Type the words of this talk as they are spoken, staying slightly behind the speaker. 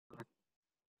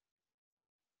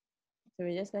So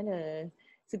we're just gonna,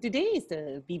 so today is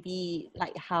the BB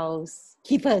Lighthouse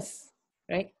Keepers,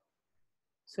 right?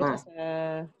 So just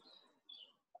a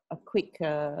quick,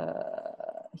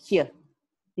 here,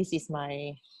 this is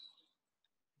my,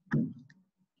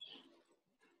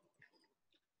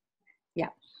 yeah,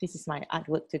 this is my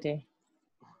artwork today.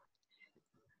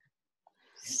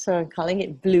 So I'm calling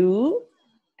it Blue,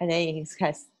 and then it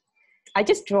has, I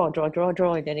just draw,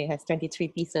 and then it has 23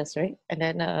 pieces, right? And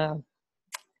then,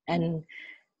 and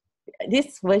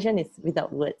this version is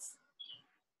without words.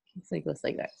 So it goes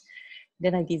like that.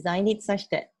 Then I design it such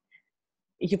that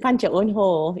if you punch your own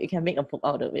hole, you can make a book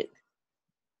out of it.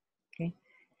 Okay,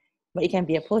 but it can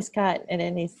be a postcard, and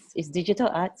then it's digital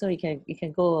art, so you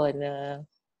can go on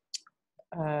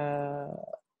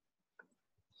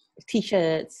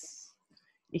t-shirts,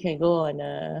 you can go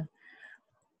on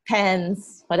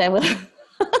pants, whatever.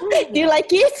 Do you like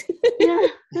it? Yeah.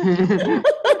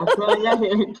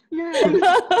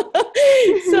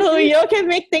 So you all can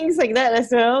make things like that as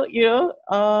well, you know.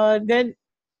 Then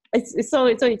so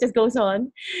it just goes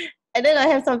on, and then I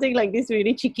have something like this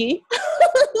really cheeky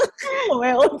for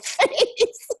my own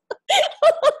face.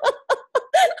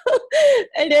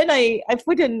 And then I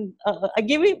put in I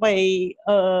give it my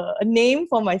a name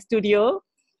for my studio.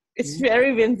 It's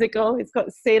very whimsical. It's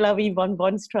called C'est la vie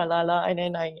bonbons tralala. And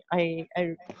then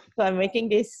so I'm making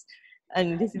this,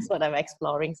 and this is what I'm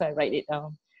exploring. So I write it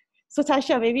down. So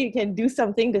Tasha, maybe you can do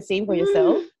something the same for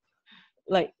yourself,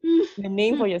 like the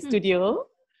name for your studio.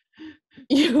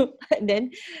 And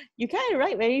then you kind of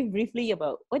write very briefly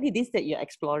about what it is that you're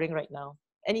exploring right now,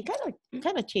 and it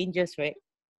kind of changes, right?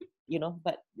 You know,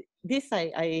 but this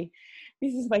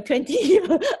this is my 20-year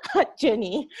art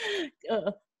journey.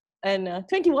 And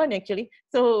 21 actually.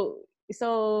 So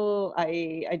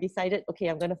I decided, okay,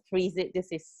 I'm gonna freeze it.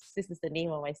 This is the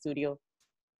name of my studio.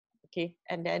 Okay,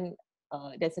 and then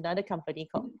there's another company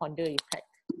called Ponder Effect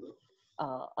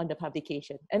on the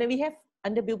publication, and then we have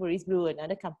under Bilberries Blue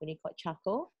another company called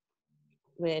Charcoal,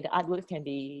 where the artwork can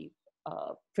be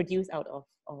produced out of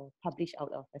or published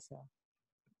out of as well.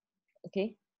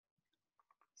 Okay,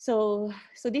 so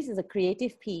this is a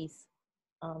creative piece,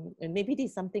 and maybe this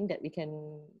is something that we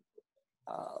can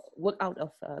work out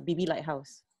of BB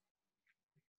Lighthouse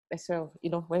as well, you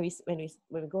know, when we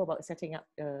go about setting up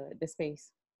the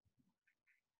space.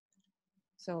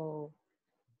 So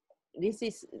this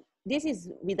is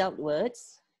without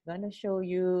words. I'm gonna show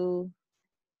you.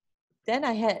 Then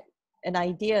I had an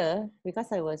idea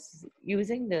because I was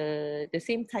using the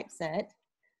same typeset,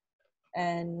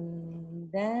 and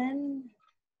then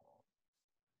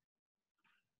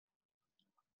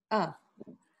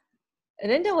and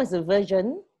then there was a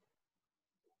version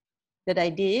that I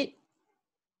did.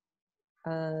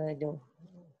 No,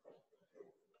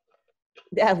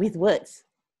 they are with words,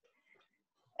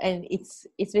 and it's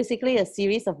basically a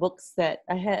series of books that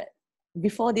I had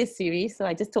before this series. So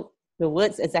I just took the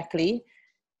words exactly,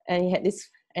 and it had this,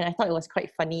 and I thought it was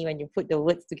quite funny when you put the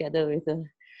words together with the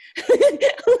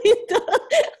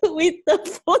with the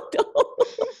photo,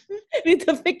 with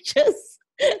the pictures.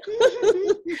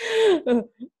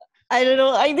 I don't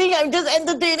know. I think I'm just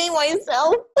entertaining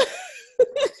myself.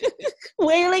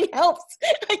 Wailing helps.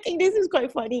 I think this is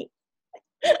quite funny.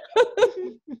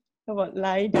 How about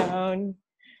lie down,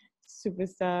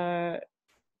 superstar?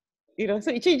 You know,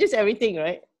 so it changes everything,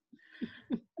 right?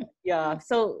 Yeah.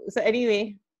 So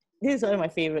anyway, this is one of my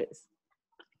favorites.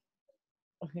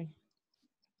 Okay.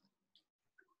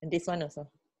 And this one also.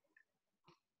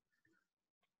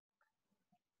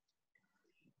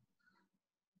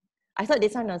 I thought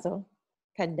this one also,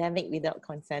 pandemic without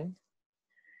consent.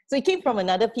 So it came from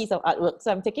another piece of artwork.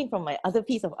 So I'm taking from my other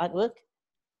piece of artwork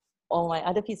or my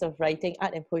other piece of writing,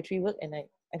 art and poetry work, and I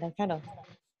kind of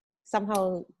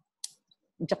somehow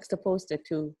juxtapose the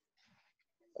two.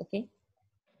 Okay.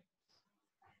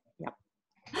 Yeah.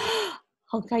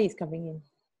 Honkai is coming in.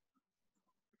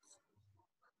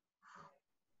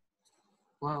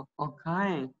 Wow,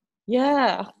 okay.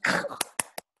 Yeah.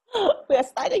 We are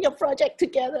starting a project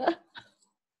together.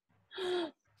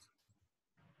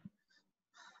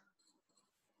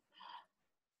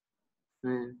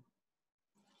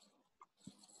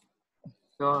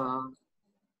 So,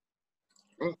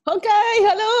 Honkai,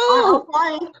 hello.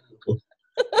 okay.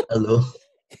 Hello.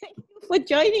 Thank you for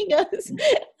joining us.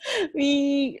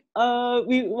 We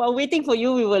while waiting for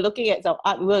you, we were looking at some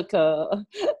artwork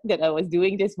that I was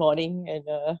doing this morning, and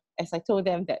as I told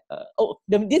them that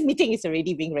this meeting is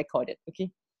already being recorded. Okay,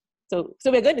 so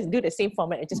we're going to do the same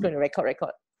format. We're just going to record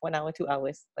 1 hour, 2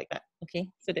 hours like that. Okay,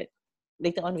 so that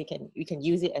later on we can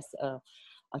use it as a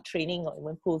training, or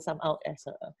even pull some out as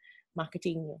a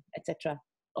marketing, etc.,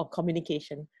 or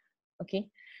communication Okay,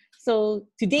 so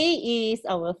today is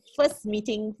our first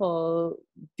meeting for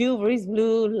Bilberries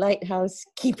Blue Lighthouse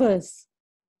Keepers.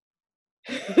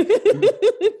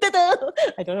 Ta-da!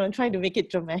 I don't know, I'm trying to make it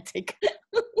dramatic.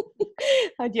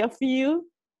 How do you feel?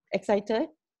 Excited?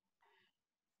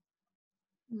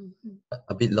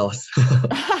 A bit lost.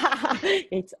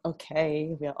 It's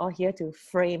okay. We are all here to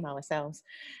frame ourselves.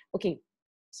 Okay,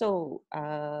 so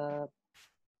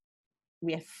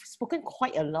we have spoken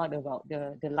quite a lot about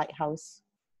the lighthouse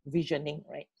visioning,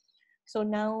 right? So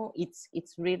now it's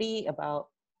really about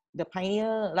the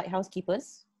pioneer lighthouse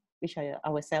keepers, which are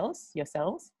ourselves,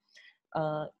 yourselves,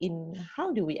 in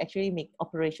how do we actually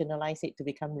operationalize it to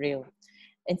become real.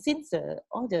 And since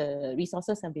all the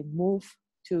resources have been moved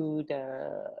to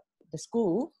the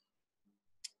school,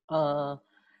 and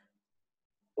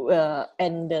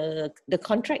the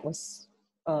contract was,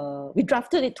 we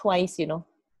drafted it twice, you know.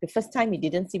 The first time it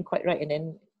didn't seem quite right, and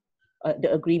then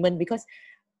the agreement, because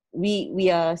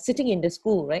we are sitting in the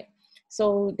school, right?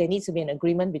 So there needs to be an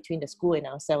agreement between the school and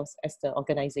ourselves as the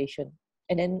organization.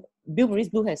 And then Bilberries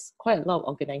Blue has quite a lot of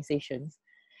organizations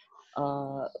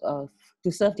to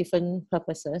serve different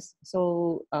purposes.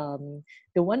 So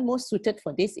the one most suited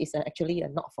for this is actually a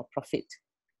not-for-profit,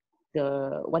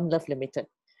 the One Love Limited.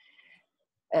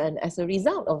 And as a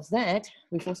result of that,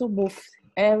 we've also moved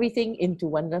everything into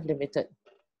One Love Limited.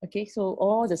 Okay, so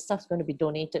all the stuff's going to be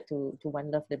donated to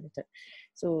One Love Limited.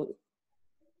 So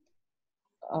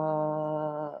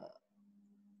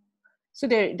so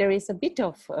there is a bit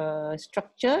of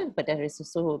structure, but there is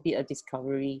also a bit of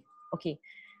discovery. Okay,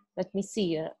 let me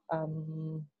see.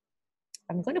 I'm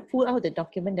going to pull out the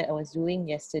document that I was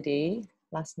doing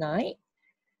last night.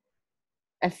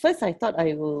 At first, I thought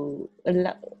I will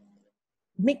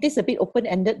make this a bit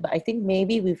open-ended, but I think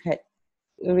maybe we've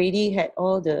already had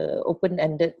all the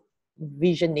open-ended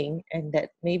visioning, and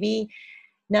that maybe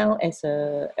now as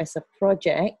a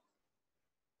project,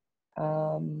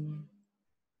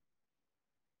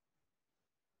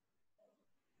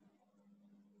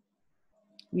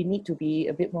 we need to be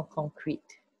a bit more concrete.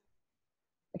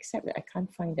 Except that I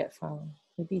can't find that file.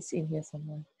 Maybe it's in here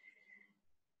somewhere.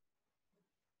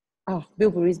 Ah,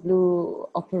 Bilberries Blue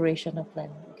operational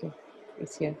plan. Okay,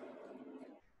 it's here.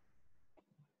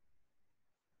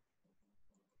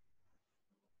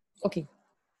 Okay.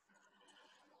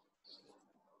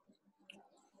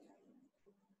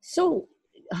 So,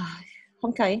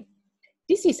 Hong Kai,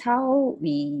 this is how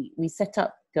we set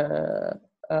up the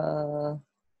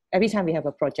every time we have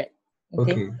a project.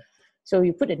 Okay. So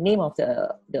you put the name of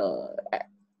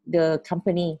the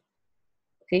company.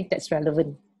 Okay, that's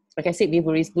relevant. Like I said,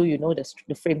 Bilberries Blue, you know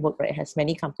the framework, right? It has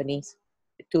many companies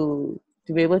to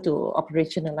be able to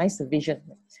operationalize the vision.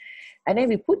 And then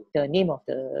we put the name of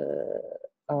the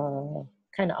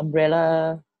kind of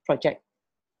umbrella project.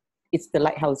 It's the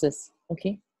lighthouses.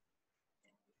 Okay.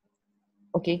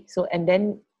 Okay. So, and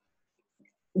then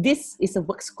this is a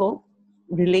work scope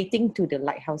relating to the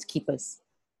lighthouse keepers.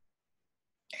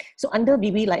 So under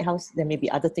BB Lighthouse, there may be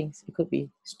other things. It could be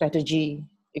strategy,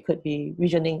 it could be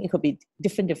visioning, it could be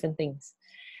different things.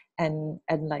 And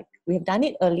like we have done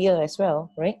it earlier as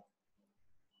well, right?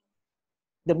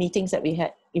 The meetings that we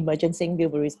had, emergencing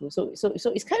Bilberries Blue. So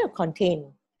it's kind of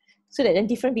contained, so that then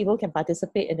different people can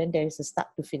participate, and then there is a start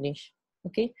to finish.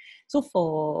 Okay. So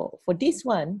for this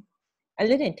one,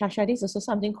 Allan and Natasha, this is also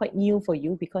something quite new for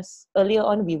you, because earlier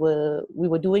on we were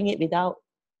doing it without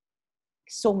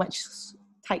so much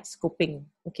tight scoping.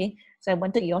 Okay. So I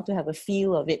wanted you all to have a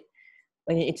feel of it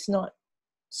when it's not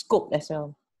scoped as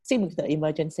well. Same with the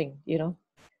emergencing, you know,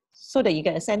 so that you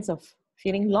get a sense of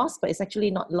feeling lost, but it's actually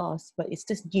not lost, but it's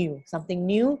just new, something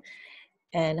new.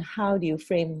 And how do you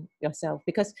frame yourself?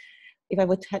 Because if I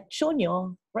would have shown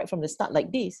you right from the start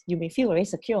like this, you may feel very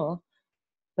secure,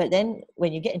 but then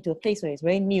when you get into a place where it's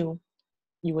very new,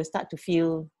 you will start to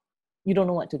feel you don't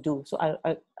know what to do. So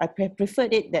I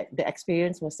preferred it that the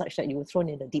experience was such that you were thrown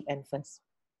in the deep end first.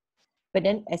 But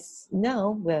then as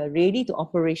now we're ready to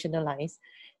operationalize,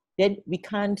 then we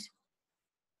can't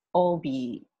all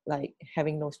be like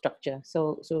having no structure.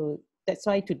 So that's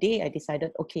why today I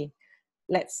decided, okay,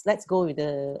 let's go with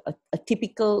a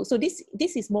typical. So this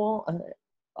is more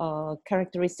a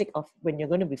characteristic of when you're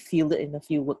going to be fielded in the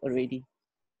field work already.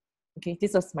 Okay,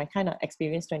 this was my kind of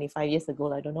experience 25 years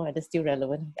ago. I don't know whether it's still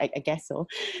relevant. I guess so.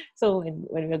 So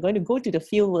when we're going to go to the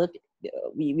field work,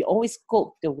 we always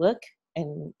scope the work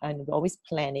and we always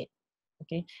plan it.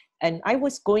 Okay, and I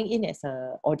was going in as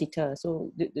an auditor,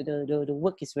 so the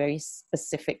work is very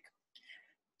specific.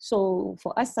 So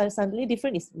for us, suddenly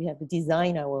different is we have to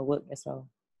design our work as well.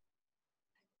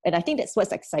 And I think that's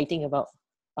what's exciting about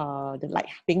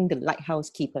being the lighthouse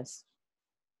keepers.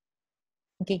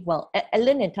 Okay, well,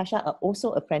 Allan and Natasha are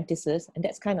also apprentices, and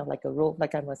that's kind of like a role,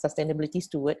 like I'm a sustainability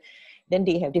steward. Then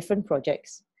they have different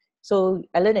projects. So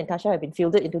Allan and Natasha have been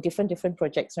fielded into different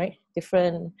projects, right?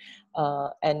 Different,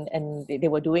 and they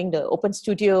were doing the open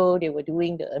studio, they were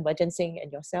doing the emergencing,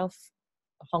 and yourself,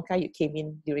 Hong Kai, you came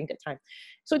in during that time.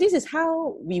 So this is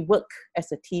how we work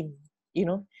as a team, you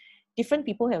know. Different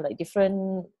people have like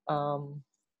different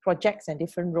projects and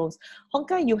different roles. Hong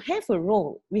Kai, you have a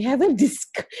role. We haven't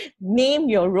named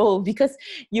your role because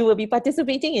you will be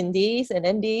participating in this and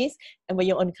then this, and when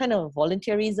you're on kind of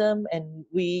volunteerism, and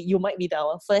you might be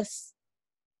our first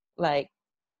like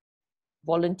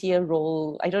volunteer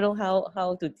role. I don't know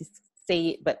how to say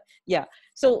it, but yeah.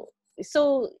 So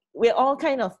we're all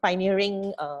kind of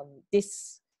pioneering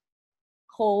this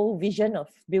whole vision of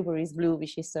Bilberries Blue,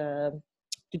 which is to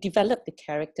develop the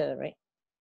character, right,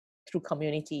 through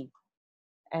community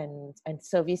and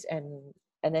service, and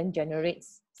then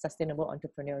generates sustainable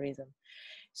entrepreneurism.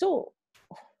 So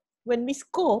when we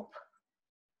scope,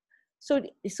 so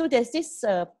there's this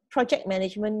project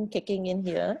management kicking in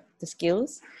here, the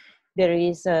skills. There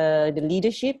is the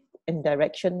leadership and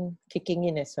direction kicking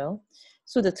in as well.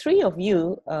 So the three of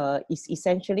you is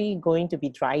essentially going to be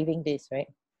driving this, right?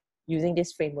 Using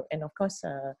this framework. And of course,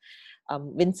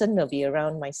 Vincent will be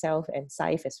around, myself and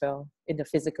Saif as well, in the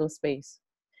physical space.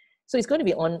 So it's going to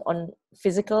be on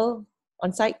physical,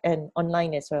 on site, and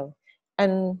online as well.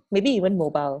 And maybe even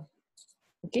mobile.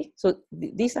 Okay, so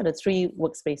these are the three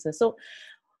workspaces. So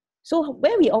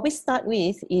where we always start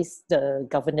with is the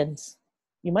governance.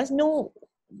 You must know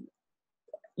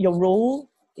your role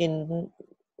in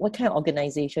what kind of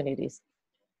organization it is.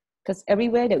 Because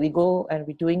everywhere that we go and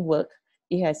we're doing work,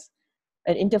 it has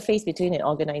an interface between an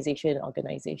organization and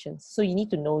organizations. So you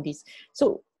need to know this.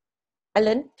 So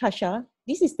Allan, Tasha,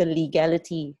 this is the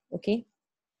legality, okay?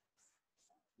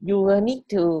 You will need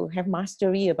to have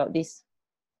mastery about this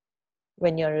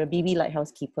when you're a BB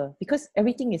Lighthouse keeper, because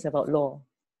everything is about law.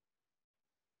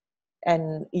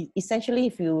 And essentially,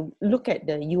 if you look at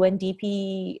the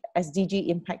UNDP SDG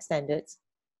impact standards,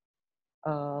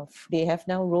 they have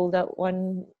now rolled out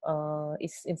one,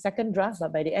 it's in second draft,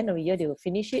 but by the end of the year, they will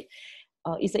finish it.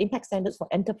 It's the impact standards for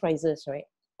enterprises, right?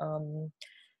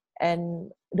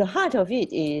 And the heart of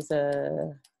it is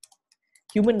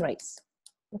human rights,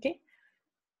 okay?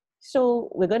 So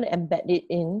we're going to embed it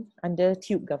in under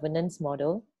Tube governance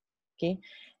model, okay?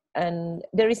 And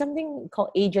there is something called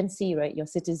agency, right? Your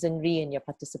citizenry and your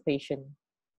participation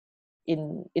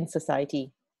in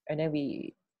society. And then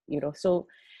we,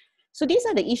 so these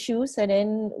are the issues, and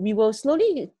then we will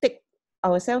slowly take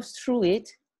ourselves through it,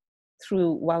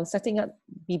 while setting up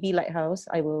BB Lighthouse.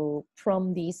 I will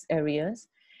prompt these areas,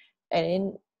 and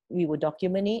then we will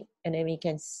document it, and then we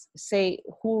can say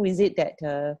who is it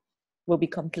that will be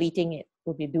completing it,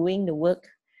 will be doing the work,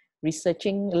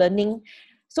 researching, learning.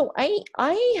 So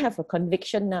I have a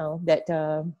conviction now that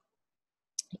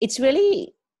it's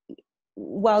really,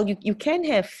 while you can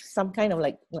have some kind of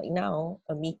like now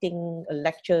a meeting, a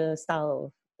lecture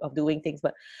style of doing things,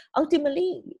 but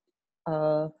ultimately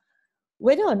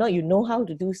whether or not you know how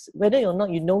to do, whether or not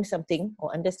you know something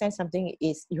or understand something,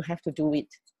 is you have to do it,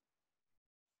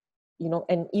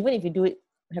 and even if you do it,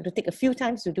 you have to take a few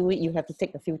times to do it, you have to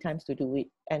take a few times to do it.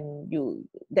 And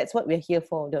that's what we're here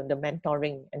for, the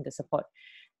mentoring and the support,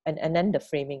 and then the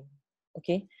framing.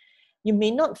 Okay, you may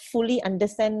not fully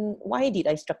understand why did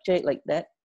I structure it like that,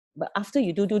 but after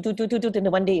you do,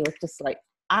 then one day you're just like,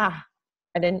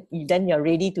 and then you're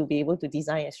ready to be able to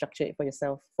design and structure it for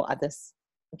yourself, for others.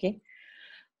 Okay,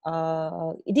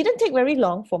 it didn't take very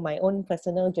long for my own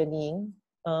personal journeying.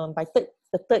 By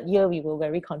the third year, we were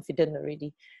very confident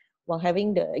already, while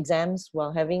having the exams,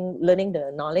 while learning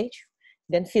the knowledge,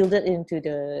 then fielded into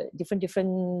the different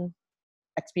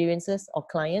experiences or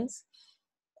clients.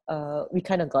 We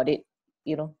kind of got it,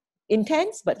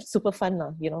 intense but super fun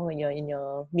now. When you're in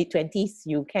your mid-20s,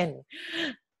 you can.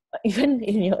 Even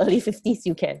in your early 50s,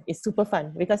 you can. It's super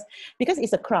fun because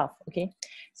it's a craft. Okay,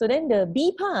 so then the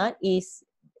B part is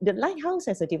the Lighthouse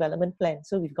has a development plan.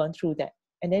 So we've gone through that,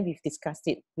 and then we've discussed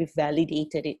it, we've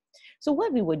validated it. So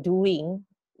what we were doing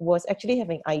was actually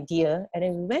having idea, and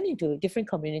then we went into different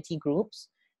community groups,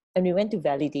 and we went to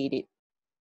validate it.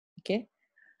 Okay,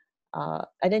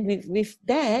 and then with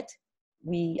that,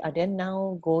 we are then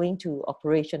now going to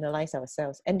operationalize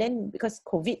ourselves. And then because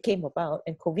COVID came about,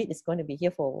 and COVID is going to be here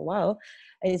for a while,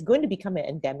 and it's going to become an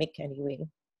endemic anyway,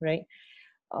 right?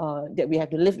 That we have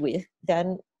to live with.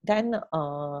 Then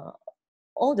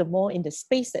all the more in the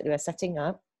space that we are setting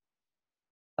up,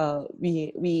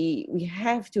 we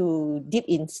have to deep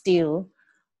instill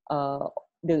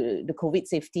the COVID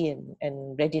safety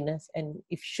and readiness, and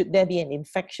if should there be an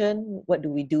infection, what do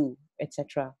we do,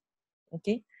 etc.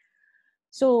 Okay,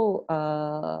 so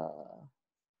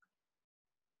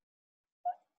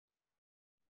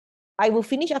I will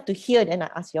finish up to here, then I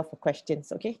ask you all for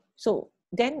questions. Okay, so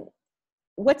then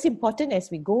what's important as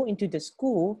we go into the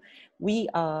school, we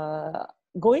are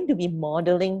going to be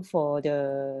modeling for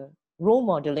the role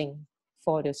modeling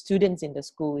for the students in the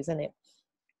school, isn't it?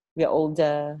 We are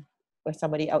older, or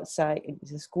somebody outside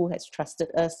the school has trusted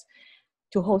us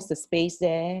to host a space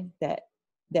there that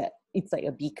it's like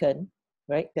a beacon,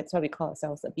 right? That's why we call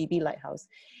ourselves a BB Lighthouse.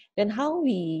 Then how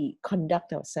we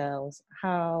conduct ourselves,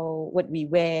 what we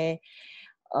wear,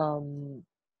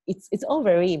 it's all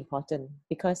very important,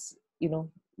 because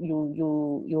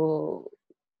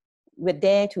we're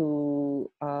there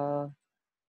to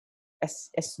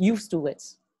as youth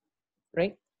stewards,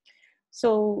 right?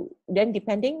 So then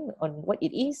depending on what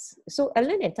it is, so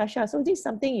Allan and Natasha, so this is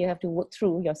something you have to work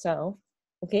through yourself.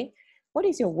 Okay, what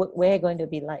is your workwear going to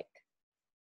be like?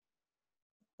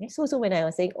 So when I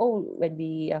was saying, when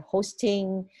we are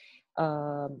hosting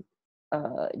the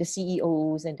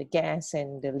CEOs and the guests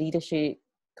and the leadership,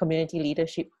 community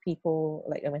leadership people,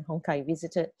 like when Hong Kai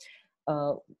visited,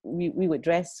 we would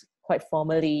dress quite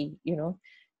formally,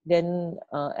 Then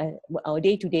our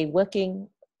day-to-day working,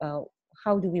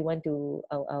 how do we want to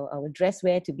our dress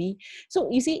wear to be?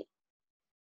 So you see,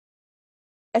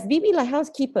 as BB Lighthouse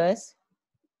keepers,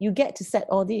 you get to set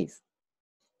all these,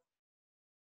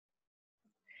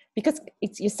 because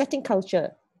you're setting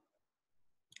culture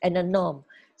and a norm.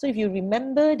 So if you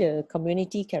remember the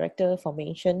community character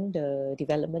formation, the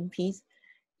development piece,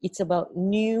 it's about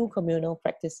new communal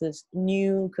practices,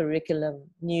 new curriculum,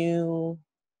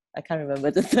 I can't remember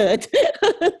the third,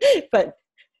 but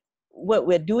what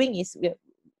we're doing is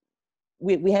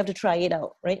we have to try it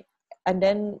out, right? And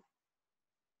then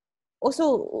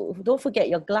also, don't forget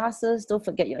your glasses, don't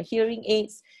forget your hearing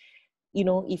aids.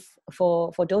 If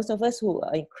for those of us who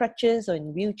are in crutches or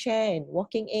in wheelchair and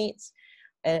walking aids,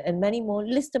 and many more,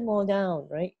 list them all down,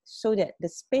 right? So that the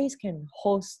space can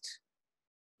host,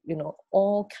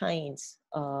 all kinds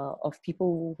of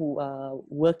people who are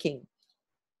working,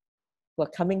 who are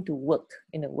coming to work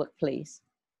in a workplace,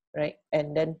 right?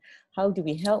 And then how do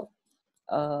we help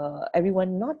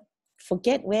everyone not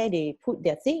forget where they put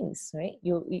their things, right?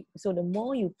 So the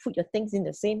more you put your things in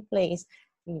the same place,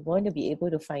 you're going to be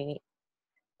able to find it.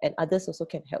 And others also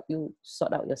can help you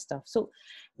sort out your stuff. So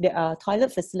there are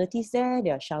toilet facilities there,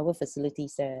 there are shower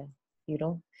facilities there,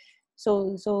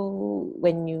 So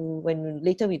when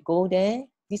later we go there,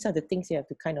 these are the things you have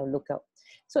to kind of look out.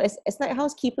 So as night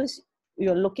housekeepers,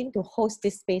 you're looking to host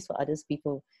this space for others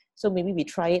people. So maybe we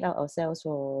try it out ourselves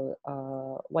for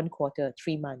 1 quarter,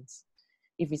 3 months.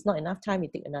 If it's not enough time, we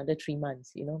take another 3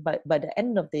 months, But by the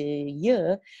end of the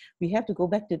year, we have to go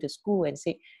back to the school and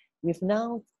say, we've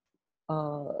now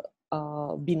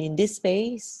been in this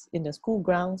space, in the school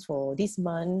grounds for these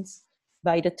months.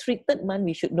 By the third month,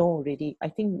 we should know already. I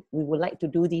think we would like to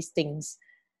do these things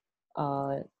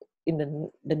in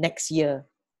the next year,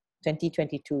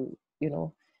 2022,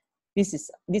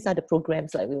 These are the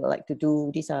programs that we would like to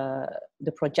do. These are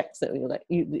the projects that we would like.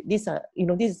 This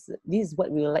is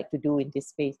what we would like to do in this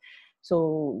space.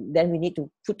 So then we need to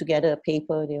put together a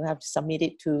paper. They will have to submit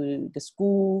it to the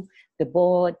school, the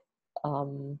board,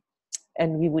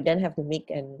 and we would then have to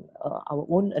make our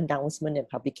own announcement and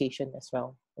publication as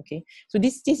well. Okay, so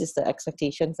this is the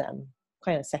expectations that I'm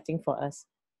kind of setting for us.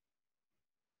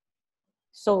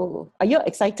 So are you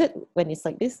excited when it's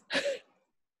like this?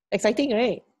 Exciting,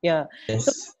 right? Yeah.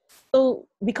 Yes. So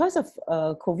because of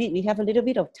COVID, we have a little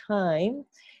bit of time.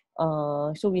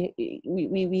 So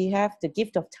we have the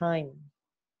gift of time.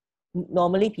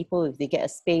 Normally, people, if they get a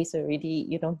space already,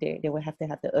 they will have to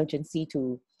have the urgency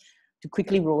to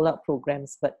quickly roll out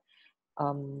programs. But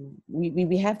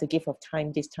we have the gift of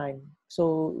time this time.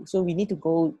 So we need to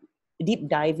go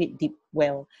dive it deep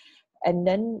well. And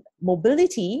then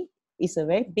mobility is a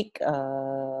very big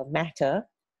matter.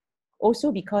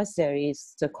 Also because there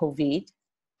is the COVID,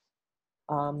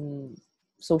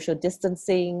 social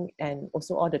distancing, and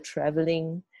also all the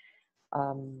traveling,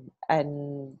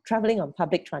 and traveling on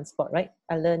public transport, right?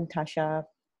 Allan, Tasha,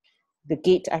 the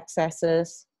gate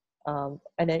accesses, and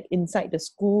then inside the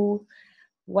school,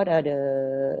 what are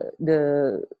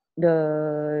the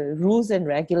rules and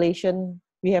regulation?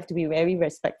 We have to be very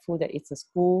respectful that it's a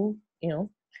school,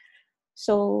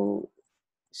 So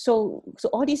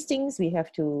all these things we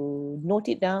have to note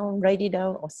it down, write it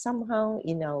down, or somehow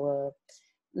in our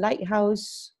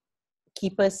Lighthouse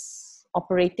Keepers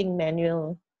operating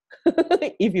manual,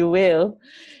 if you will,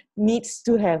 needs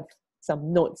to have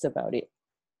some notes about it.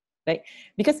 right?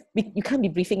 Because you can't be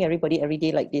briefing everybody every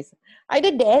day like this.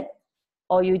 Either that,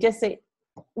 or you just say,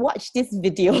 watch this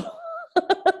video.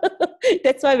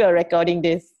 That's why we're recording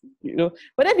this,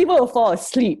 But then people will fall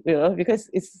asleep, because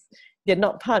they're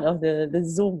not part of the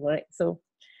Zoom, right? So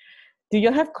do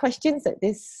you have questions at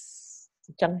this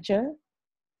juncture?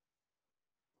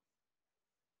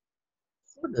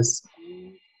 What does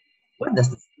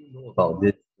the school know about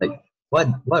this? Like, what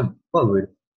would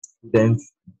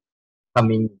students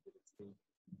coming to the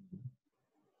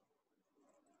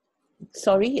space?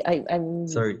 Sorry, I'm...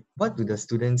 Sorry, what do the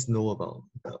students know about?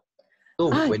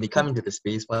 When they come into the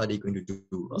space, what are they going to do?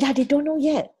 Yeah, they don't know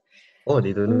yet. Oh,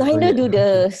 they don't know Neither yet. do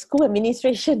the school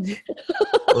administration.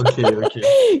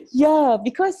 Okay. Yeah,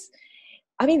 because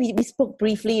I mean, we spoke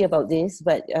briefly about this,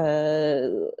 but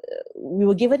we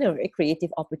were given a very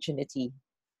creative opportunity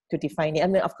to define it. I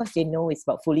mean, of course, they know it's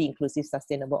about fully inclusive,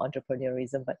 sustainable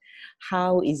entrepreneurism, but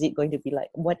how is it going to be like?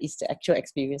 What is the actual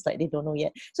experience like? They don't know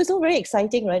yet. So it's all very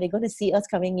exciting, right? They're going to see us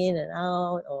coming in and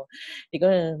out, or they're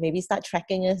going to maybe start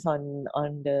tracking us on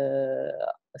the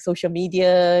social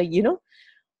media,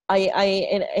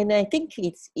 I think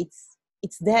it's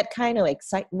that kind of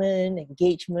excitement,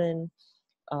 engagement,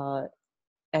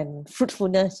 and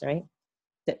fruitfulness, right?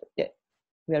 That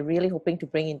we are really hoping to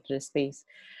bring into the space.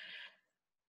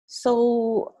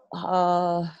 So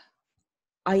I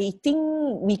think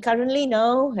we currently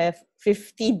now have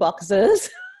 50 boxes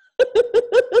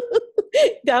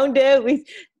down there with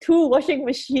 2 washing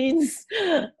machines,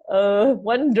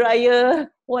 1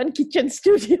 dryer, 1 kitchen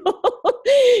studio,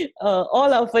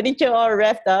 all our furniture all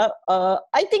wrapped up.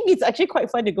 I think it's actually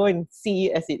quite fun to go and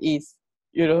see as it is,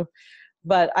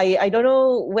 But I don't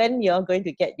know when you're going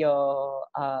to get your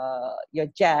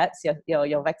jabs,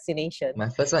 your vaccination. My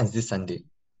first one is this Sunday.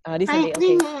 This Sunday,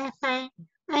 okay.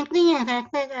 I think as I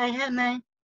said, I had my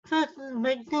first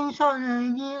vaccine shot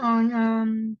already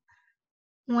on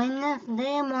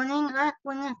Wednesday morning.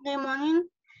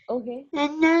 Okay.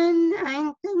 And then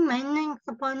I think my next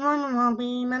appointment will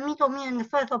be, Mommy told me on the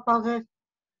 1st of August.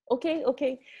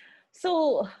 Okay.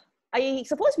 So I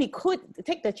suppose we could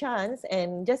take the chance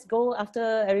and just go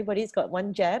after everybody's got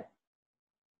 1 jab,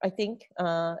 I think.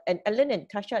 And Allan and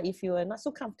Natasha, if you are not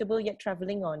so comfortable yet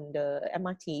traveling on the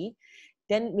MRT,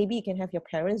 then maybe you can have your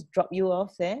parents drop you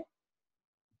off there.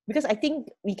 Because I think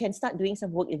we can start doing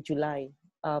some work in July,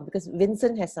 because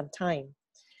Vincent has some time.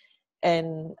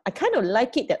 And I kind of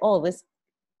like it that all of us,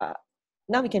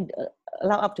 now we can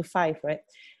allow up to 5, right?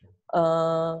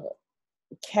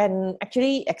 Can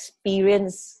actually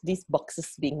experience these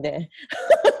boxes being there.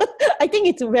 I think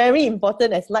it's very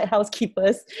important as lighthouse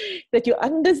keepers that you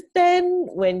understand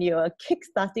when you're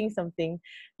kickstarting something,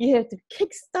 you have to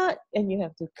kickstart and you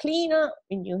have to clean up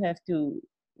and you have to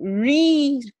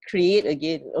recreate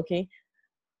again, okay?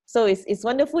 So it's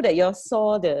wonderful that you all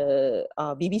saw the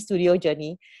BB Studio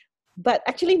journey, but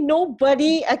actually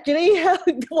nobody actually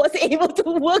was able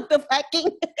to work the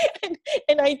packing.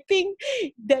 and I think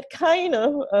that kind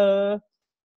of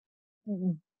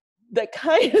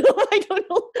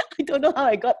I don't know how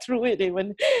I got through it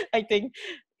even. I think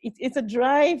it's a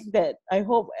drive that I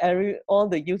hope all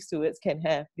the youth stewards can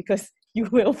have, because you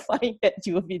will find that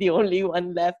you will be the only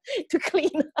one left to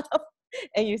clean up,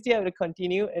 and you still have to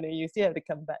continue, and then you still have to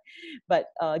come back. But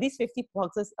these 50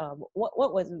 boxes,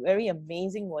 what was very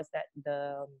amazing was that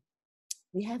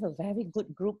we have a very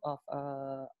good group of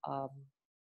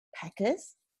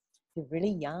packers. They're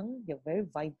really young, they're very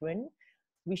vibrant.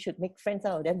 We should make friends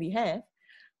out of them.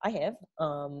 I have.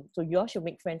 So you all should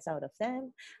make friends out of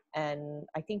them. And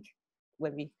I think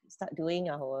when we start doing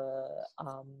our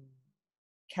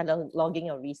cataloging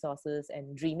our resources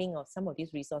and dreaming of some of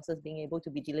these resources being able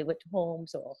to be delivered to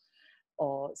homes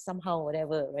or somehow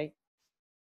whatever, right?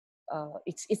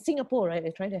 It's Singapore, right?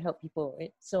 We're trying to help people,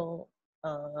 right? So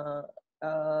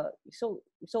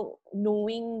so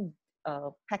knowing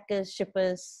packers,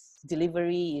 shippers,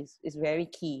 delivery is very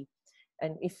key.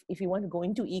 And if you want to go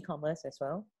into e-commerce as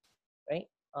well, right?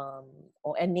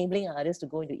 Or enabling others to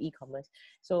go into e-commerce.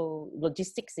 So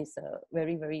logistics is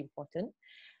very, very important.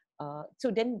 So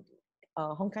then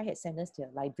Hong Kai had sent us their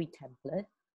library template.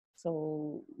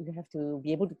 So you have to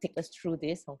be able to take us through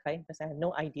this, Hong Kai, because I have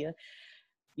no idea.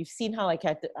 You've seen how I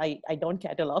don't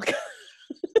catalog.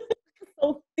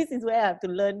 So this is where I have to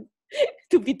learn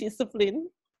to be disciplined.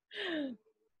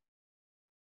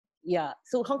 Yeah,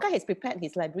 so Hong Kai has prepared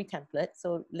his library template.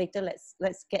 So later,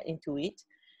 let's get into it.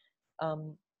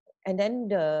 And then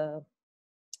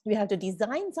we have to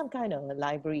design some kind of a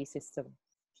library system.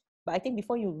 But I think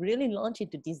before you really launch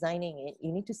into designing it,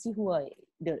 you need to see who are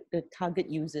the target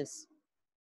users,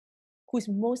 who's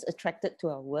most attracted to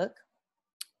our work,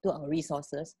 to our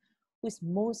resources, who is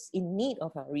most in need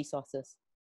of our resources,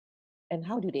 and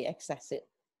how do they access it?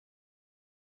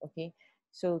 Okay,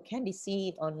 so can they see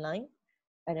it online,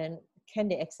 and then can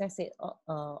they access it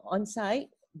on site?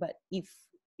 But if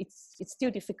it's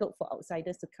still difficult for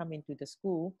outsiders to come into the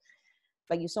school,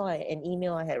 like you saw an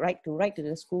email I had write to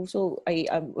the school. So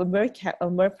I'm very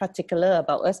particular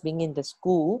about us being in the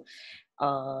school,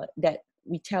 that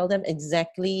we tell them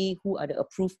exactly who are the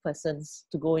approved persons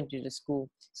to go into the school,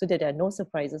 so that there are no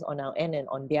surprises on our end and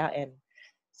on their end.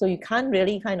 So you can't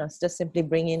really kind of just simply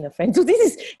bring in a friend. So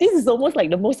this is almost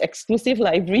like the most exclusive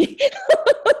library.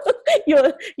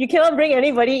 You cannot bring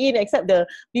anybody in except the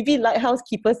BB Lighthouse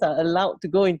keepers are allowed to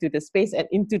go into the space and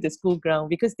into the school ground,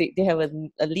 because they have a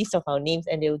list of our names,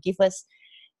 and they'll give us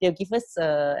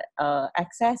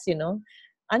access, you know.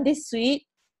 Aren't they sweet?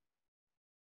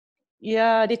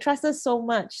 Yeah, they trust us so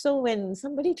much. So when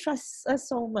somebody trusts us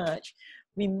so much,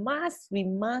 we must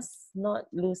not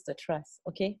lose the trust.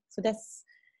 Okay, so that's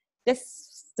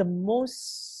the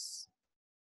most,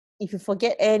 if you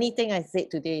forget anything I said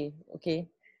today, okay,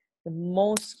 the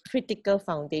most critical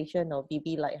foundation of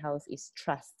BB Lighthouse is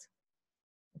trust.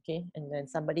 Okay, and when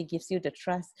somebody gives you the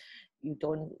trust, you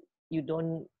don't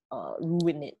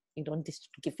ruin it, you don't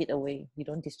give it away, you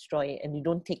don't destroy it, and you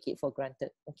don't take it for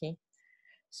granted. Okay,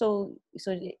 so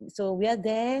we are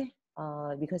there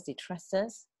because they trust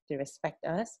us, they respect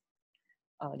us,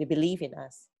 they believe in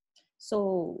us.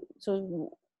 So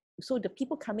the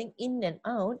people coming in and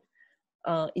out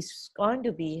is going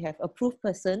to have approved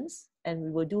persons, and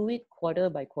we will do it quarter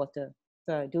by quarter.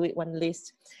 So do it one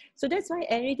list. So that's why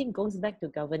everything goes back to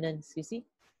governance. You see,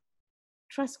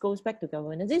 trust goes back to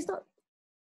governance. It's not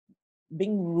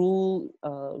being rules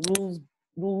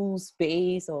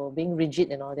based or being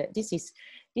rigid and all that. This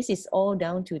is all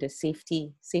down to the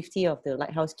safety of the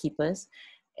lighthouse keepers,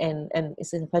 and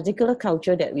it's a particular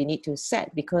culture that we need to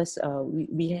set, because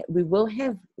we will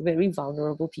have very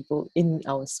vulnerable people in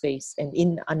our space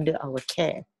and under our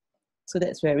care. So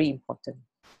that's very important.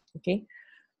 Okay,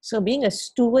 so being a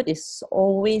steward is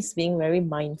always being very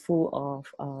mindful of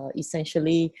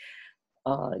essentially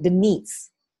the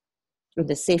needs,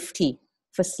 the safety.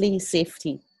 Firstly,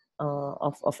 safety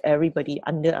of everybody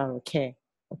under our care.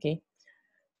 Okay,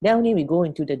 then only we go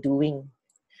into the doing.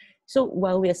 So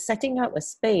while we are setting up a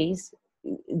space,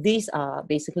 these are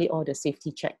basically all the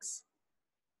safety checks.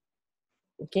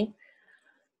 Okay,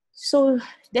 so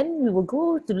then we will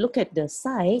go to look at the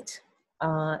site,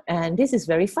 and this is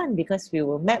very fun because we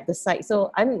will map the site.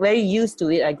 So I'm very used to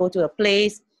it. I go to a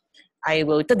place, I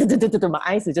will, my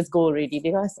eyes will just go already,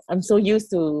 because I'm so used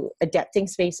to adapting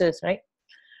spaces, right?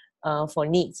 For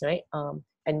needs, right?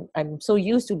 And I'm so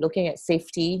used to looking at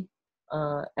safety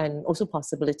and also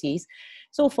possibilities.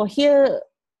 So for here,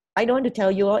 I don't want to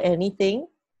tell you all anything.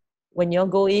 When you all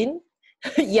go in,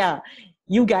 yeah,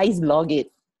 you guys log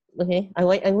it. Okay, I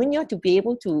want you all to be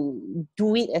able to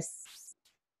do it as,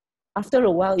 after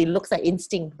a while, it looks like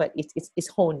instinct, but it's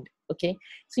honed. Okay,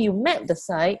 so you map the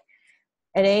site,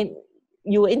 and then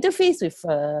you interface with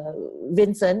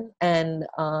Vincent, and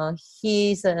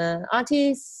he's an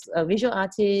artist, a visual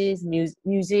artist,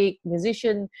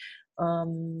 musician.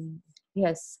 He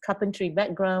has carpentry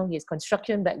background, he has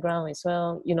construction background as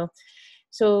well, you know.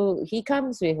 So he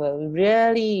comes with a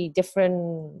really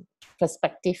different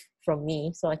perspective from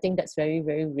me. So I think that's very,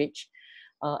 very rich.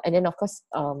 And then of course,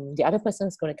 the other person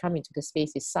is going to come into the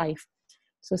space is Saif.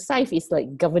 So Saif is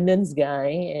like governance guy,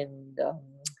 and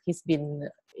he's been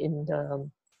in the,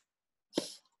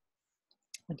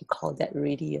 what do you call that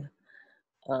already?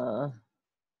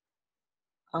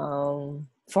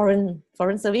 Foreign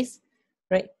service,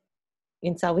 right?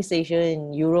 In Southeast Asia,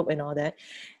 in Europe, and all that.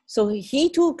 So he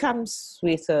too comes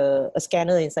with a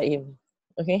scanner inside him.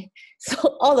 Okay,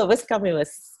 so all of us come with a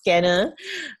scanner,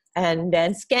 and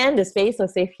then scan the space for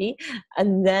safety,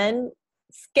 and then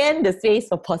scan the space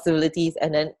for possibilities,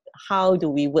 and then how do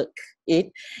we work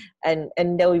it, and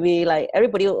there will be like,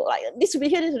 everybody will like, this will be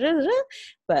here,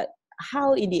 but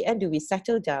how in the end do we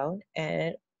settle down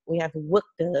and we have to work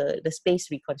the space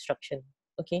reconstruction.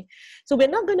 Okay, so we're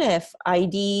not going to have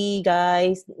ID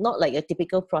guys, not like a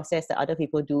typical process that other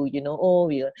people do, you know. Oh,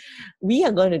 we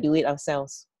are going to do it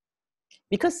ourselves,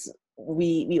 because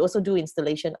we also do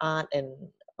installation art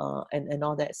and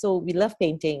all that. So we love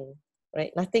painting,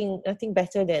 right? Nothing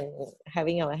better than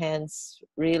having our hands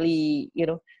really, you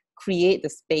know, create the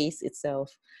space itself.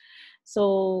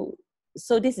 So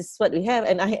this is what we have,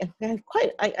 and I have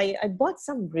I bought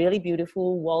some really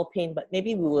beautiful wall paint, but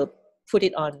maybe we will put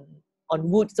it on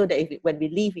wood, so that when we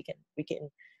leave, we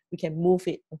can move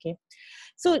it. Okay,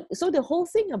 so the whole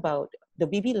thing about the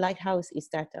BB Lighthouse is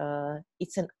that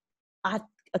it's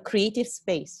a creative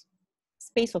space.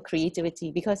 space for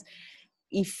creativity, because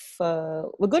if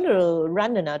we're going to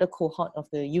run another cohort of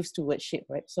the youth stewardship,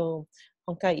 right? So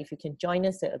Hongkai, if you can join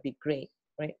us, that would be great,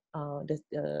 right?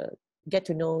 Get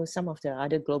to know some of the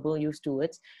other global youth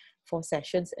stewards, 4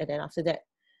 sessions, and then after that,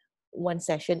 1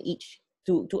 session each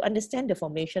to understand the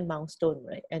formation milestone,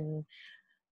 right? And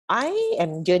I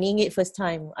am journeying it first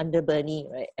time under Bernie,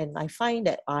 right? And I find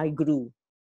that I grew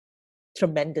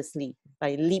tremendously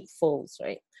by leapfolds,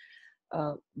 right?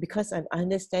 Because I'm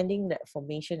understanding that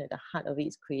formation at the heart of it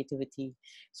is creativity.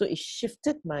 So it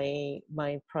shifted my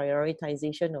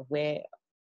prioritization of where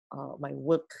my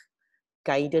work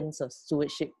guidance of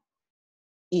stewardship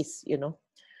is, you know.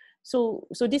 So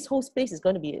this whole space is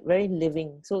going to be very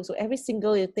living. So every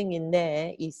single thing in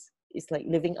there is like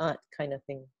living art kind of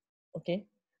thing. Okay.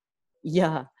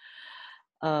 Yeah.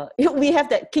 We have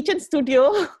that kitchen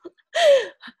studio.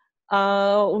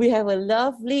 We have a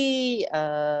lovely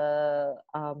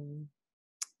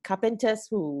carpenters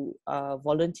who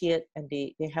volunteered, and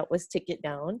they helped us take it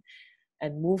down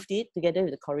and moved it together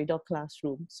with the corridor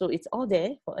classroom. So it's all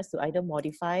there for us to either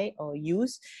modify or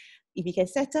use. If we can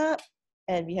set up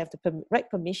and we have the right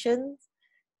permissions,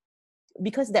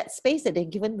 because that space that they're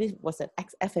given with was an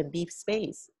F&B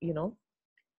space, you know.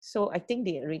 So I think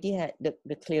they already had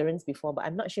the clearance before, but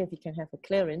I'm not sure if we can have a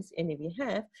clearance. And if we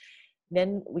have,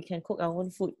 then we can cook our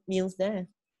own food meals there.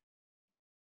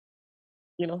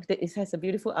 You know, it has a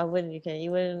beautiful oven. You can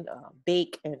even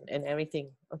bake and everything.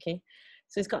 Okay,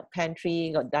 so it's got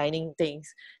pantry, got dining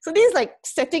things. So this is like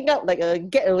setting up like a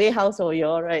getaway house for you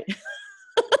all, right?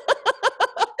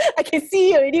 I can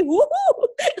see already. Woohoo!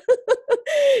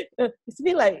 It's a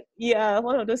bit like, yeah,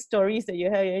 one of those stories that you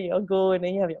have. You all go and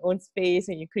then you have your own space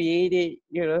and you create it.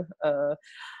 You know,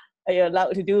 and you're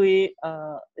allowed to do it.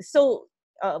 So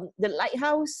the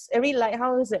lighthouse, every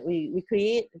lighthouse that we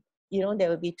create, you know, there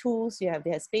will be tools. They have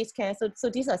space care. So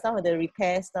these are some of the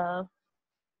repair stuff.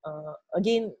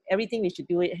 Again, everything we should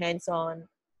do it hands on.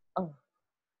 Oh,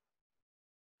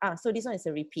 so this one is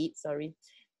a repeat. Sorry.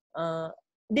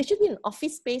 There should be an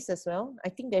office space as well. I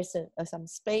think there's some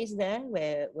space there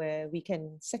where we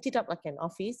can set it up like an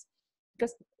office,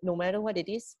 because no matter what it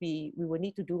is, we will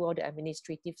need to do all the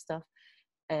administrative stuff.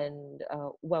 And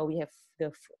while we have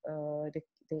the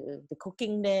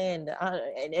cooking there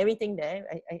and everything there,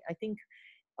 I think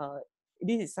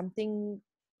this is something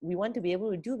we want to be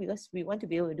able to do, because we want to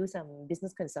be able to do some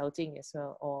business consulting as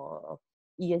well, or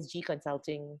ESG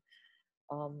consulting.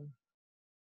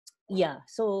 Yeah,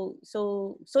 so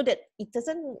that it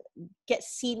doesn't get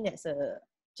seen as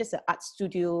just an art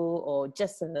studio or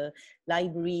just a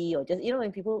library, or just, you know,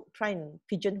 when people try and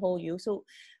pigeonhole you. So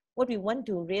what we want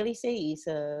to really say is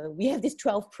we have this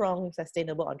 12-pronged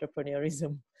sustainable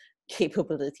entrepreneurism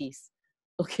capabilities.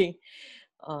 Okay.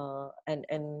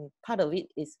 And part of it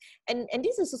is, and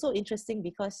this is also interesting,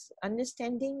 because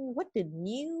understanding what the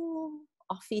new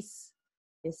office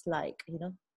is like, you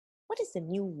know, what is the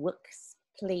new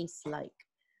workplace like?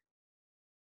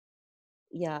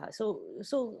 Yeah,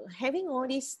 so having all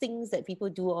these things that people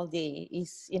do all day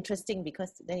is interesting,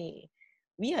 because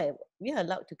we are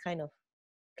allowed to kind of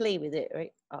play with it,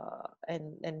 right?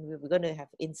 And we're going to have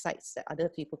insights that other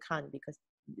people can't, because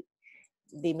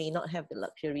they may not have the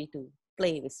luxury to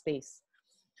play with space.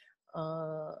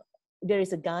 There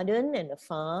is a garden and a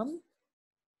farm.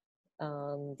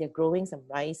 They're growing some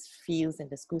rice fields, and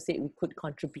the school said we could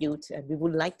contribute, and we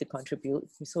would like to contribute.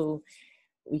 So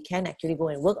we can actually go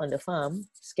and work on the farm,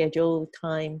 schedule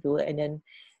time to it, and then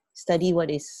study what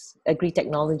is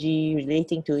agri-technology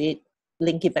relating to it,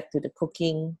 link it back to the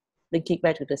cooking, link it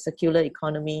back to the circular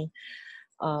economy.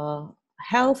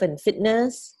 Health and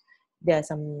fitness, there are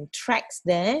some tracks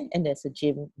there, and there's a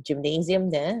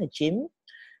gymnasium there, a gym,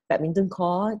 badminton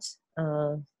courts.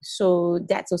 So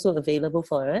that's also available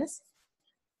for us.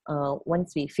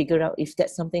 Once we figure out if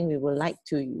that's something we would like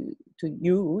to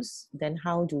use, then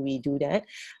how do we do that?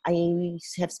 I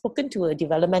have spoken to a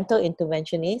developmental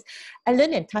interventionist.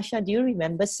 Allan and Natasha, do you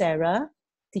remember Sarah,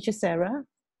 teacher Sarah,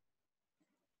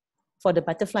 for the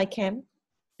butterfly camp?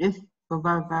 Yes, for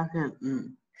butterfly camp.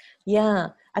 Yeah,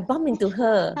 I bumped into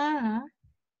her.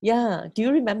 Yeah, do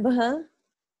you remember her?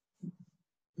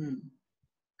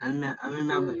 I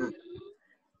remember her.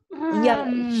 Yeah,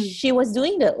 she was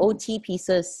doing the OT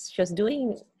pieces. She was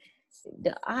doing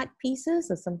the art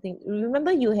pieces or something.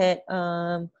 Remember you had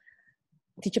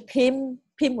teacher Pim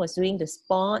was doing the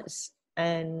sports,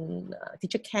 and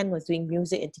teacher Ken was doing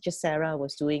music, and teacher Sarah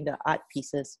was doing the art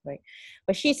pieces, right?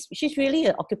 But she's really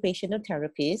an occupational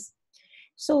therapist.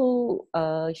 So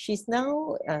she's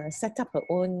now set up her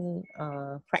own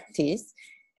practice,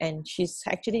 and she's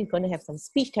actually going to have some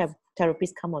speech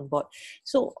therapists come on board.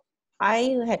 So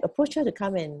I had approached her to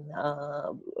come and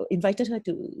invited her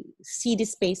to see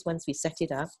this space once we set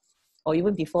it up, or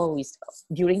even before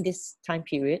during this time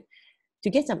period, to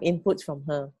get some inputs from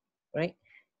her, right?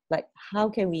 Like, how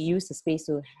can we use the space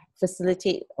to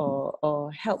facilitate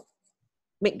or help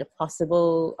make the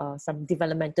possible some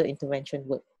developmental intervention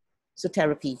work, so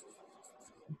therapy,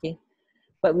 okay?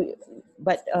 But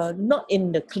not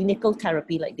in the clinical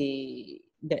therapy like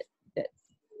that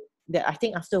I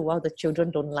think after a while the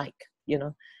children don't like, you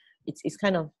know. It's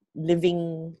kind of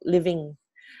living.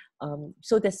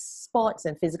 So there's sports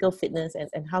and physical fitness,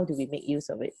 and how do we make use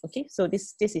of it? Okay, so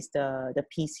this is the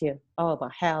piece here, all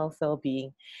about health,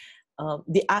 well-being.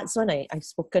 The arts one I've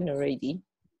spoken already.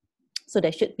 So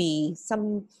there should be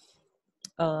some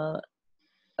a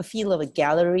feel of a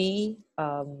gallery,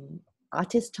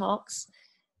 artist talks,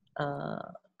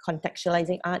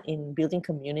 contextualizing art in building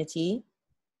community.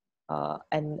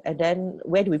 And then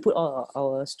where do we put all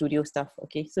our studio stuff?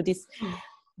 Okay, so this,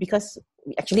 because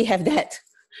we actually have that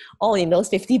all in those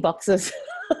 50 boxes.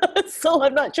 So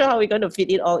I'm not sure how we're going to fit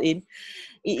it all in.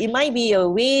 It might be a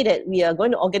way that we are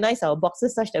going to organize our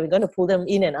boxes such that we're going to pull them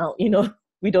in and out, you know.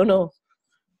 We don't know.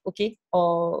 Okay,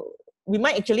 or we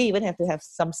might actually even have to have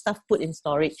some stuff put in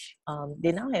storage.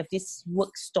 They now have this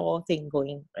work store thing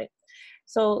going, right?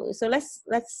 So let's,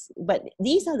 but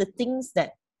these are the things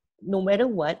that no matter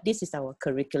what, this is our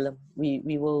curriculum. We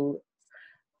will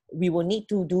need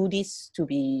to do this to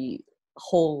be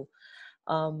whole.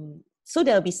 So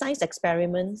there'll be science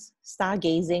experiments,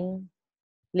 stargazing,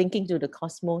 linking to the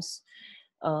cosmos,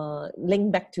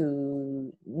 link back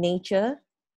to nature,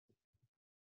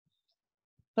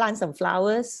 plant some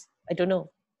flowers, I don't know,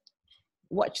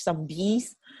 watch some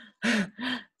bees.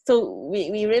 So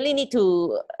we really need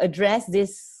to address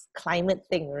this climate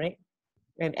thing, right?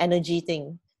 And energy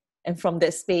thing. And from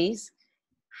that space,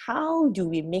 how do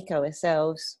we make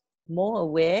ourselves more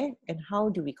aware, and how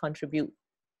do we contribute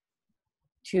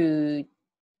to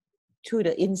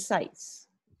the insights?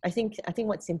 I think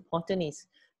what's important is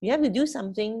you have to do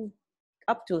something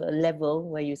up to a level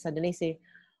where you suddenly say,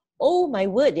 oh my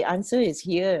word, the answer is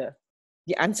here.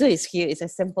 The answer is here. It's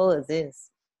as simple as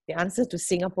this. The answer to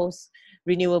Singapore's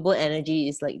renewable energy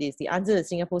is like this. The answer to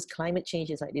Singapore's climate change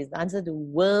is like this. The answer to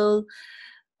world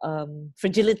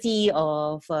fragility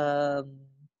of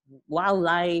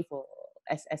wildlife, or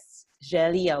as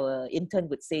Jelly, our intern,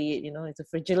 would say it, you know, it's a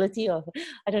fragility of,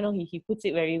 I don't know, he puts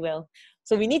it very well.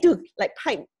 So we need to like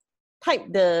pipe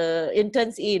the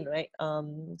interns in, right?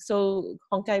 So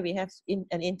Hong Kai, we have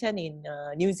an intern in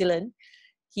New Zealand.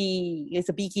 He is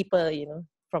a beekeeper, you know,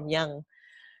 from young.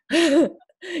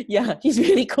 Yeah, he's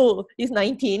really cool. He's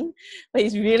 19, but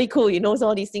he's really cool. He knows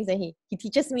all these things, and he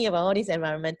teaches me about all this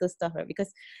environmental stuff, right?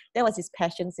 Because that was his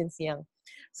passion since young.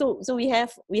 So we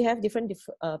have different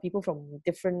people from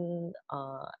different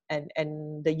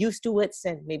and the youth stewards,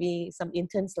 and maybe some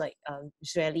interns like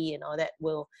Shirley and all that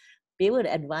will be able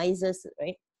to advise us,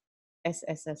 right? As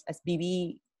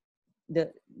BB,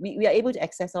 we are able to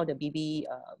access all the BB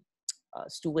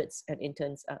stewards and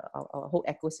interns, our whole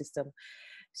ecosystem.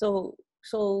 So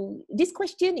this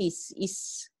question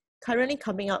is currently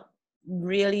coming up,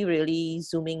 really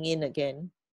zooming in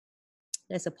again.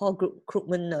 There's a Paul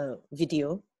Krugman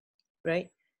video, right?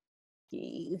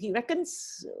 He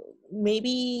reckons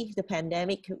maybe the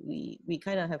pandemic, we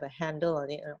kind of have a handle on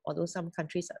it, although some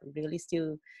countries are really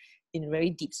still in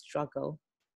very deep struggle,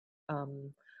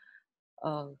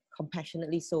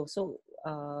 compassionately so.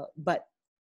 But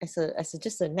as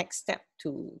just a next step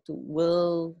to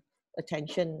world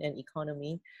attention and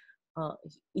economy,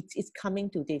 it's coming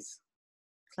to this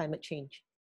climate change.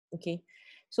 Okay,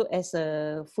 so as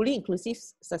a fully inclusive,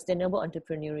 sustainable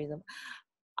entrepreneurism,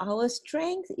 our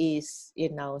strength is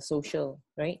in our social,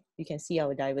 right? You can see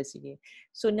our diversity.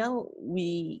 So now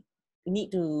we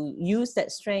need to use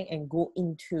that strength and go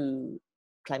into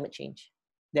climate change,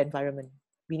 the environment.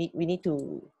 We need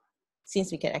to, since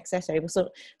we can access everybody.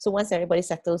 So once everybody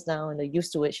settles down, the youth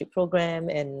stewardship program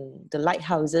and the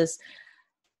lighthouses,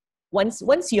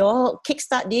 once you all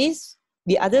kickstart this,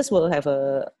 the others will have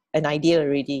an idea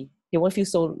already. They won't feel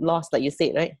so lost, like you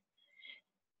said, right?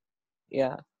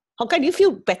 Yeah. How can you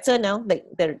feel better now? Like,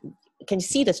 can you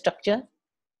see the structure?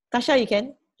 Tasha, you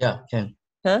can? Yeah, can.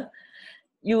 Huh?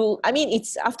 I mean,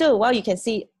 it's after a while you can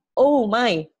see, oh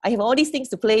my, I have all these things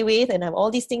to play with, and I have all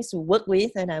these things to work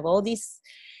with, and I have all these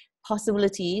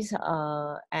possibilities,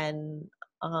 and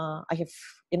I have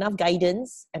enough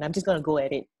guidance, and I'm just going to go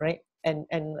at it, right? And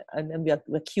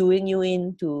we're cueing you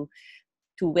in to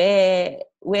where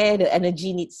the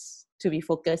energy needs to be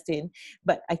focused in.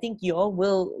 But I think you all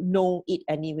will know it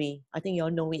anyway. I think you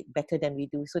all know it better than we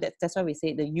do. So that's why we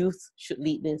say the youth should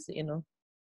lead this, you know.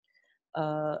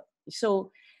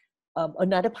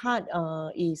 Another part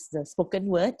is the spoken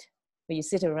word, where you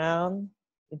sit around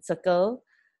in circle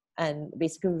and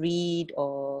basically read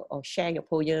or share your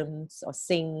poems or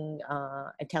sing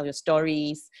and tell your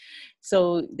stories.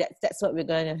 So that's what we're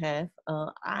going to have.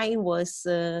 I was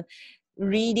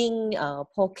reading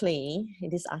Paul Klee,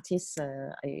 this artist.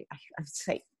 I've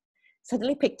like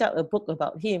suddenly picked up a book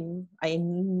about him. I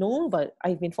know, but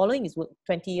I've been following his work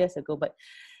 20 years ago, but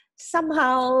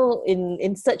somehow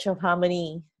in search of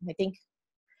harmony, I think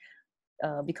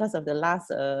because of the last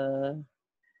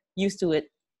used to it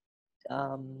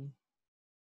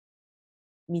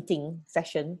meeting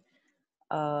session,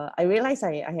 I realized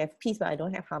I have peace, but I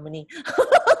don't have harmony.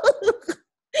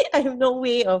 I have no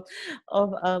way of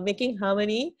making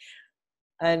harmony.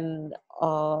 And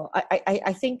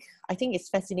I think it's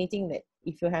fascinating that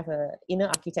if you have an inner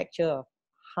architecture of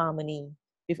harmony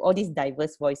with all these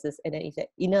diverse voices, and then if that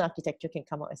inner architecture can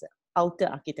come out as an outer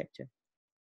architecture.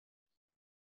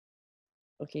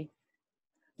 Okay.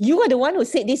 You are the one who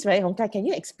said this, right, Hong Kai? Can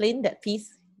you explain that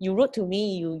piece? You wrote to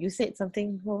me, you said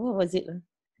something, what was it?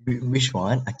 Which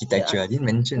one? Architecture. I didn't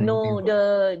mention No,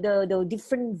 anything. the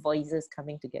different voices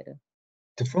coming together.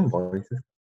 Different voices.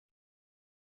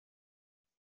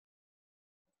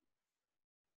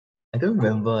 I don't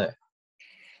remember.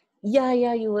 Yeah,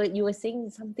 you were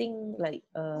saying something like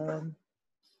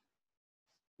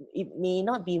it may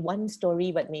not be one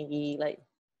story, but maybe like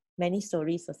many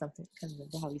stories or something. I can't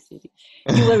remember how you said it.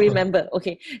 You will remember.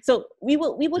 Okay. So we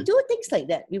will do things like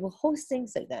that. We will host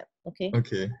things like that. Okay.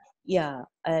 Okay. Yeah.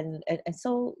 And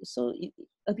so it'll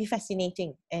be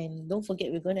fascinating. And don't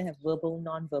forget, we're going to have verbal,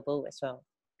 non-verbal as well,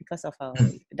 because of our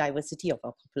diversity of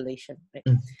our population. Right?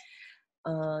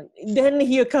 Then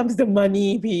here comes the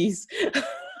money piece.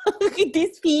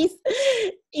 This piece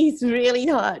is really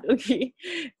hard, okay?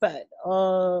 But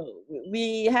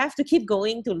we have to keep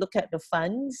going to look at the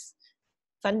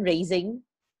fundraising,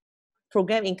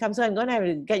 program income. So I'm going to have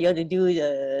to get you all to do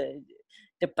the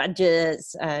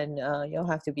budgets, and you'll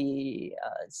have to be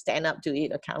stand up to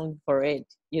it, account for it,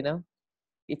 you know.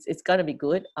 It's going to be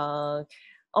good.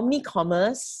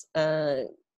 Omni-commerce,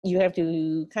 you have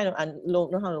to kind of know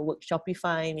how to work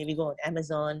Shopify, maybe go on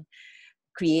Amazon,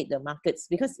 create the markets,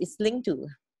 because it's linked to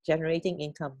generating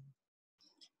income.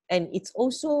 And it's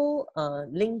also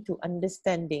linked to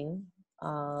understanding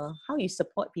how you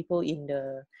support people in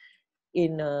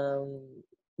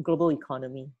global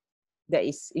economy that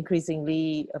is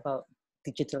increasingly about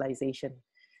digitalization,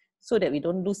 so that we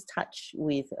don't lose touch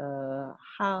with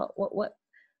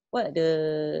what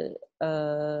did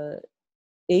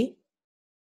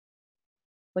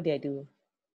I do?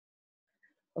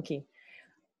 Okay.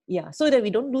 Yeah, so that we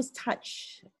don't lose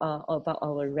touch about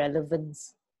our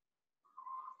relevance.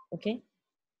 Okay.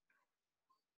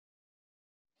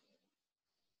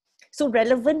 So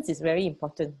relevance is very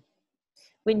important.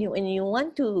 When you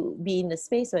want to be in a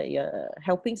space where you're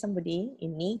helping somebody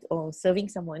in need or serving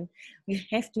someone, you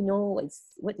have to know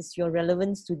what is your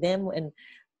relevance to them, and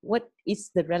what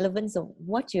is the relevance of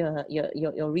what your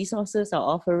resources are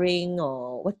offering,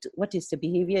 or what is the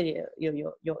behavior,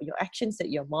 your actions that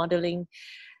you're modeling.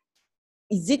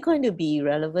 Is it going to be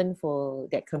relevant for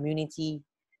that community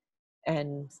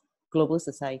and global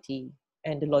society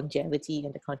and the longevity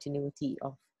and the continuity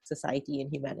of society and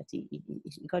humanity?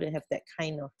 You got to have that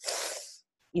kind of,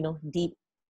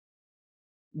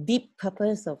 deep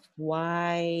purpose of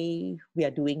why we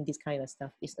are doing this kind of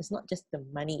stuff. It's not just the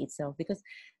money itself, because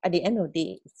at the end of the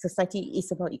day, society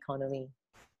is about economy.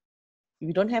 If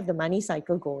you don't have the money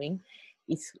cycle going,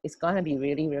 it's gonna be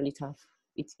really, really tough.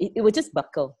 It will just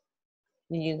buckle.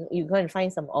 You go and find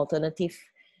some alternative.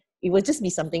 It will just be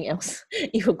something else.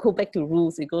 It will go back to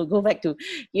rules. It go back to,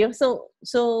 so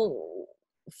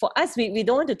for us, we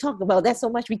don't want to talk about that so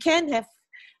much. We can have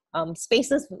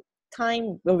spaces,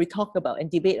 time where we talk about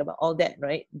and debate about all that,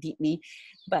 right, deeply.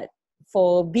 But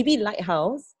for BB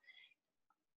Lighthouse,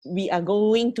 we are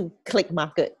going to click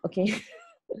market, okay?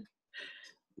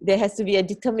 There has to be a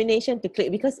determination to click,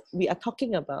 because we are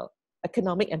talking about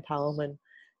economic empowerment.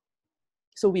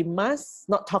 So we must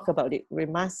not talk about it. We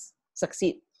must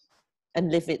succeed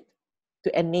and live it,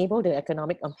 to enable the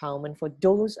economic empowerment for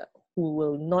those who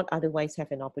will not otherwise have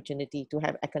an opportunity to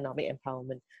have economic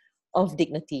empowerment of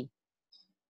dignity.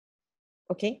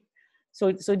 Okay,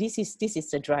 so this is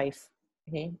the drive.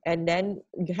 Okay, and then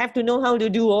you have to know how to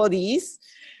do all these.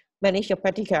 manage your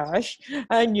petty cash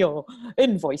and your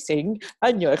invoicing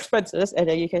and your expenses. And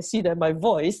then you can see that my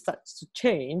voice starts to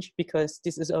change because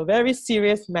this is a very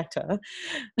serious matter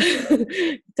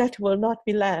that will not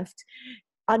be left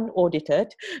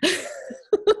unaudited.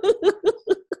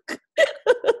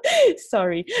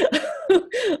 Sorry.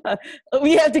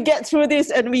 We have to get through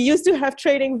this, and we used to have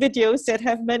training videos that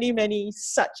have many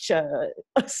such a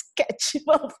sketch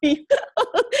of me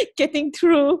getting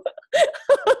through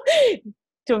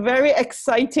to a very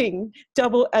exciting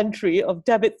double entry of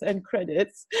debits and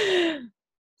credits.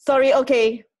 Sorry,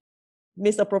 okay,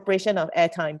 misappropriation of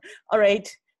airtime. All right,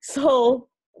 so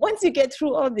once you get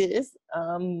through all this,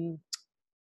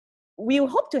 we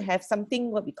hope to have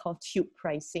something what we call tube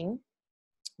pricing,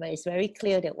 but it's very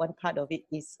clear that one part of it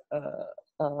is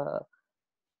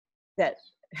that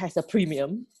has a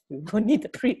premium. We won't need the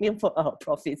premium for our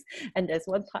profits. And there's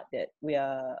one part that we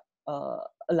are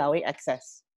allowing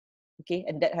access. Okay,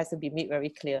 and that has to be made very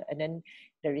clear. And then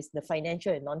there is the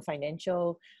financial and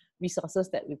non-financial resources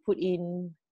that we put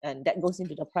in, and that goes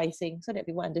into the pricing so that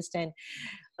people understand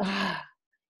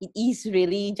it is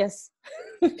really just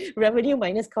revenue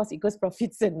minus cost equals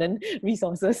profits and then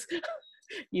resources.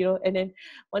 You know, and then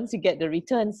once you get the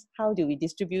returns, how do we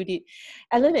distribute it?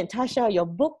 Allan and Tasha, your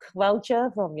book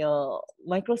voucher from your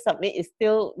micro submit is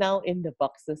still now in the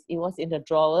boxes. It was in the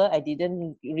drawer. I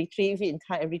didn't retrieve it in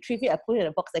time. I retrieved it, I put it in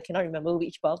a box. I cannot remember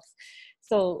which box,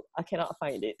 so I cannot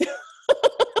find it.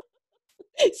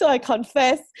 So I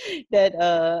confess that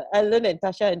Allan and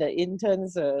Tasha and the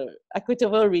interns'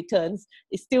 equitable returns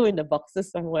is still in the boxes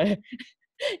somewhere.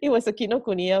 It was a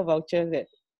Kinokuniya voucher that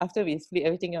after we split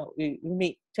everything out, we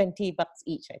made $20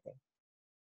 each, I think.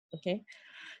 Okay,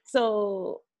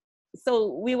 so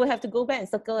we will have to go back and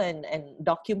circle and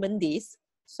document this.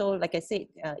 So like I said,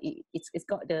 it's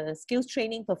got the skills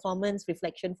training, performance,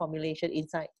 reflection, formulation,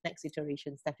 insight, next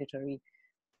iteration, statutory.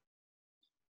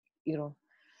 You know,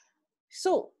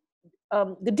 so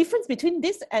the difference between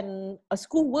this and a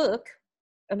school work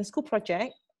and a school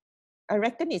project, I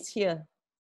reckon it's here.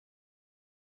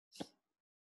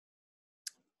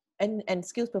 And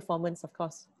skills performance, of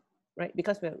course, right?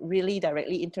 Because we're really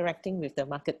directly interacting with the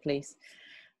marketplace.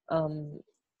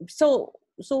 So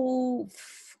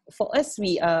for us,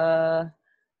 we are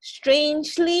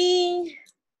strangely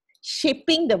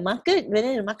shaping the market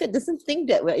when the market doesn't think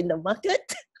that we're in the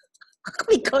market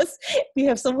because we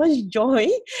have so much joy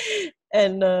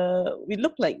and we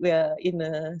look like we're in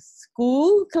a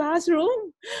school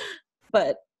classroom,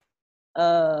 but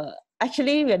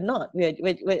actually, we're not. We're,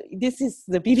 this is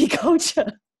the BB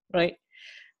culture, right?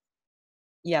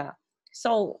 Yeah.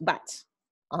 So, but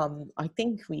I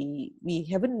think we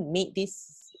haven't made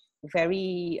this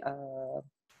very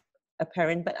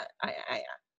apparent. But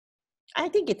I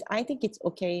think it's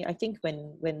okay. I think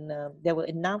when there were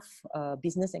enough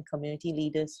business and community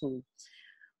leaders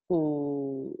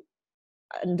who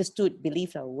understood,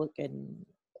 believed our work, and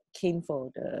came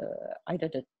for either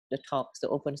the talks, the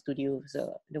open studios,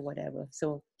 the whatever.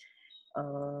 So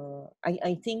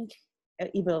I think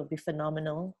it will be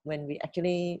phenomenal when we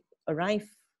actually arrive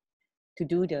to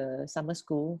do the summer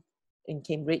school in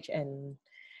Cambridge. And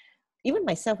even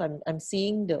myself, I'm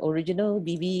seeing the original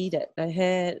BB that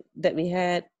we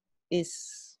had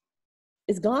is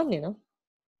gone, you know.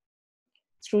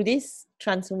 Through this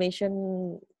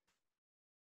transformation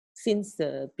since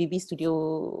the BB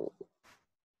studio,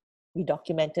 we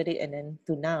documented it, and then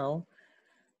to now,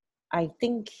 I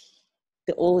think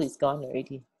the old is gone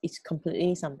already. It's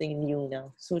completely something new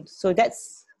now. So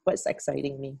that's what's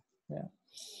exciting me. Yeah.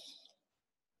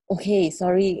 Okay,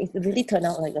 sorry, it really turned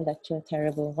out like a lecture.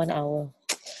 Terrible, 1 hour.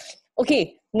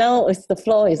 Okay, now the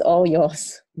floor is all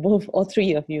yours, all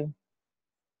three of you.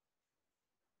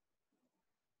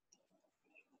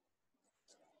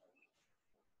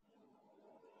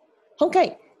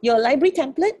 Okay, your library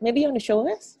template, maybe you want to show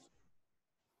us?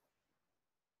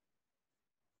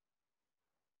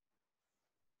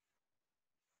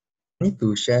 Need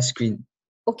to share screen.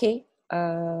 Okay,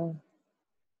 I've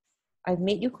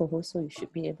made you co-host, so you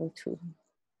should be able to.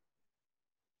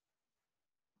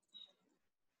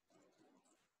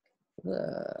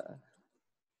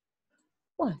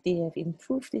 Wow, they have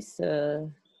improved this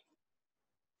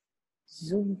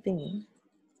Zoom thing.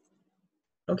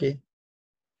 Okay.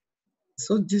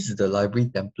 So this is the library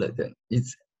template that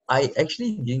I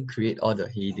actually didn't create all the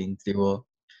headings.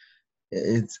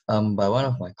 It's by one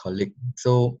of my colleagues.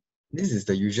 So this is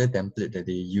the usual template that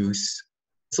they use.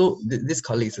 So this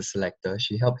colleague is a selector.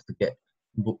 She helps to get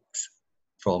books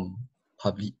from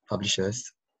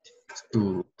publishers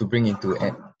to bring into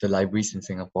the libraries in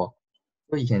Singapore.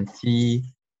 So you can see,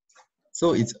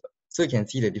 so you can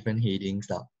see the different headings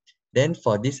now. Then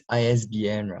for this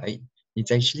ISBN, right,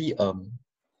 it's actually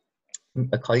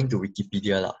according to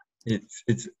Wikipedia lah,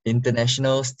 it's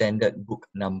International Standard Book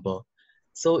Number.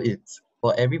 So it's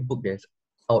for every book that's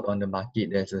out on the market,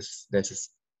 there's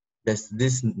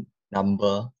this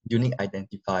number, unique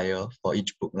identifier for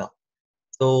each book lah.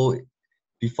 So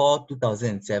before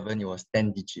 2007, it was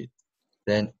 10 digits.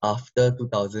 Then after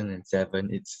 2007,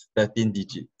 it's 13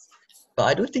 digits. But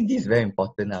I don't think this is very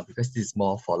important now because this is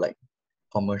more for like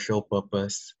commercial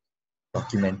purpose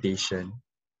documentation.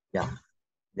 Yeah.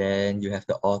 Then you have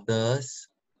the authors,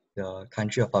 the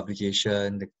country of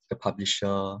publication, the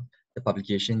publisher, the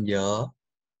publication year,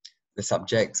 the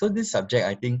subject. So this subject,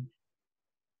 I think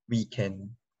we can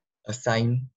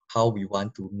assign how we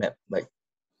want to map, like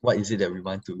what is it that we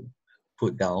want to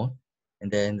put down, and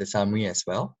then the summary as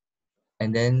well.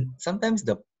 And then sometimes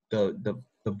the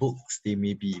books, they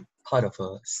may be part of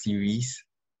a series.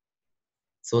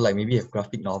 So like maybe you have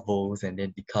graphic novels and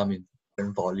then they come in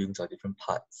different volumes or different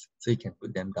parts. So you can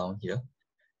put them down here.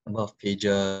 Number of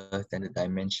pages, then the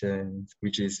dimensions,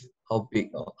 which is how big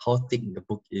or how thick the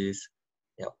book is.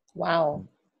 Yeah. Wow.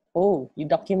 Oh, you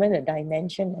document the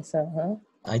dimension as well, huh?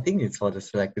 I think it's for the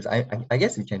selectors. I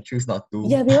guess we can choose not to.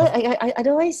 Yeah, because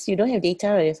otherwise you don't have data,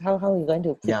 right? How are you going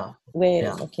to put where?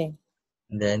 Yeah. Okay.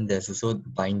 And then there's also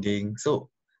binding. So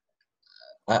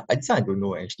I don't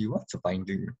know actually. What's a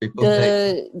binding?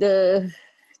 Paperback. The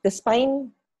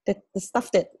spine, the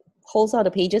stuff that holds all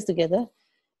the pages together.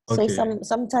 So Okay.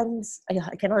 sometimes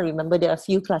I cannot remember. There are a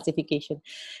few classifications.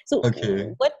 So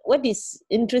Okay. what is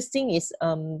interesting is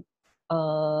One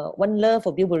Love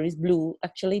for Bilberries Blue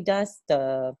actually does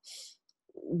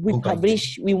we Book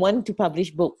publish. We want to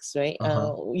publish books, right?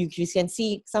 Uh-huh. You can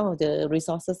see some of the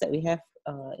resources that we have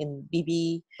in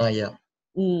BB. Yeah.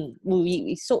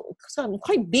 So I'm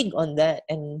quite big on that,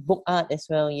 and book art as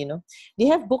well. You know, they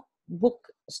have book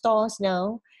stores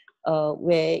now,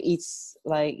 where it's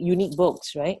like unique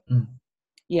books, right?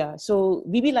 Yeah. So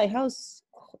BB Lighthouse,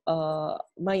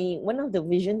 one of the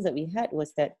visions that we had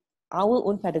was that our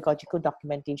own pedagogical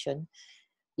documentation,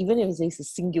 even if it's a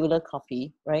singular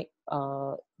copy, right,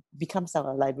 becomes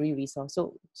our library resource.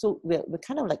 So we're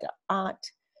kind of like an art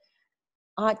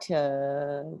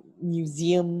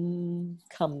museum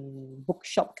come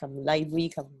bookshop come library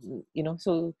come, you know,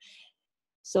 so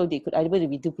they could either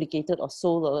be duplicated or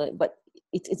sold, but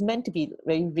it's meant to be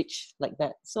very rich like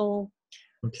that. So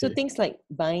things like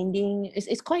binding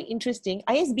is quite interesting.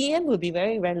 ISBN will be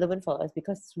very relevant for us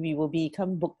because we will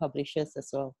become book publishers as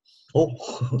well. Oh,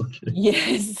 okay.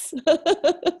 Yes.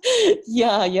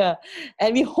 Yeah.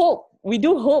 And we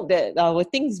do hope that our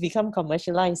things become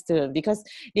commercialized too, because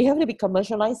they have to be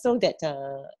commercialized so that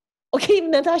okay,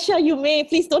 Natasha, you may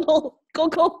please don't hold. Go.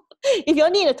 If you all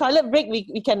need a toilet break,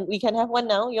 we can have one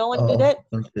now. You all want to do that?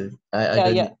 Okay. I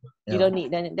don't need. You don't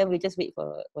need. Then we'll just wait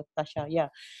for Natasha. Yeah.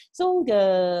 So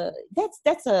that's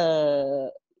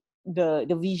the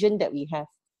vision that we have.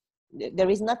 There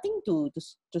is nothing to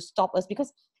stop us,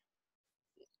 because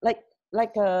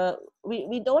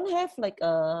we don't have like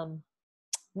a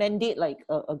mandate like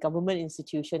a government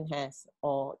institution has,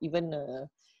 or even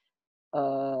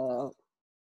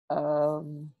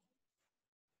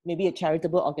maybe a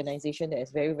charitable organization that is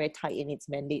very, very tight in its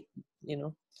mandate, you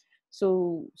know.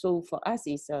 So for us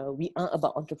is we are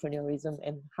about entrepreneurism,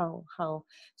 and how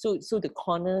so the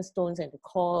cornerstones and the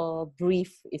core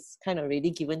brief is kind of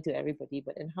already given to everybody,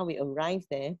 but then how we arrive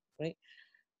there, right?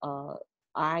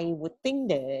 I would think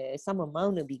that some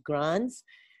amount will be grants,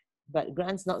 but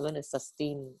grants not going to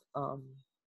sustain.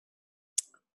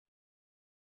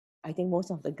 I think most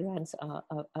of the grants are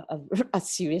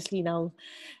seriously now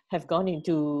have gone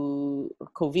into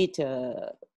COVID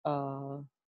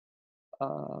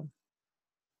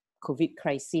COVID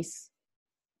crisis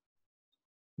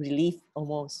relief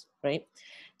almost, right?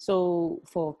 So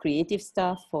for creative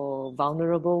stuff, for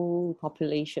vulnerable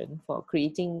population, for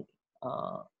creating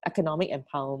economic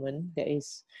empowerment that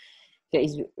is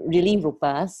really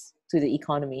robust to the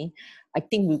economy, I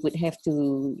think we would have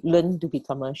to learn to be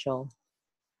commercial.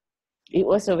 It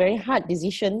was a very hard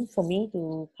decision for me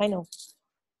to kind of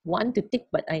want to take,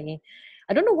 but I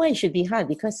don't know why it should be hard,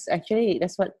 because actually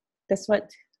that's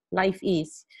what life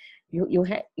is. You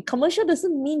have commercial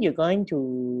doesn't mean you're going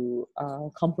to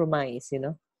compromise, you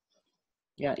know.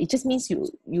 Yeah, it just means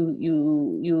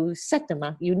you set the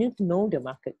market. You need to know the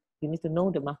market. You need to know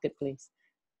the marketplace,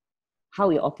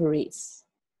 how it operates,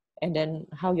 and then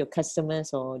how your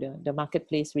customers or the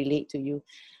marketplace relate to you.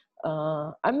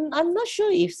 I'm not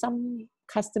sure if some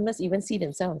customers even see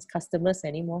themselves as customers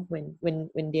anymore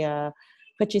when they are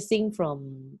purchasing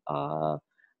from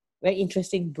very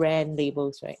interesting brand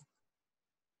labels, right?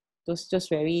 Those just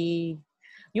very,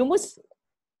 you almost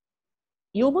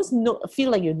feel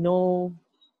like you know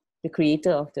the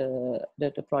creator of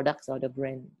the products or the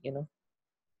brand, you know.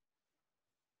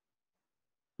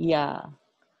 Yeah.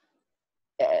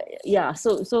 Yeah,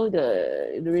 so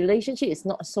the relationship is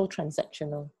not so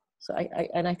transactional. So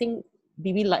I think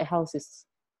BB Lighthouse is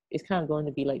kind of going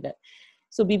to be like that.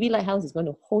 So BB Lighthouse is going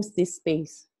to host this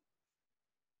space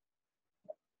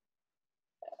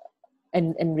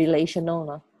and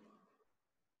relational.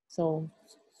 So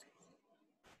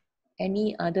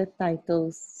any other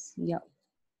titles? Yeah,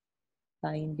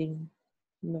 binding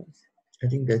notes. I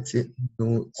think that's it.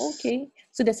 Notes. Okay,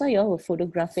 so that's how you all were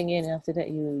photographing it, and after that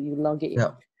you log it in.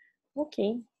 Yeah.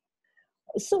 Okay.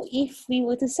 So if we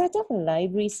were to set up a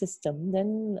library system,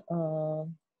 then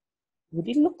would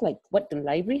it look like what the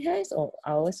library has, or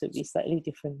ours would be slightly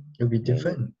different? It'll be Maybe.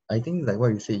 different. I think like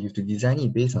what you say, you have to design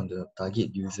it based on the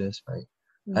target users, right?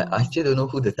 I Mm. still don't know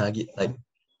who the target, like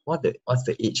what's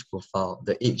the age profile,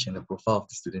 the age and the profile of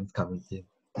the students coming in.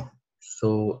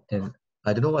 So, and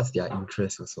I don't know what's their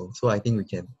interest also. So I think we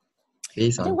can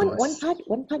base I on think those.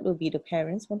 one part will be the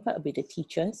parents, one part will be the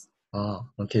teachers. Ah,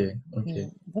 okay.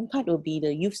 One part will be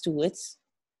the youth stewards,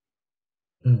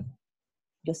 Mm.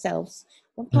 yourselves.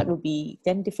 One part will be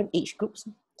then different age groups.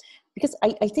 Because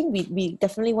I think we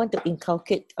definitely want to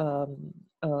inculcate a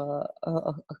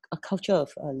culture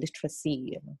of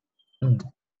literacy, you know.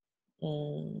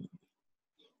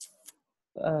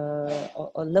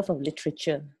 Or love of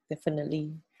literature,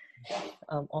 definitely,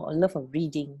 or a love of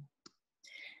reading.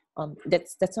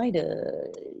 That's why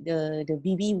the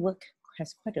BB work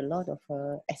has quite a lot of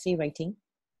essay writing.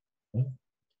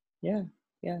 Yeah.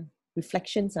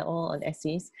 Reflections are all on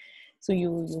essays. So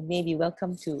you may be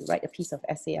welcome to write a piece of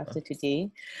essay after today,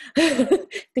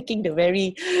 taking the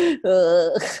very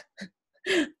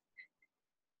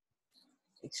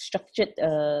structured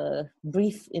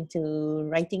brief into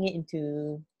writing it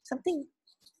into something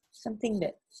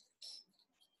that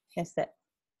has that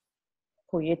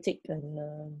poetic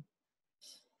and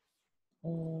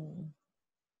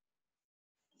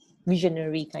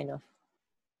visionary kind of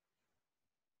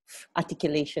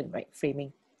articulation, right?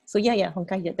 Framing. So yeah,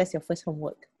 Hongkai, that's your first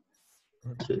homework.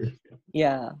 Okay.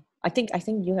 Yeah, I think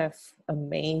you have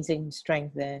amazing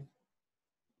strength there.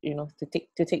 You know, to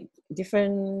take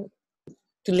different,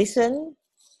 to listen,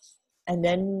 and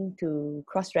then to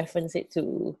cross-reference it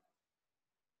to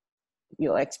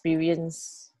your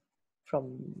experience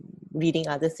from reading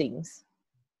other things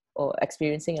or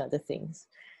experiencing other things.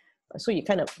 So you're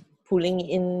kind of pulling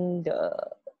in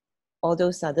all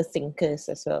those other thinkers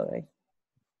as well, right?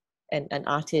 And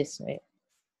artists, right?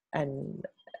 And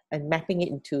mapping it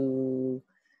into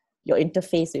your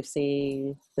interface with,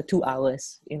 say, the 2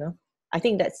 hours, you know. I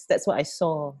think that's what I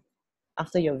saw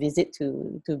after your visit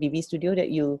to BB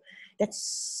Studio,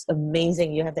 that's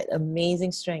amazing. You have that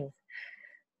amazing strength.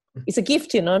 It's a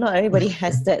gift, you know, not everybody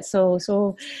has that. So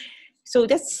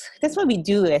that's what we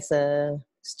do as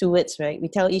stewards, right? We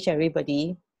tell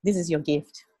everybody, this is your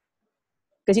gift.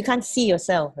 Because you can't see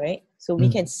yourself, right? So we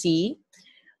can see.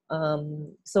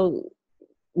 So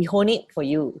we hone it for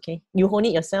you, okay? You hone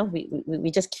it yourself,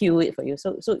 we just cue it for you.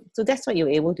 So that's what you're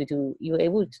able to do. You're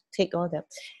able to take all that.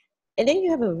 And then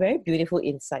you have a very beautiful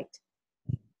insight.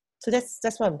 So that's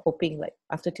what I'm hoping, like,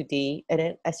 after today. And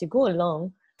then as you go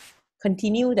along,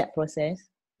 continue that process.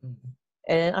 And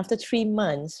then after 3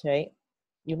 months, right,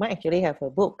 you might actually have a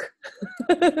book.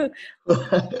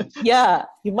 Yeah,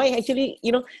 you might actually,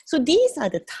 you know. So these are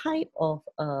the type of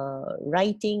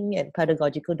writing and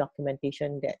pedagogical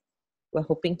documentation that we're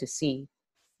hoping to see.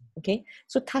 Okay,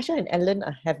 so Tasha and Allan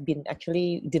have been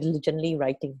actually diligently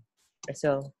writing as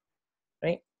well,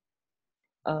 right?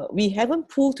 We haven't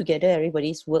pulled together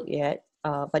everybody's work yet,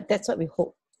 but that's what we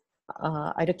hope.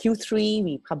 Either Q3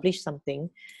 we publish something,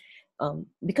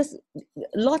 because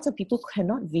lots of people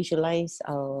cannot visualize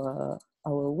our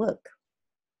work,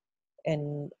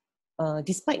 and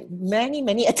despite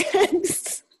many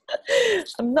attempts,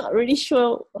 I'm not really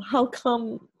sure how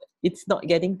come it's not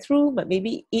getting through, but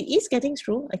maybe it is getting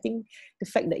through. I think the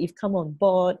fact that you've come on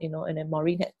board, you know, and then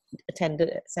Maureen had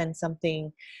sent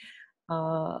something,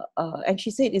 and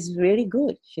she said it's really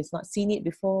good. She's not seen it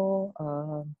before.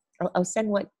 I'll send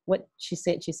what she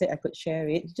said. She said I could share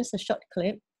it, just a short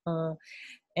clip,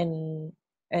 and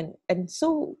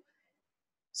so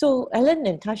Allan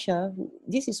and Tasha,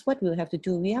 this is what we'll have to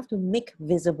do. We have to make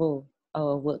visible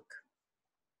our work.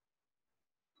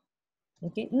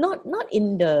 Okay, not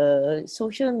in the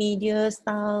social media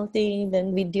style thing,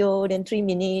 then video, then 3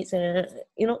 minutes, and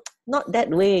you know, not that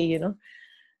way, you know.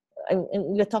 And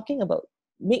we're talking about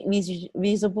make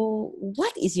visible.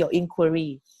 What is your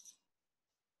inquiry?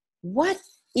 what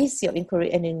is your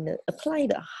inquiry, and then apply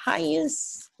the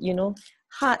highest,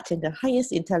 heart and the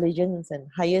highest intelligence and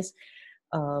highest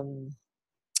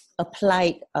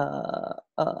applied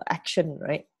action,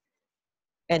 right?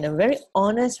 And a very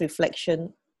honest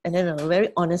reflection, and then a very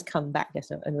honest comeback as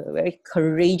well, and a very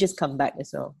courageous comeback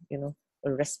as well,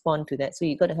 respond to that. So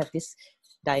you got to have this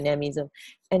dynamism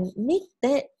and make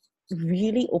that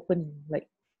really open, like,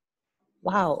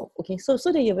 wow, okay, so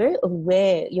that you're very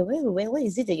aware, what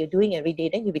is it that you're doing every day,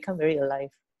 then you become very alive.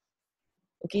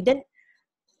 Okay, then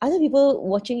other people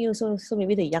watching you, so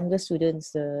maybe the younger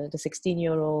students, the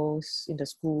 16-year-olds in the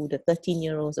school, the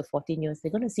 13-year-olds, the 14-year-olds,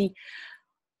 they're going to see,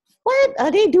 what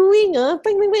are they doing? And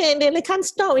then they can't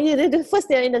stop. First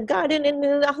they're in the garden, and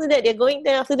then after that they're going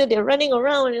there, after that they're running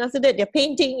around, and after that they're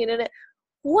painting, and then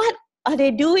what are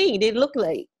they doing? They look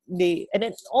like and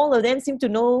then all of them seem to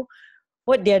know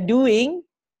what they're doing,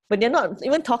 but they're not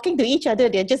even talking to each other,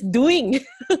 they're just doing.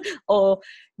 Or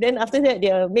then after that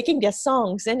they're making their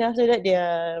songs, and after that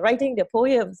they're writing their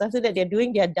poems, after that they're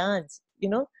doing their dance,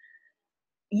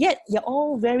 yet they're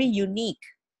all very unique.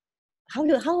 How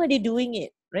are they doing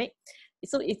it, right?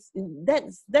 So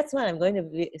that's what I'm going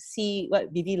to see,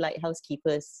 what BB Lighthouse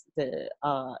Keepers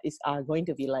are going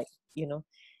to be like,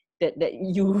 that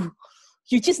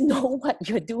you just know what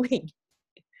you're doing,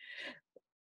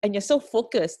 and you're so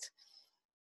focused,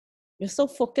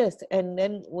 and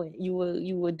then you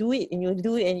will do it, and you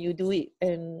do it, and you do it,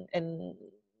 and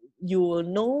you will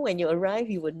know when you arrive,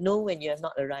 you will know when you have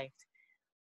not arrived.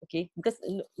 Okay, because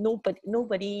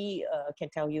nobody can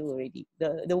tell you already.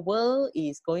 The world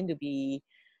is going to be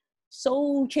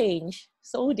so changed,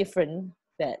 so different,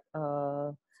 that's,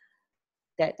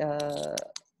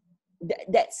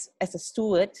 as a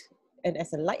steward and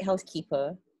as a lighthouse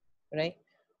keeper, right?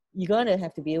 You're gonna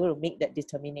have to be able to make that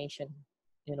determination,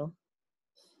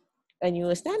 and you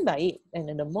will stand by it. And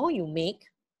then the more you make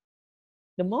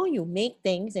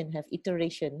things and have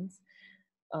iterations,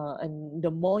 and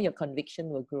the more your conviction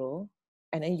will grow,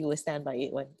 and then you will stand by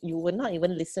it. When you will not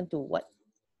even listen to what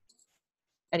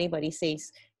anybody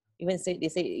says. Even they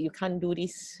say you can't do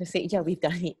this, say, yeah, we've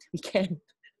done it, we can.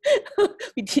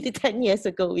 We did it 10 years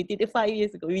ago, we did it 5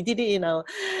 years ago, we did it in our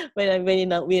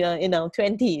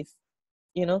 20s,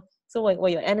 so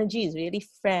when your energy is really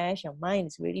fresh, your mind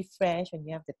is really fresh, and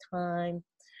you have the time,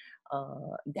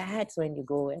 that's when you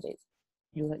go at it.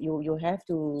 You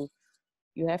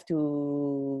have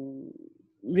to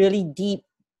really deep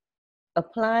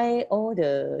apply all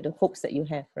the hopes that you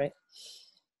have, right?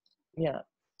 Yeah.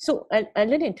 So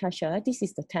Allan and Natasha, this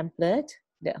is the template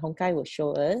that Hong Kai will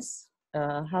show us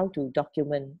how to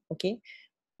document. Okay,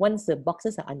 once the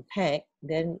boxes are unpacked,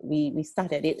 then we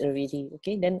start at it already.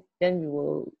 Okay, then we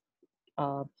will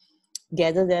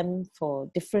gather them for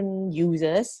different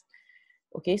users.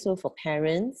 Okay, so for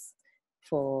parents,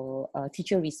 for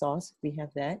teacher resource, we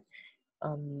have that.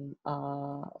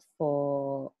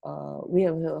 We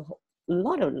have a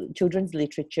lot of children's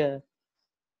literature,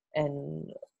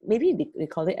 and maybe they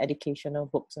call it educational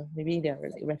books. Maybe they are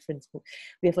like reference books.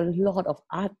 We have a lot of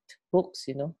art books,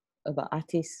 about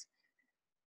artists,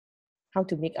 how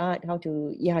to make art, how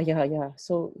to,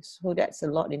 So that's a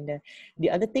lot in there. The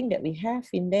other thing that we have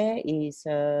in there is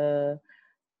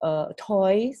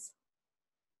toys,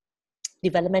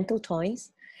 developmental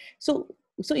toys. So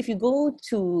if you go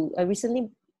to, I recently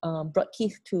brought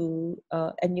Keith to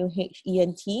NUH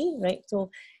ENT, right?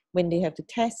 So when they have to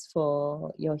test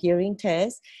for your hearing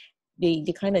test, they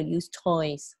kind of use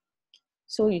toys.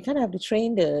 So you kind of have to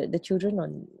train the children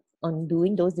on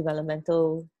doing those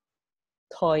developmental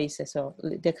toys as well.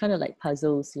 They're kind of like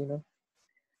puzzles,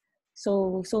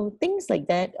 So things like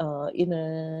that.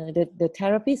 The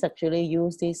therapists actually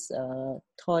use these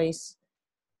toys,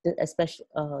 especially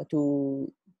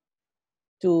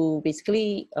to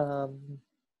basically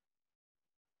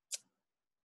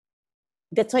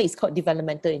that's why it's called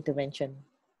developmental intervention.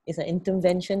 It's an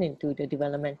intervention into the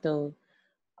developmental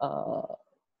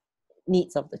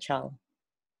needs of the child.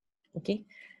 Okay,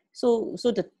 so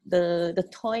the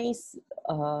toys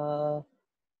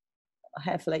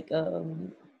have like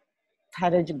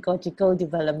pedagogical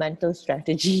developmental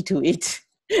strategy to it.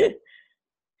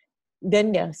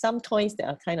 Then there are some toys that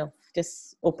are kind of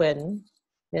just open.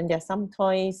 Then there are some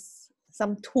toys,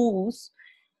 some tools.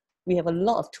 We have a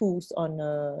lot of tools on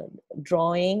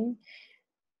drawing,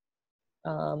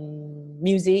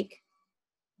 music,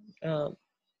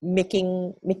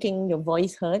 making your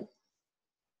voice heard.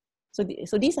 So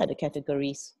these are the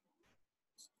categories.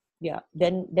 Yeah.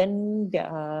 Then there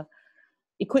are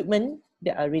equipment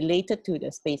that are related to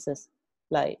the spaces,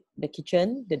 like the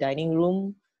kitchen, the dining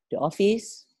room, the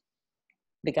office,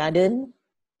 the garden.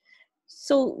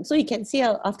 So you can see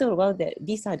after a while that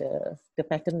these are the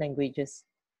pattern languages,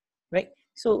 right?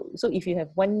 So if you have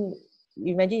one,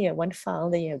 imagine you have one file,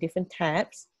 then you have different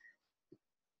tabs.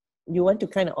 You want to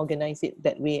kind of organize it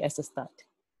that way as a start.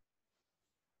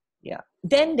 Yeah.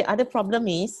 Then the other problem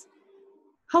is,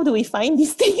 how do we find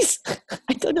these things?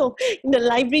 I don't know. In the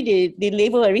library, they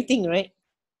label everything, right?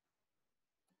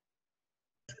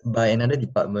 By another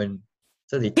department,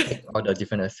 so they tag all the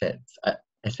different assets.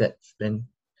 Then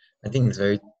I think it's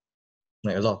very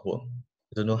like a lot of work.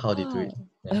 I don't know how they do it.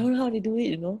 I don't know how they do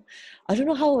it, I don't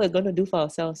know how we're going to do for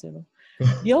ourselves, Do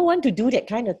you all want to do that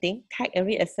kind of thing? Tag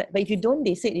every asset. But if you don't,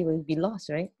 they said it will be lost,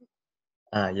 right?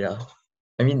 Yeah.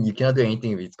 I mean, you cannot do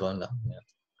anything if it's gone.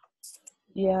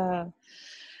 Yeah.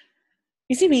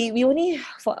 You see, we only,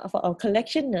 for our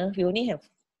collection, we only have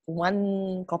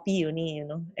one copy only,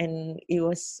 and it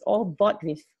was all bought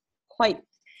with quite,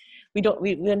 we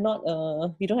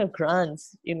don't have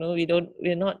grants,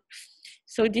 we're not,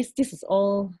 so this is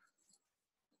all,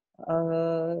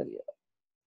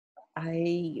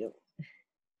 I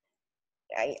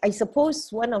suppose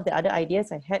one of the other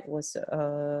ideas I had was,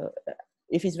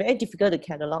 if it's very difficult to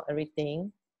catalog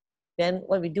everything, then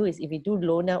what we do is, if we do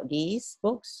loan out these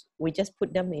books, we just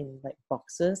put them in like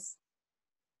boxes,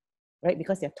 right?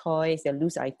 Because they're toys, they're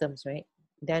loose items, right?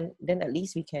 Then at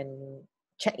least we can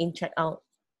check in, check out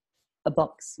a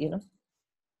box, to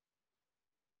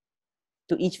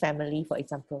each family, for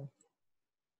example.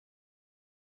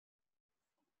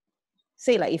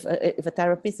 Say like if a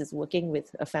therapist is working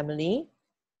with a family,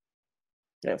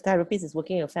 the therapist is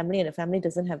working with a family and the family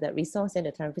doesn't have that resource, and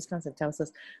the therapist comes and tells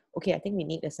us, okay, I think we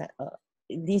need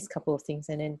these couple of things.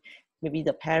 And then maybe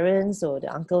the parents or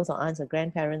the uncles or aunts or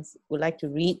grandparents would like to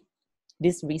read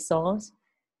this resource.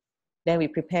 Then we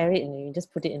prepare it and we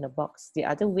just put it in a box. The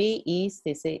other way is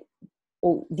they say,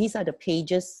 oh, these are the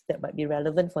pages that might be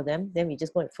relevant for them. Then we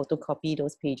just go and photocopy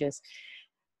those pages.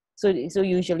 So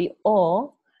usually,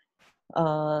 or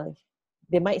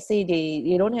they might say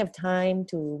they don't have time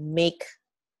to make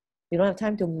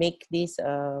this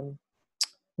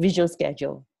visual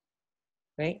schedule,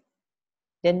 right?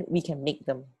 Then we can make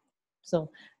them. So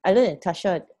Allan and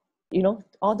Natasha,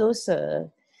 all those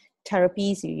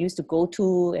therapies you used to go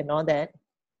to and all that.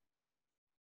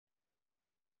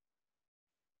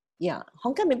 Yeah,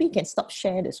 Hong Kong, maybe you can stop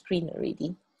share the screen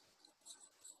already.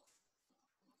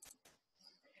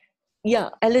 Yeah,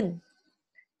 Allan,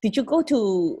 did you go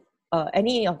to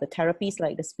any of the therapies,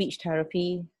 like the speech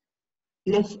therapy?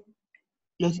 Yes,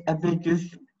 I've been to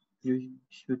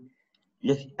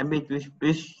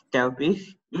speech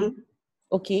therapist.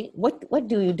 Okay, what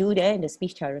do you do there in the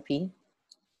speech therapy?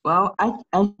 Well, I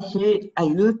say I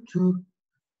used to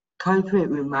concentrate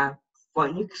with my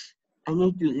phonics. I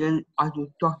need to learn how to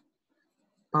talk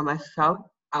by myself.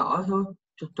 I also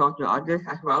to talk to others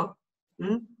as well.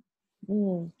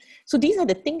 So these are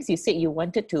the things you said you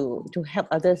wanted to help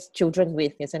others, children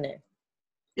with, isn't it?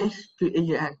 Yes, to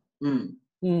interact.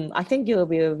 I think you'll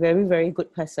be a very, very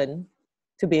good person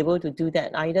to be able to do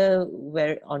that, either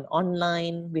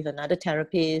online with another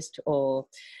therapist, or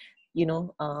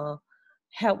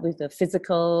help with the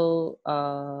physical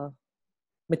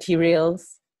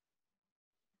materials.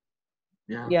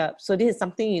 Yeah. So this is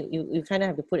something you kind of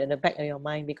have to put in the back of your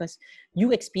mind, because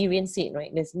you experience it, right?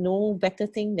 There's no better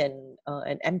thing than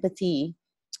an empathy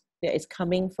that is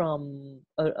coming from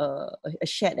a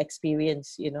shared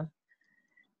experience. You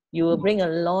will bring a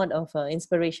lot of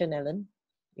inspiration, Allan.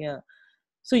 Yeah.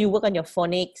 So you work on your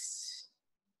phonics.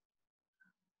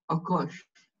 Of course.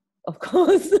 Of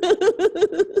course.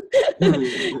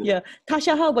 Yeah.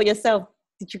 Tasha, how about yourself?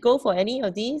 Did you go for any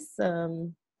of these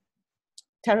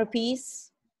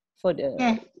therapies for the?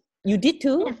 Yes. You did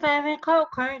too? If I recall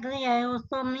correctly, I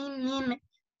also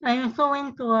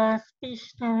went to a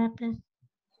speech therapist.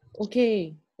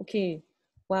 Okay.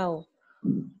 Wow.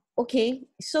 Okay.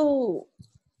 So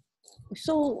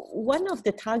one of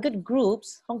the target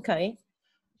groups, okay,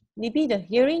 maybe the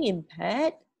hearing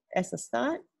impaired as a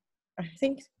start. I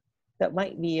think that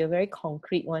might be a very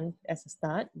concrete one as a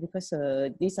start, because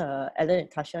these are Allan and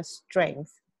Tasha's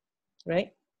strengths,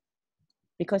 right?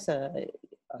 Because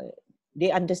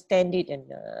they understand it, and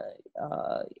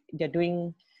they're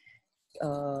doing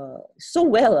so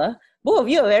well. Both of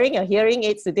you are wearing your hearing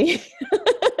aids today.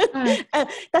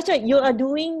 Tasha, you are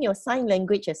doing your sign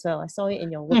language as well. I saw it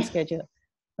in your work schedule.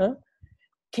 Huh?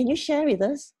 Can you share with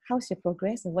us how's your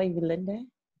progress and what you learned there?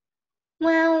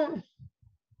 Well,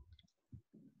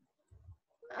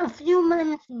 a few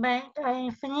months back, I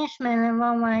finished my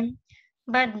level 1,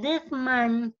 but this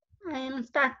month, I am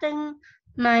starting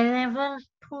my level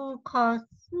 2 course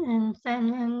in sign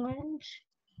language.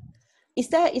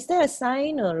 is there a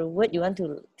sign or a word you want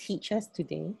to teach us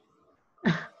today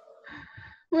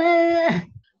Well,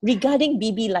 regarding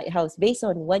BB Lighthouse, based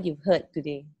on what you've heard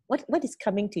today? What is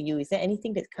coming to you? Is there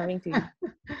anything that's coming to you?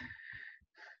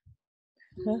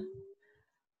 Huh?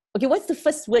 Okay, what's the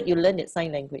first word you learned in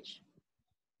sign language?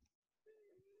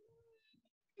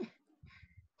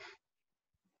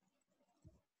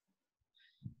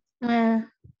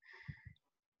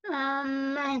 well,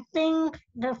 I think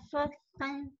the first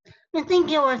time, I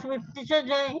think it was with teacher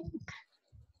Joy.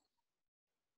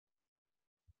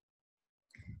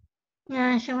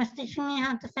 Yeah, she was teaching me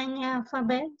how to sign the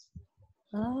alphabet.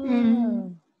 Ah,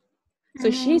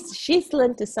 so she's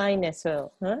learned to sign as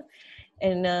well, huh?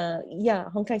 And yeah,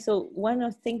 Hong Kai. So one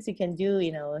of the things you can do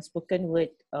in our spoken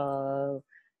word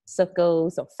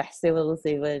circles or festivals,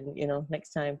 even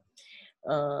next time,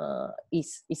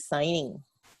 is signing.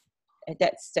 And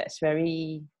that's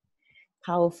very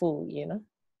powerful,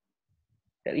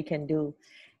 that we can do.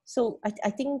 So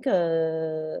I think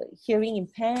hearing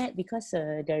impaired, because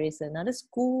there is another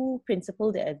school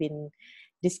principal that I've been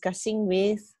discussing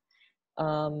with,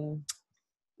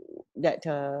 that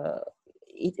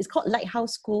it's called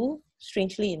LightHouse School,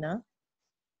 strangely enough,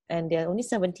 and there are only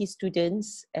 70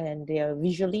 students, and they are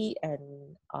visually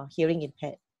and hearing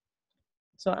impaired.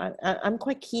 So I'm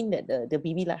quite keen that the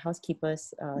BB Lighthouse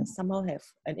keepers somehow have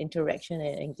an interaction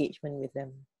and engagement with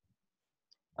them.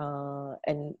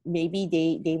 And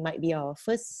maybe they might be our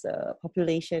first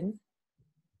population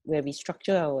where we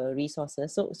structure our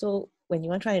resources. So when you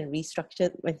want to try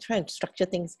and structure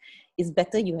things, it's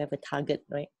better you have a target,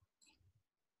 right?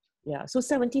 Yeah, so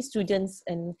 70 students,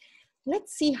 and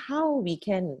let's see how we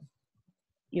can,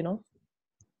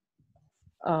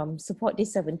 support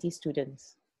these 70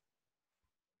 students.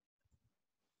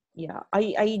 Yeah,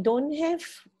 I don't have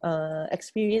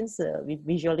experience with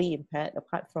visually impaired,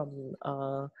 apart from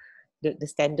the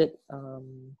standard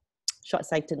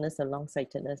short-sightedness and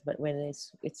long-sightedness. But when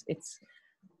it's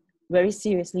very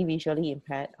seriously visually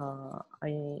impaired,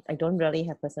 I don't really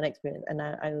have personal experience, and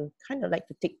I kind of like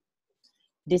to take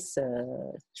this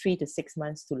 3 to 6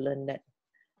 months to learn that.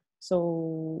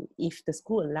 So if the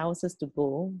school allows us to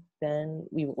go, then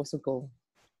we will also go.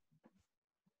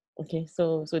 Okay,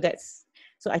 so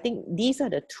I think these are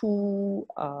the two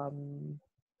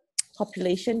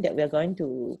population that we're going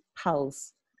to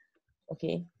pulse.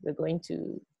 Okay, we're going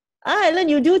to Allan,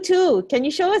 you do too. Can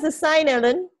you show us a sign,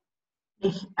 Allan?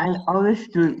 Yes, I always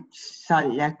do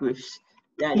sign language.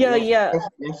 Yeah.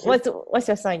 What's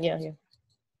your sign? Yeah.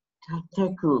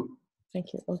 Thank you.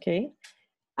 Thank you. Okay.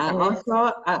 I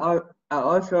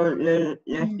also learn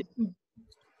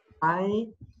I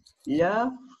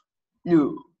love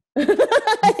you.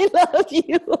 I love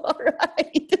you. All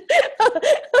right.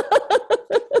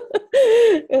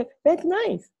 That's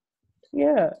nice.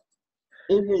 Yeah.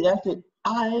 If you like it,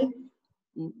 I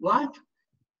want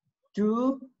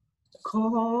to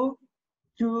go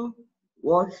to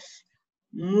watch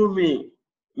movie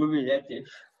like this.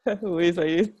 Wait a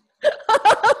minute.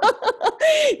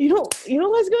 You know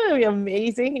what's going to be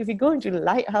amazing if you go into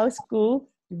LightHouse School,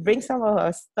 bring some of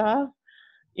our stuff,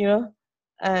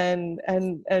 and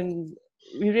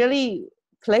we really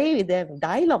play with them,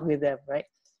 dialogue with them, right?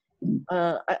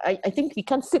 I think we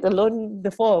can't sit alone, the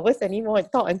four of us, anymore,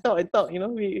 and talk. I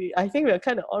think we're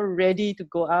kind of all ready to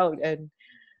go out and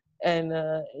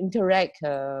interact.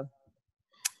 I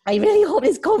really hope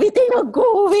this COVID thing will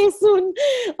go away soon.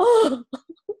 Oh.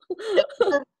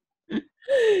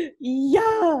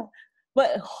 Yeah,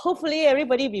 but hopefully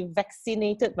everybody will be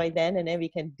vaccinated by then, and then we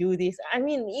can do this. I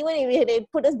mean, even if they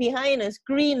put us behind a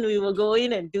screen, we will go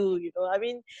in and do, I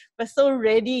mean, we're so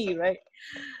ready, right?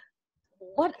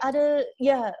 What other,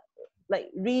 like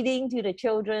reading to the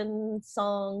children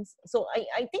songs. So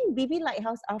I think BB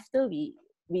Lighthouse, after we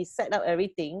set up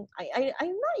everything, I'm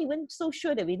not even so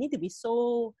sure that we need to be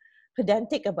so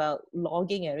pedantic about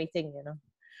logging everything,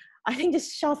 I think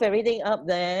just shove everything up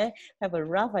there, have a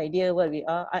rough idea where we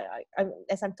are.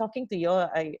 As I'm talking to you,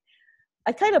 I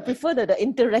kind of prefer the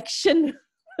interaction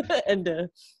and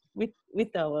with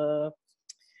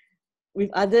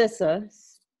others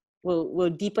will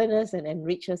deepen us and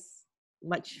enrich us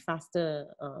much faster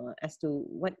as to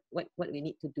what we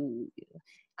need to do.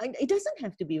 It doesn't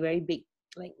have to be very big.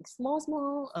 Like small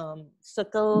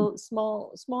circle,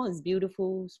 small is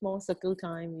beautiful. Small circle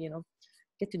time,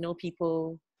 get to know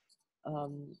people.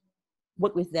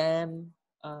 Work with them.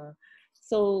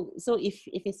 So if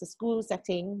it's a school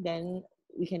setting, then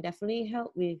we can definitely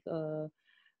help with the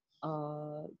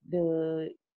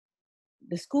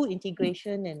school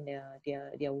integration and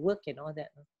their work and all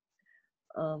that.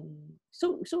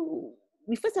 So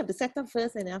we first have to set up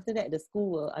first, and after that the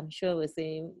school will, I'm sure, will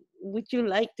say, would you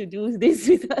like to do this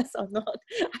with us or not?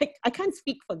 I can't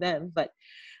speak for them, but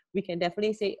we can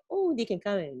definitely say, oh, they can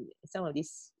come, and some of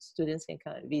these students can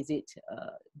come and visit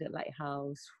the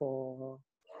lighthouse for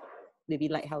maybe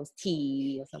lighthouse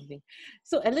tea or something.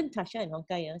 So Allan, Tasha, and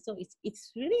Hongkai, yeah, so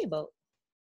it's really about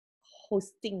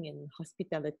hosting and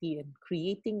hospitality and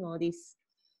creating all these.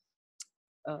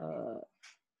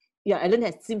 Yeah, Allan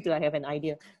has seemed to have an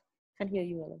idea. Can't hear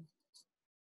you, Allan.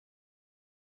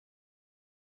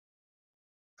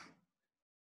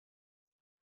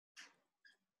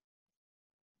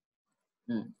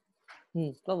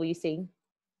 What were you saying?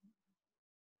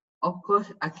 Of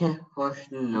course, I can host,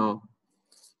 You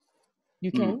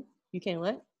can? You can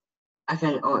what? I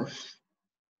can host.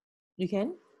 You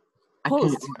can? I can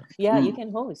Host. host. Yeah, you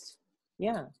can host.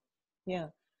 Yeah, yeah.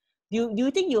 Do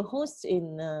you think you host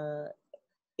in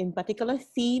particular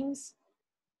themes?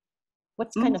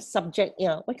 What kind of subject?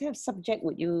 Yeah, what kind of subject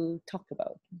would you talk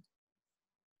about?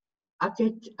 I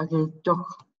can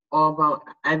talk all about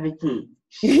everything.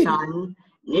 Sun,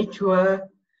 nature,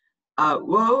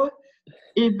 world,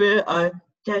 even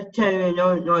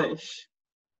technical knowledge.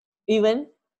 Even?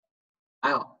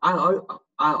 I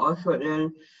also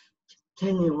learn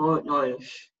technical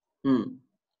knowledge.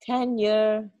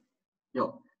 10-year.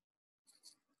 No.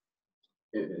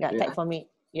 Yeah, type for me.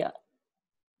 Yeah.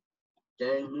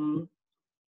 Technical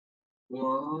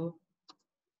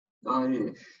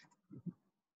knowledge.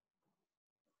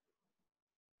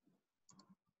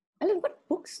 Allan, what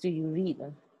books do you read?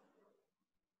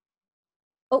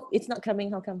 Oh, it's not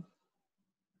coming. How come?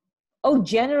 Oh,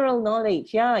 general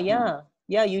knowledge. Yeah, yeah.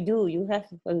 Yeah, you do. You have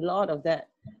a lot of that.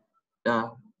 Yeah.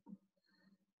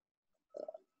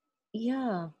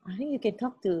 Yeah, I think you can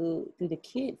talk to the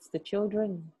kids, the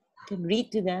children. You can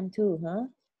read to them too, huh?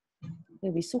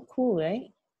 It'll be so cool,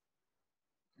 right?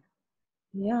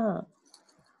 Yeah.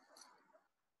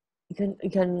 You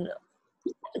can.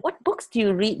 What books do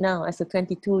you read now as a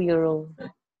 22-year-old?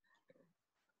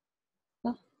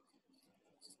 Huh?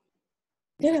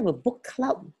 You can have a book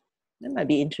club. That might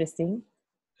be interesting.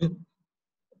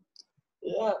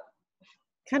 Yeah.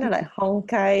 Kind of like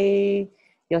Hongkai,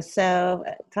 yourself,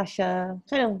 Tasha,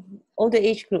 kind of older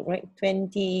age group, right?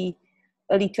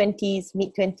 Early 20s,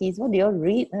 mid 20s. What do you all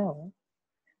read now?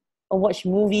 Or watch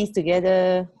movies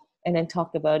together and then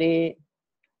talk about it.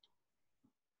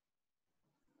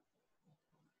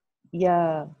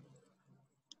 Yeah.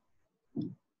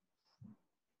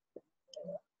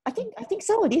 I think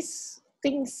some of these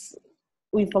things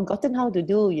we've forgotten how to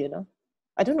do, you know.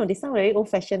 I don't know, they sound very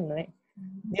old-fashioned, right?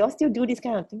 They all still do this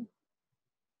kind of thing.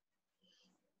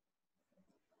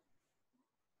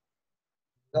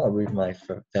 Not with my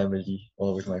family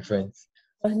or with my friends.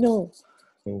 No,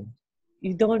 No.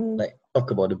 you don't. Like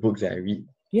talk about the books that I read.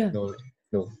 Yeah. No.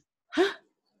 Huh?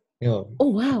 No. Oh,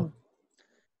 wow.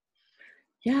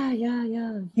 Yeah.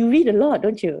 You read a lot,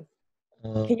 don't you?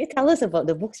 Can you tell us about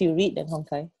the books you read in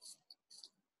Hongkai?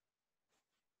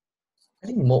 I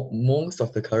think most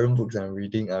of the current books I'm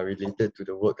reading are related to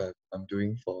the work I'm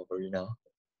doing for Marina.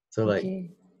 So like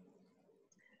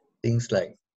things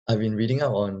like I've been reading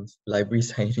up on library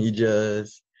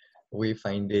signages,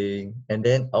 wayfinding, and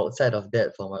then outside of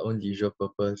that, for my own leisure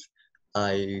purpose,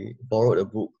 I borrowed a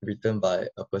book written by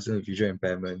a person with visual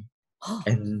impairment,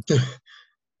 and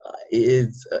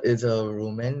it's a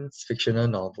romance fictional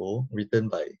novel written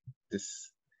by this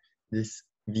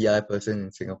VI person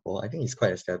in Singapore. I think he's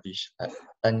quite established,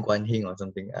 Tan Guan Hing or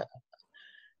something.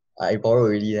 I borrowed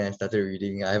already, then I started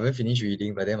reading. I haven't finished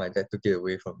reading, but then my dad took it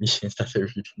away from me and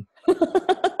started reading.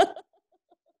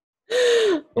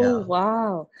 Oh,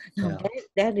 wow. Now Yeah.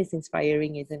 that is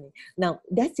inspiring, isn't it? Now,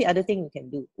 that's the other thing we can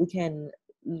do. We can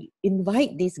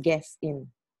invite these guests in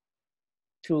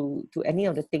to any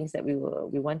of the things that we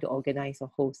want to organize or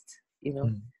host, you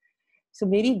know. So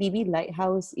maybe BB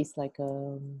Lighthouse is like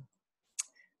a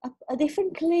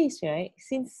different place, right?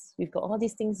 Since we've got all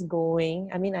these things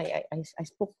going. I mean, I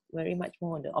spoke very much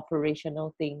more on the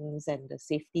operational things and the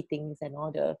safety things and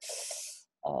all the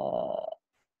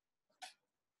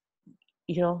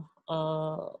the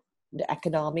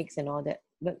economics and all that.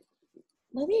 But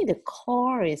maybe the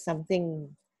core is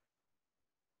something.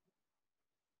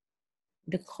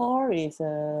 The core is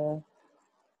I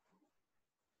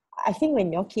think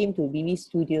when y'all came to BB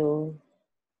Studio,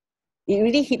 it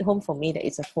really hit home for me that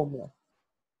it's a home.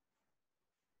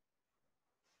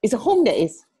 It's a home that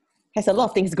has a lot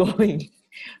of things going.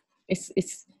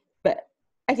 But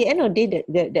at the end of the day,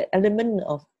 the element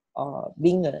of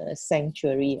being a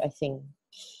sanctuary, I think,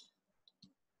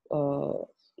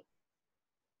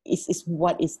 is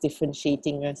what is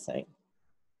differentiating us, right?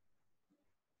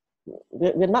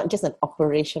 we're not just an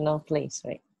operational place,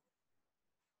 right?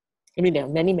 I mean, there are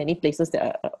many, many places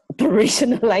that are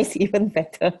operationalized even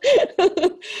better.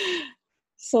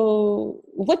 So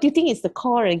what do you think is the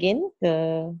core again?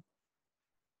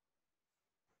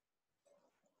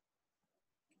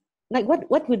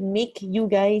 What would make you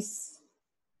guys,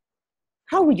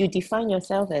 how would you define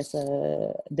yourself as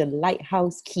the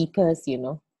lighthouse keepers, you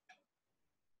know?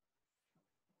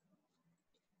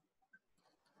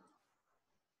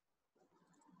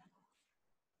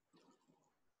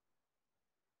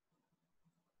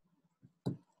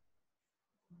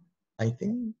 I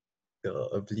think the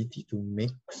ability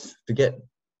to get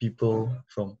people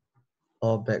from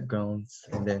all backgrounds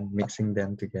and then mixing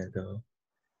them together,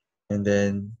 and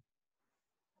then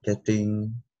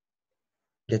getting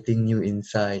new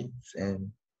insights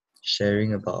and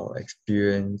sharing about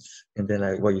experience, and then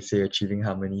like what you say, achieving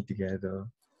harmony together.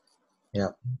 Yeah,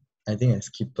 I think as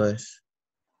keepers,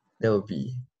 that would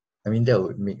be, I mean, that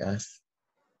would make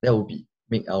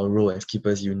our role as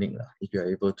keepers unique lah, if you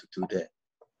are able to do that,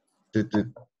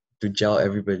 to gel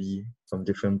everybody from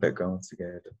different backgrounds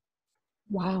together.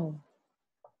 Wow.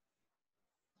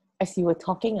 As you were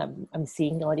talking, I'm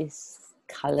seeing all these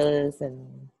colors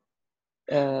and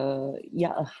a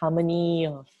harmony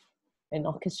of an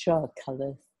orchestra of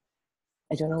colors.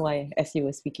 I don't know why, as you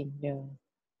were speaking, yeah.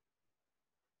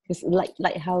 Because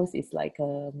lighthouse is like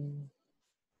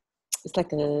it's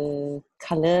like a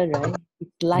color, right?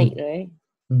 It's light, right?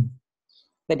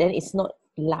 But then it's not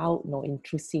loud nor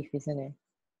intrusive, isn't it?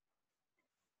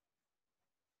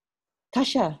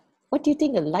 Tasha, what do you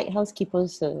think a lighthouse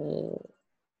keeper's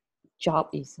job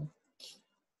is?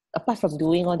 Apart from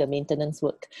doing all the maintenance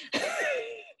work,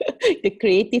 the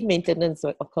creative maintenance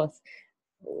work, of course.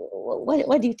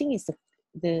 What do you think is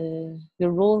the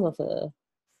role of a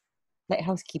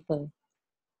lighthouse keeper?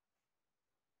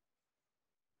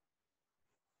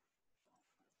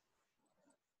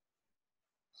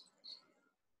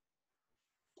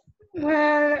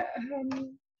 Well,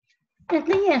 I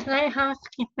think as lighthouse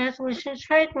keepers, we should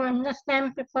try to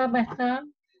understand people better.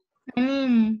 I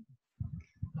mean,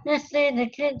 let's say the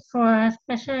kids who are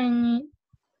special needs,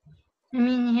 I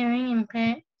mean hearing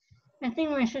impaired. I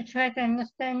think we should try to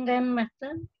understand them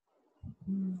better.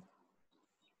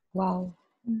 Wow.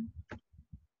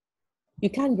 You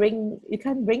can't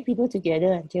bring people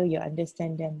together until you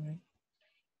understand them,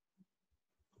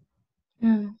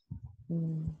 right?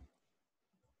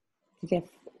 You get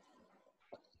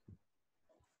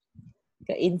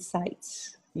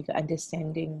insights, you get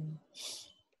understanding.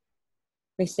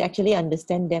 Let's actually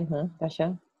understand them, huh,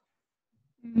 Tasha?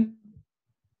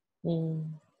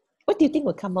 What do you think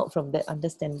will come out from that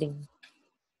understanding?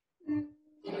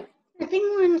 I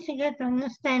think once you get to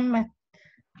understand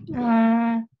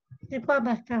people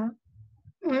better,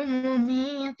 it will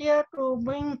be easier to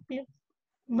bring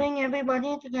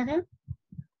everybody together.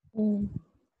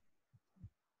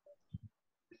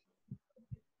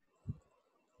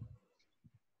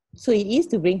 So it is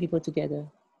to bring people together.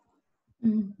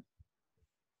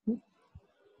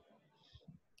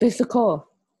 That's the core.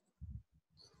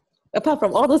 Apart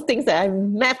from all those things that I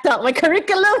mapped out my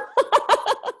curriculum.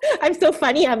 I'm so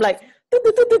funny. I'm like,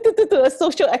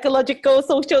 social, ecological,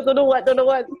 social, don't know what.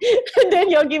 And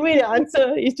then you'll give me the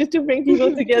answer. It's just to bring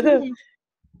people together.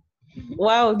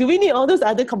 Wow. Do we need all those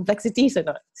other complexities or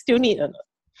not? Still need or not?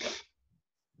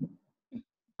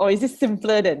 Or is it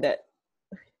simpler than that?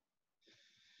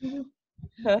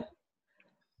 Huh?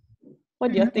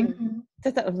 What do you think?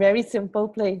 That's a very simple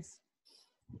place.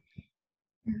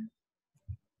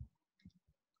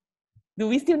 Do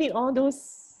we still need all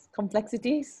those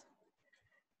complexities?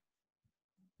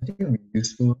 I think it would be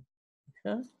useful.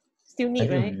 Huh? Still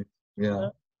need, right? Yeah.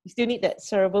 You still need that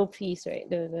cerebral piece, right?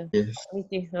 Yes.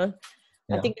 Huh?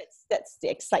 Yeah. I think that's the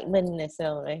excitement as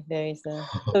well, right? There is so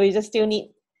we just still need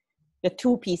the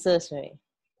two pieces, right?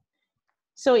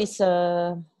 So it's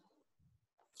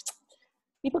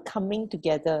people coming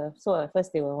together. So at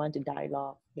first they will want to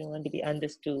dialogue, they want to be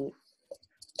understood.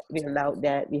 We allow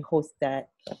that, we host that.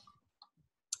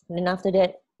 And then after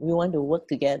that, we want to work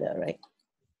together, right?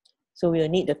 So we'll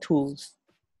need the tools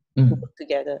to work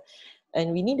together.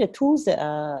 And we need the tools that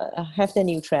have the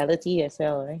neutrality as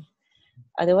well, right?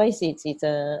 Otherwise, it's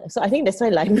so I think that's why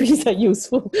libraries are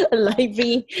useful. A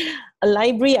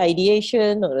library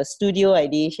ideation or a studio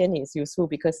ideation is useful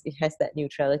because it has that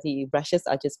neutrality. Brushes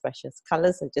are just brushes.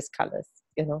 Colors are just colors.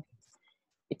 You know,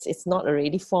 it's not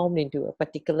already formed into a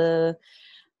particular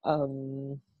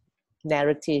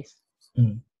narrative,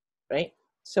 right?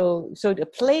 So the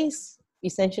place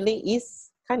essentially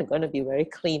is kind of going to be very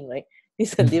clean, right?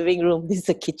 This is a living room. This is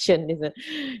a kitchen.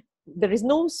 there is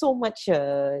no so much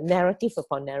narrative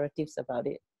upon narratives about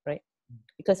it, right?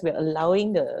 Because we're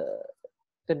allowing the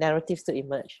narratives to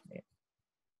emerge, right?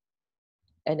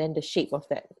 And then the shape of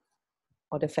that,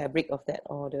 or the fabric of that,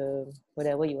 or the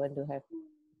whatever you want to have,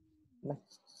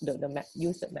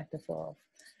 use the metaphor of.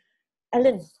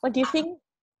 Allan, what do you think?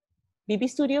 BB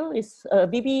Studio is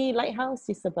BB Lighthouse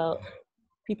is about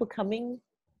people coming.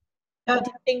 What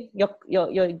do you think your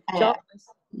job is?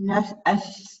 Yes,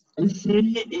 as you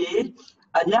see it is,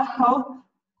 LightHouse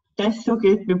can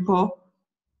showcase people,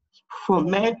 for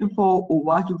many people who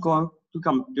want to go to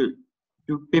come to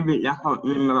visit LightHouse,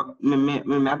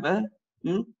 remember?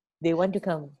 They want to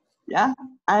come. Yeah,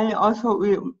 and also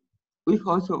we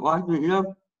also want to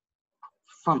learn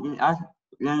from us,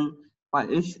 learn what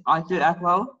is other as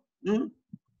well. You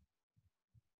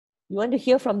want to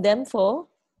hear from them for?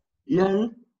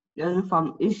 Learn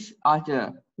from each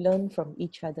other. Learn from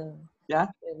each other. Yeah,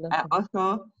 and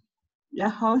also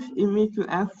LightHouse is me to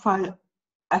have fun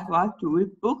as well, to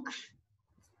read books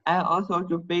and also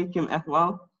to paint them as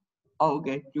well, or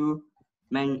get to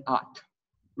main art.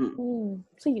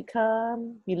 So you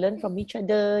come, you learn from each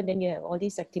other, then you have all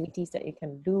these activities that you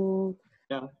can do,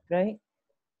 right?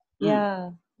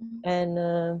 Yeah,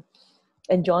 and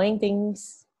enjoying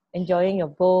things, enjoying your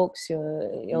books,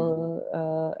 your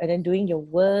and then doing your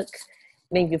work.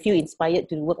 And then if you feel inspired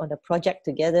to work on a project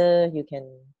together, you can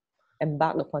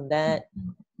embark upon that,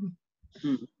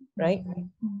 right?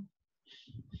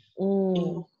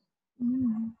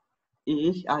 It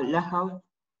is a LightHouse,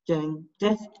 then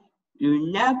just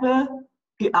you never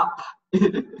give up.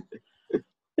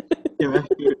 Never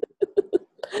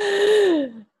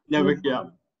give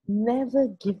up. Never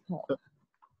give up.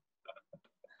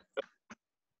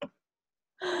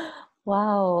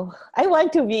 Wow, I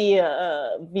want to be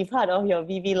part of your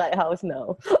BB Lighthouse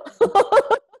now.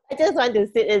 I just want to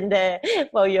sit in there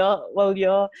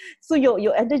while so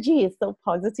your energy is so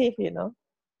positive, you know.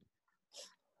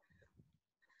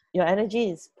 Your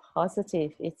energy is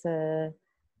positive. It's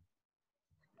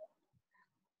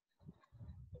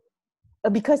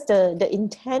because the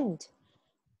intent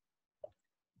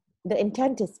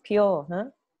is pure,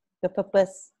 huh? The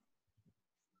purpose.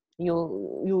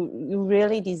 You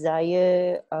really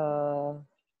desire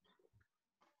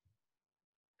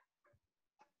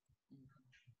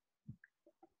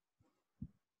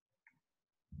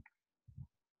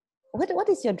what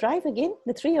is your drive again?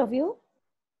 The three of you?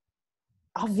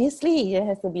 Obviously, there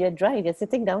has to be a drive. You're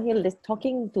sitting down here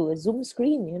talking to a Zoom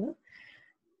screen, you know.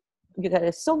 You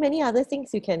got so many other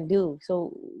things you can do.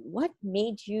 So what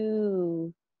made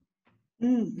you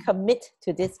commit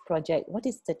to this project? What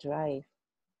is the drive?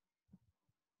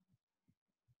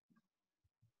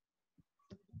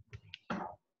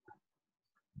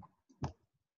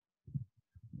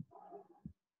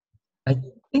 I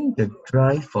think the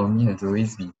drive for me has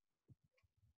always been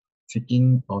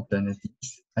seeking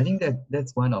alternatives. I think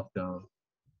that's one of the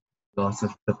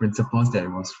the principles that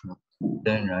was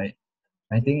then, right?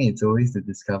 I think it's always to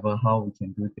discover how we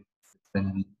can do things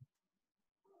differently.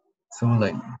 So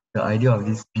like the idea of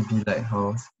this BB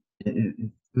Lighthouse, it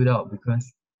stood out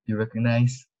because you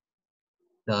recognize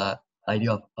the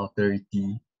idea of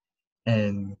authority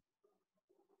and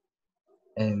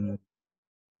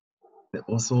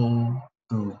also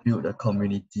to build a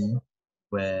community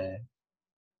where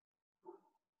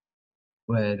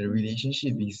the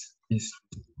relationship is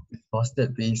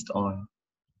fostered based on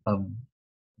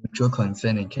mutual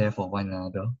concern and care for one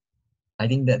another. I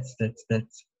think that's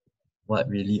what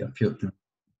really appealed to me.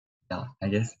 Yeah, I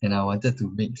guess, and I wanted to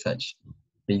make such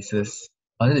spaces.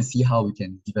 I wanted to see how we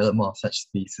can develop more of such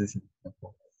spaces in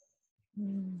Singapore.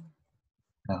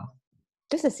 Yeah.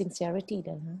 Just a sincerity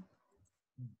then, huh?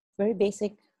 Very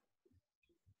basic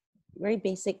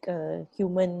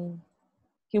human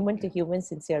to human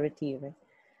sincerity, right?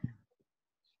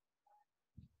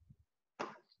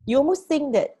 You almost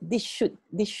think that this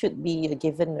should be a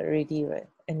given already, right?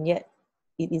 And yet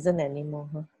it isn't anymore,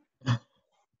 huh?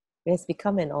 It has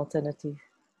become an alternative.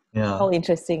 Yeah. How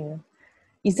interesting. Huh?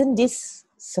 Isn't this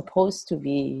supposed to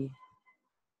be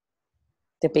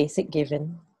the basic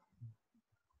given?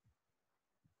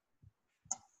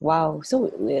 Wow. So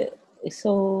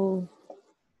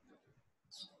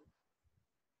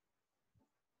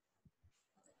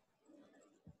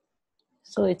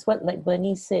it's what, like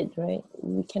Bernie said, right?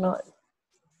 We cannot.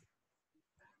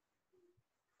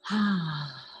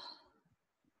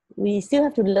 We still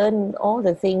have to learn all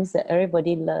the things that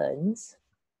everybody learns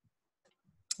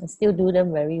and still do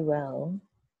them very well.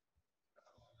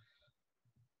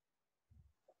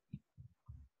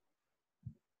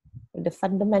 The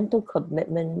fundamental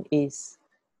commitment is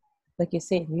like you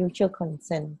said, mutual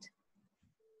consent,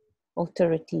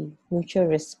 authority, mutual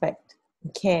respect,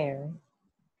 care.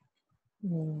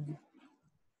 And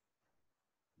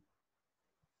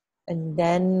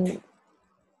then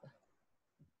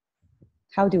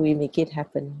how do we make it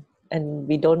happen? And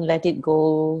we don't let it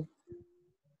go.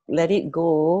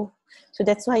 So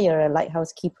that's why you're a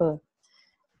lighthouse keeper.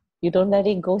 You don't let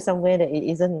it go somewhere that it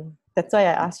isn't. That's why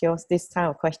I ask you this kind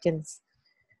of questions,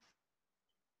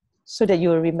 so that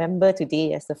you'll remember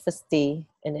today as the first day,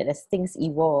 and then as things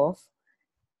evolve,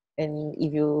 and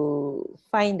if you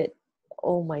find that,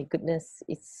 oh my goodness,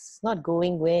 it's not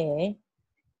going where,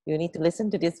 you need to listen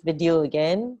to this video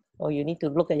again, or you need to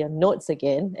look at your notes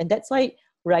again. And that's why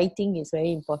writing is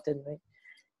very important, right?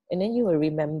 And then you will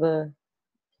remember.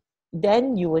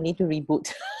 Then you will need to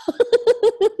reboot.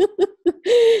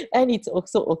 And it's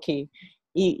also okay,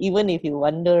 even if you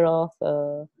wander off.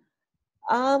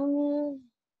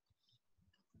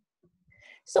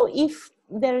 So if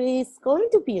there is going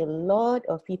to be a lot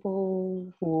of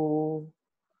people who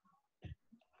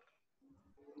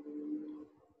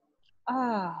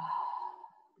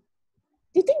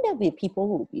do you think there'll be people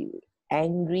who will be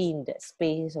angry in that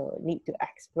space, or need to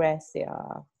express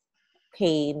their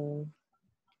pain,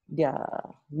 their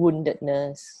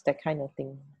woundedness, that kind of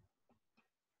thing?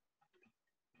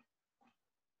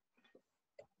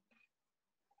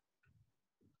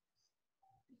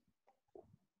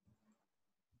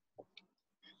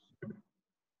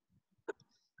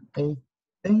 I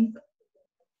think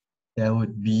there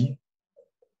would be,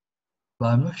 but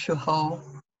I'm not sure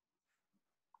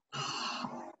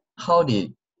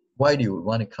why they would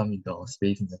want to come into our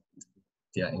space and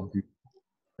they are angry.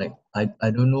 Like, I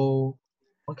don't know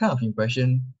what kind of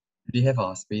impression do they have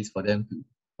our space for them to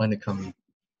want to come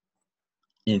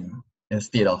in a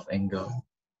state of anger.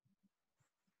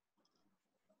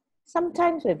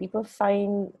 Sometimes when people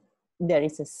find there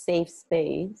is a safe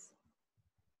space,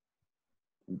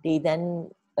 they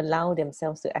then allow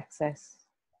themselves to access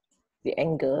the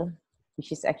anger,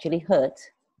 which is actually hurt.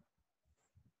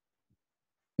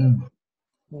 And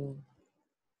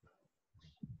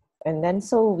then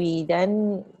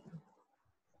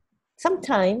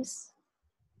sometimes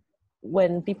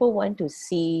when people want to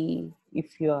see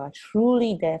if you are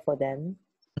truly there for them,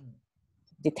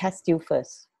 they test you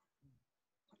first.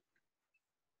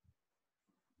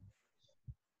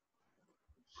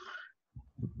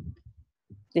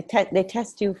 They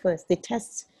test you first. They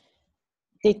test,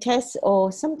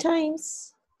 or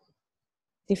sometimes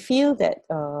they feel that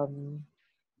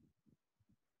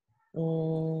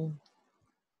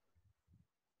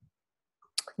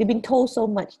they've been told so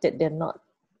much that they're not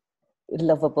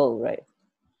lovable, right?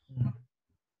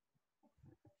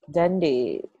 Then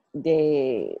they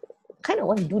kind of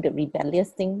want to do the rebellious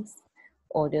things,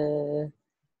 or the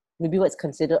maybe what's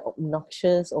considered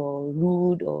obnoxious or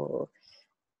rude, or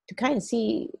to kind of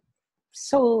see,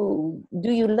 so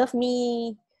do you love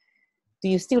me? Do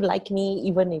you still like me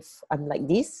even if I'm like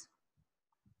this?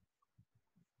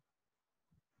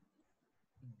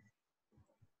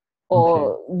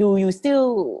 Or do you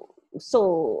still,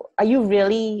 so are you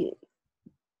really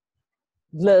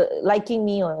liking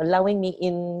me or allowing me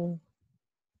in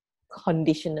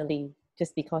conditionally,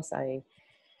 just because I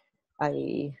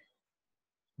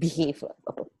behave,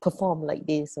 perform like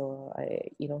this, or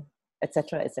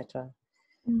etc.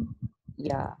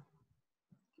 Yeah,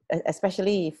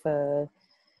 especially if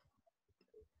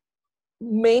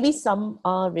maybe some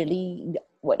are really,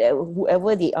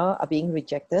 whoever they are being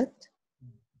rejected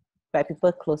by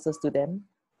people closest to them.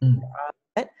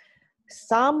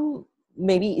 Some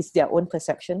maybe it's their own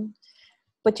perception,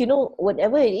 but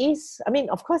whatever it is, I mean,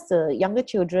 of course the younger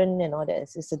children and all that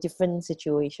is a different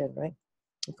situation, right?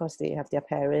 Because they have their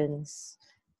parents,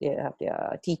 they have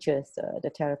their teachers, the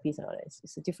therapists and all that.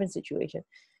 It's a different situation.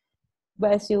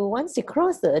 But as once you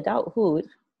cross the adulthood,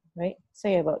 right,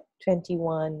 say about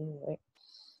 21, right,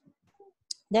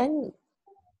 then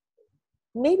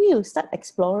maybe you start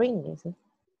exploring, you see.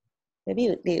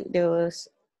 Maybe there was,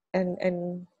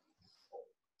 and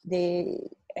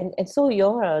so you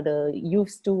are the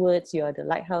youth stewards, you are the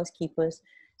lighthouse keepers,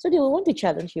 so they will want to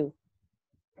challenge you.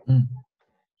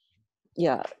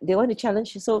 Yeah, they want to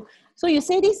challenge you. So you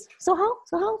say this, so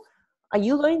how are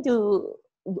you going to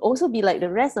also be like the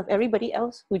rest of everybody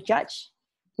else who judge,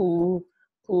 who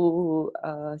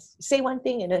say one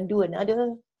thing and then do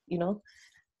another,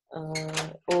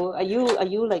 or are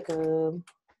you like a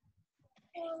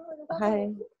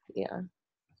hi, yeah,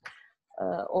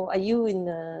 or are you in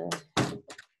a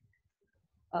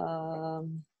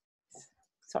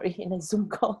sorry, in a Zoom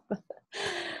call,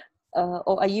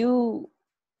 or are you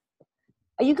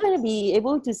are you going to be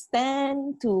able to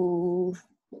stand to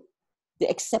the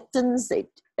acceptance that,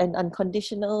 and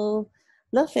unconditional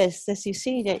love, as you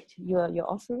say, that you're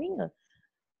offering,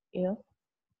 you know?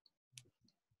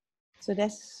 So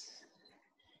there's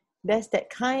that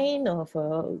kind of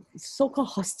so-called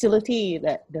hostility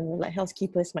that the lighthouse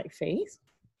keepers might face.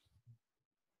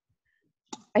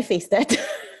 I faced that.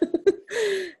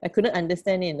 I couldn't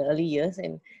understand it in the early years,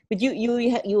 but you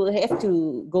have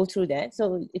to go through that.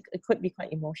 So it could be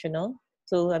quite emotional.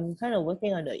 So I'm kind of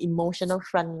working on the emotional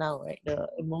front now, right? The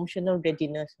emotional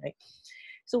readiness, right?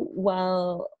 So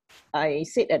while I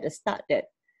said at the start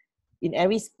that in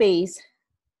every space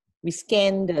we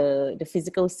scan the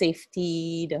physical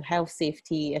safety, the health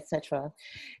safety, etc.,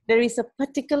 there is a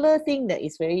particular thing that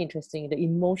is very interesting: the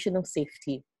emotional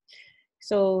safety.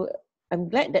 So I'm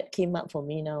glad that came up for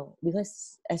me now,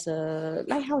 because as a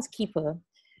lighthouse keeper,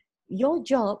 your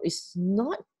job is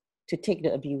not to take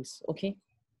the abuse, okay?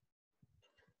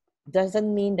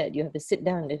 Doesn't mean that you have to sit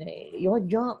down. Your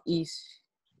job is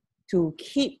to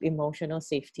keep emotional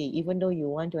safety, even though you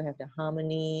want to have the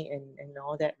harmony and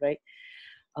all that, right?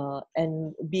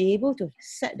 And be able to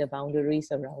set the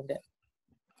boundaries around it,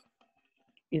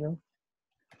 you know?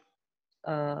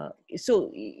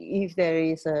 So if there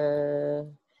is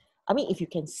if you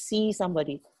can see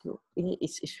somebody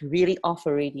it's really off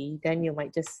already, then you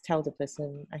might just tell the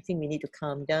person, I think we need to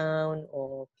calm down,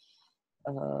 or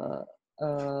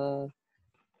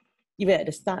even at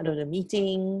the start of the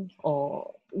meeting.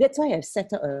 Or that's why I've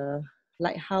set up a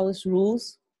lighthouse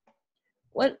rules.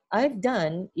 What I've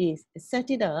done is set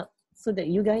it up so that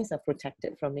you guys are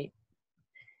protected from it.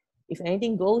 If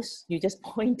anything goes, you just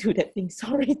point to that thing.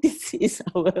 Sorry, this is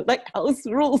our lighthouse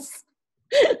rules.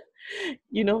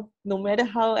 You know, no matter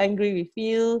how angry we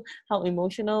feel, how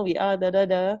emotional we are,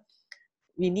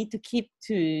 we need to keep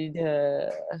to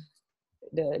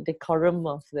the decorum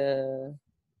of the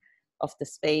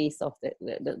space, of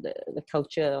the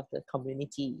culture of the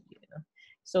community, you know.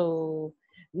 So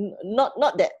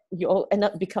not that you all end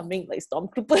up becoming like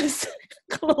stormtroopers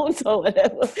clones or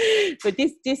whatever, but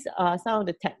these are some of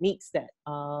the techniques that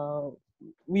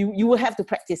you will have to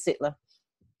practice it lah.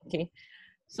 Okay.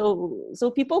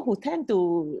 So people who tend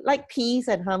to like peace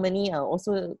and harmony are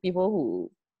also people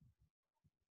who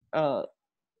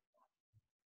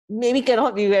maybe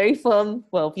cannot be very firm.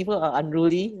 Well, people are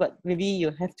unruly, but maybe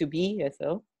you have to be as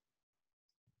well.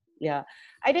 Yeah,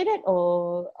 either that,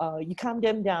 or you calm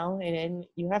them down, and then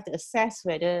you have to assess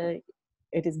whether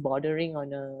it is bordering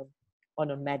on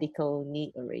a medical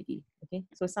need already. Okay,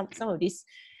 so some of these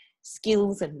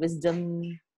skills and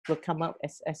wisdom will come up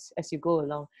as you go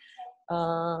along.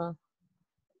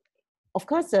 Of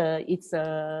course, it's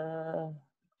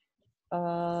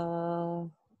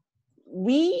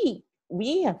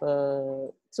we have a,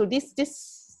 so this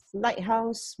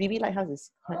lighthouse, BB Lighthouse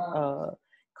is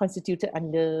constituted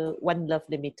under One Love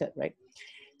Limited, right?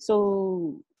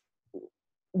 So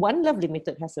One Love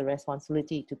Limited has a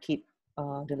responsibility to keep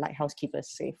the lighthouse keepers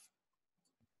safe,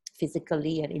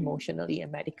 physically and emotionally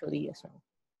and medically as well.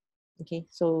 Okay,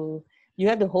 so you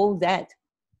have to hold that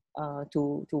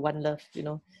to One Love, you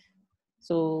know.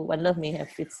 So One Love may have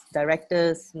its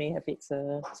directors, may have its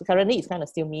so currently it's kind of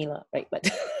still me lah, right? But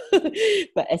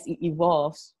but as it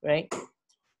evolves, right,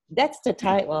 that's the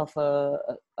type of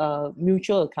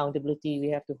mutual accountability we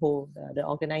have to hold, the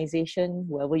organization,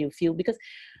 whoever you feel, because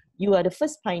you are the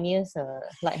first pioneers,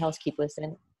 lighthouse keepers,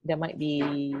 and there might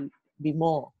be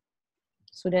more.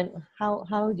 So then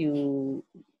how do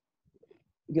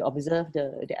you observe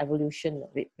the evolution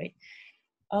of it, right?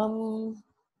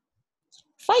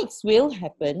 Fights will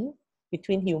happen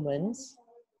between humans.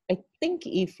 I think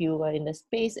if you are in a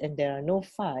space and there are no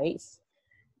fights,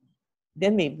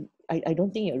 then maybe I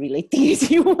don't think you're relating with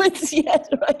humans yet,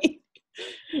 right?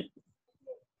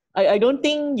 I don't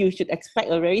think you should expect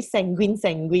a very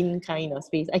sanguine kind of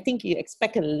space. I think you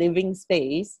expect a living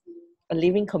space, a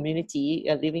living community,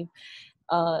 a living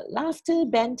laughter,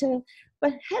 banter.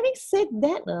 But having said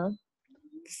that,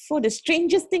 for the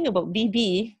strangest thing about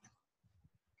BB,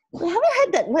 we haven't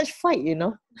had that much fight, you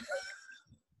know.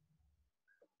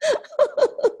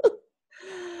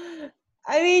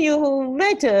 I mean, you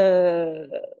met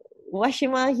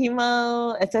Washima,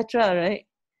 Himal, etc., right?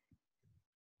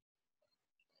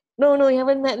 No, you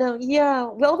haven't met them. Yeah,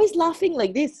 we're always laughing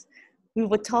like this. We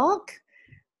will talk.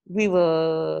 We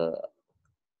will...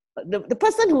 The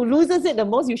person who loses it the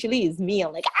most usually is me.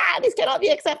 I'm like, this cannot be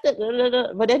accepted.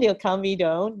 But then they'll calm me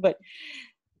down. But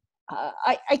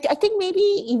I think maybe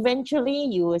eventually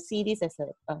you will see this as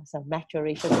a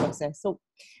maturation process. So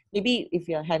maybe if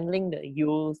you're handling the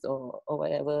youth or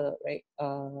whatever, right?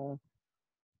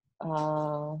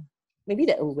 maybe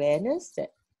the awareness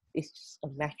that it's just a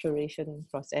maturation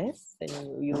process, and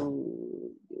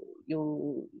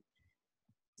you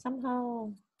somehow,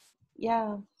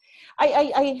 yeah.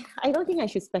 I don't think I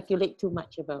should speculate too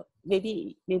much about,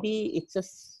 maybe it's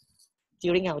just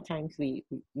during our times we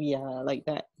are like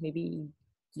that. Maybe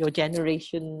your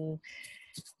generation,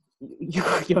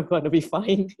 you're going to be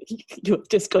fine. You're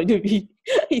just going to be,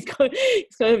 it's going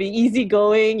to be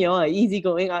easygoing. You're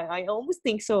easygoing. I almost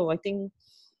think so. I think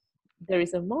there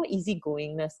is a more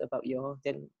easygoingness about you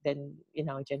than in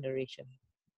our generation.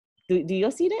 Do you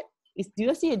see that? Do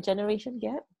you see a generation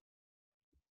gap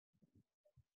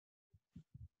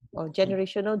or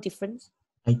generational difference?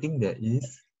 I think there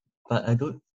is, but I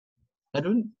don't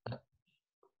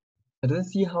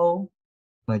see how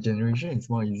my generation is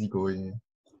more easygoing.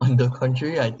 On the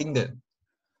contrary, I think that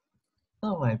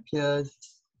some of my peers,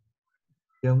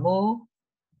 they're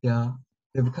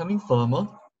becoming firmer.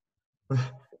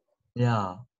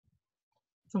 Yeah.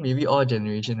 So maybe all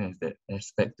generation has that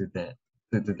aspect to that,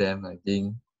 to them, like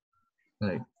being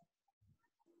like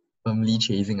firmly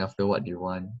chasing after what they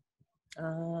want.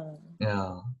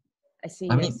 Yeah. I see.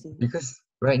 I mean, I see. because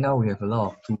right now we have a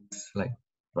lot of tools like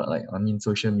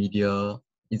social media.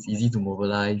 It's easy to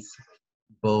mobilize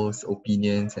people's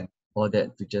opinions and all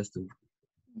that to just to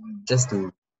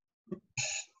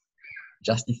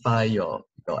justify your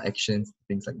actions,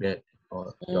 things like that,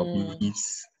 or your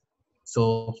beliefs.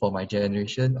 So for my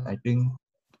generation, I think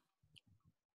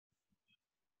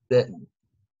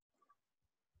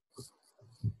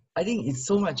it's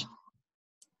so much.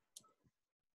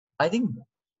 I think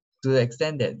to the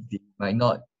extent that they might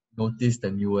not notice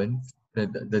the nuance,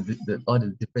 all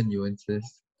the different nuances,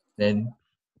 then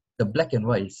the black and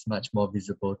white is much more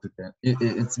visible to them.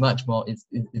 It's much more. It's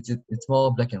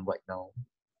more black and white now.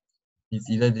 It's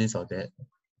either this or that.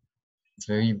 It's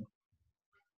very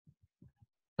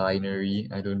binary.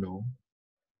 I don't know.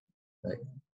 Like,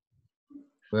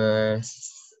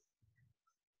 whereas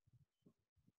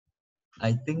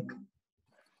I think,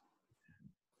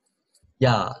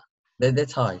 yeah,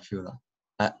 that's how I feel lah.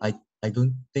 I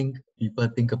don't think people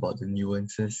think about the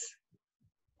nuances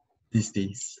these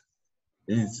days.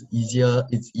 It's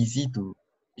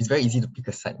very easy to pick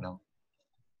a side now.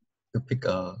 To pick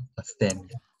a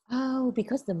stand. Oh,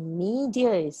 because the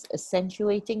media is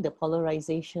accentuating the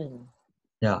polarization.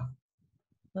 Yeah.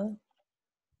 Huh?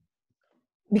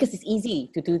 Because it's easy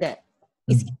to do that.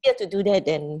 It's easier to do that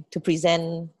than to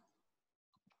present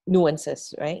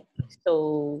nuances, right?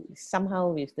 So somehow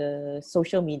with the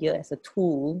social media as a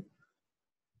tool,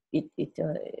 you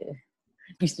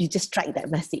just strike that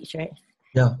message, right?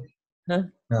 Yeah. Huh?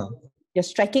 Yeah. You're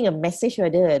striking a message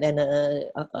rather than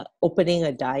opening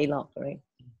a dialogue, right?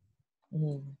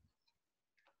 And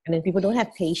then people don't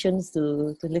have patience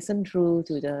to listen through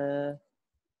to the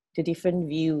different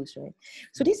views, right?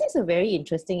 So this is a very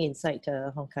interesting insight,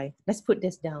 Hong Kai. Let's put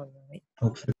this down, right?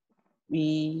 Okay.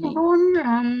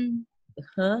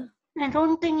 I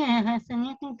don't think it has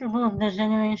anything to do with the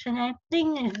generation. I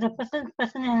think it's the person's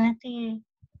personality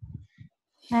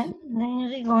that the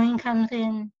easygoing comes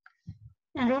in.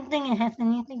 I don't think it has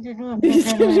anything to do with the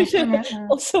generation at all.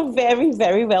 Also very,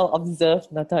 very well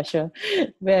observed, Natasha.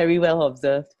 Very well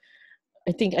observed.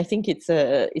 I think it's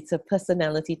a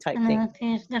personality type thing.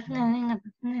 It's definitely a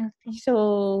personality.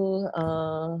 So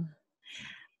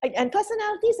and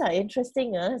personalities are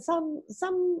interesting. Some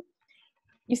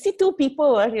you see two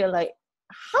people, right? You're like,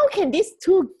 how can these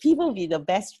two people be the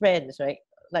best friends, right?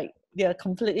 Like they're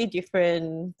completely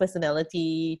different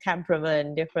personality,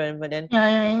 temperament, different, but then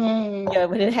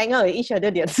when they hang out with each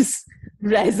other, they're just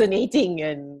resonating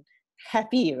and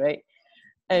happy, right?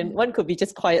 And one could be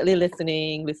just quietly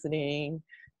listening.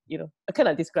 You know, I'm kind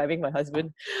of describing my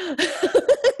husband.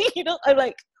 You know, I'm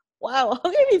like, wow, how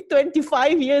come in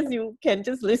 25 years you can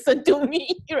just listen to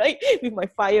me, right? With my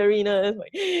fieriness,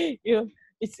 you know,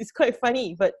 it's quite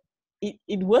funny, but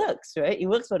it works, right? It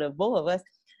works for the both of us.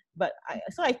 But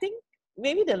I think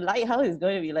maybe the lighthouse is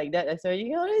going to be like that. So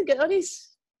you always get all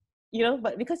these, you know,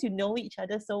 but because you know each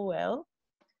other so well,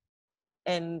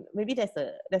 and maybe there's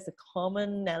a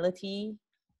commonality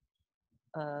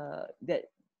that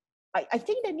I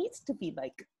think there needs to be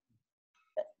like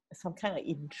some kind of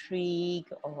intrigue,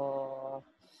 or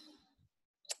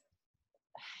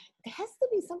there has to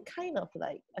be some kind of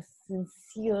like a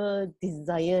sincere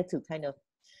desire to kind of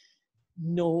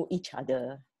know each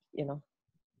other, you know,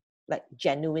 like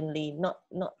genuinely, not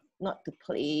to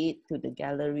play it to the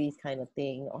galleries kind of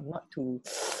thing, or not to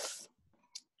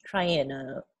try and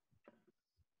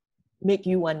make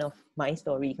you one of my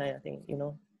story kind of thing, you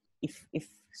know. If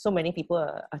so many people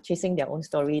are chasing their own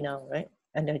story now, right?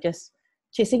 And they're just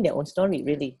chasing their own story,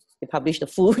 really. They publish the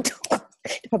food,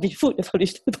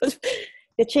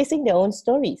 they're chasing their own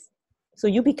stories. So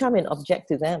you become an object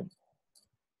to them.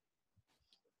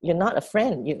 You're not a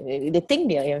friend. They think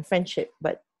they are in friendship,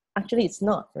 but actually it's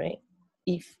not, right?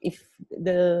 If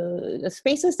the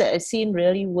spaces that I've seen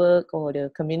really work, or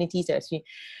the communities that I've seen,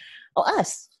 or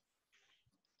us,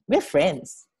 we're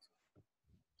friends.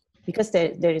 Because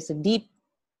there is a deep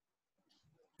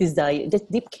desire, this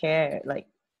deep care, like,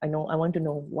 I want to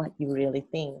know what you really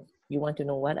think. You want to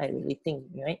know what I really think,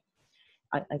 right?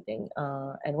 I think,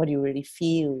 and what do you really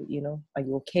feel, are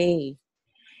you okay?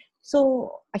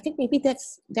 So I think maybe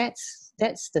that's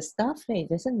the stuff. It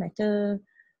doesn't matter.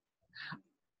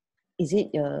 Is it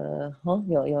your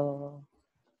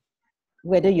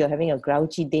whether you're having a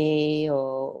grouchy day,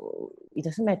 or it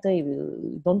doesn't matter if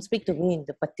you don't speak to me in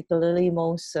the particularly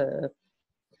most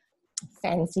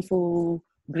fanciful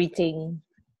greeting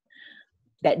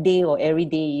that day or every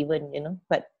day even,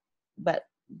 but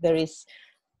there is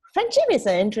friendship is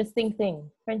an interesting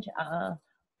thing. Friendship,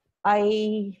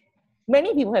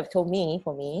 many people have told me,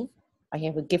 for me, I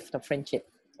have a gift of friendship,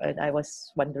 and I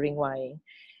was wondering why.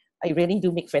 I really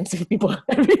do make friends with people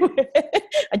everywhere.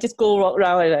 I just go walk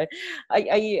around, and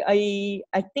I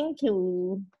think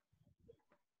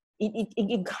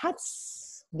it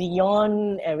cuts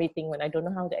beyond everything. When I don't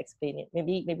know how to explain it,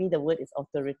 maybe the word is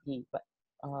authority, but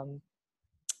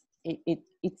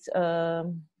it's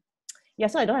yeah.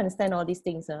 So I don't understand all these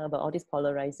things about all this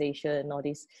polarization, all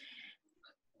this,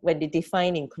 when they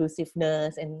define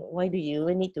inclusiveness, and why do you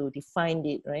even need to define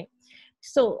it, right?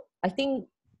 So I think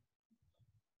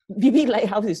BB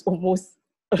Lighthouse is almost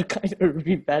a kind of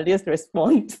rebellious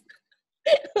response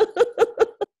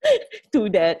to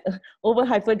that over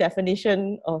hyper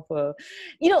definition of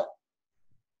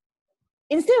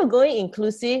instead of going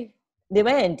inclusive, they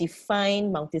went and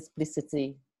defined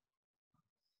multiplicity,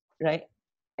 right?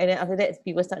 And then after that,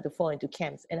 people start to fall into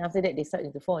camps, and after that, they start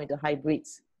to fall into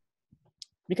hybrids,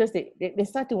 because they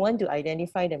start to want to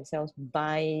identify themselves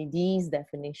by these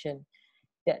definitions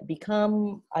that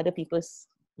become other people's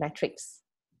metrics,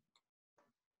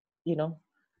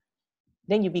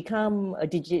 then you become a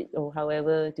digit, or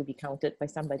however, to be counted by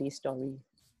somebody's story.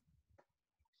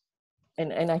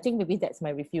 And I think maybe that's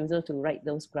my refusal to write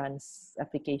those grants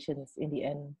applications in the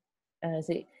end. And I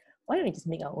say, why don't we just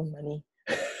make our own money?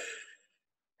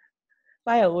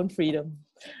 Buy our own freedom,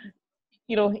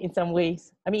 in some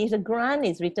ways. I mean, if the grant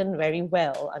is written very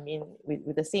well, I mean,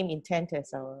 with the same intent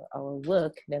as our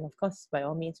work, then of course, by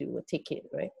all means, we will take it,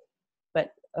 right?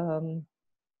 But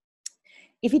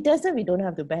if it doesn't, we don't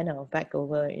have to bend our back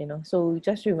over, So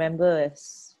just remember,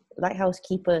 as lighthouse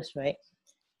keepers, right?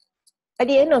 At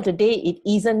the end of the day, it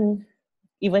isn't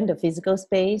even the physical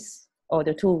space or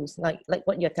the tools, like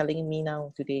what you're telling me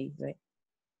now today, right?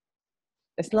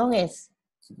 As long as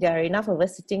there are enough of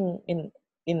us sitting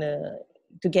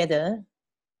together,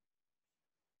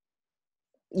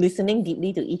 listening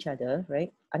deeply to each other,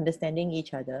 right? Understanding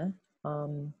each other,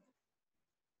 help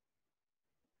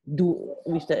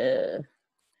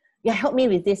me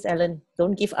with this, Allan.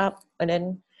 Don't give up. And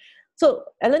then, so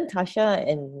Allan, Tasha,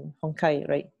 and Hong Kai,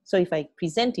 right? So if I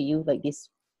present to you like this,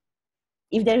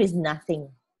 if there is nothing,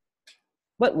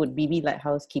 what would BB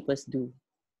Lighthouse keepers do?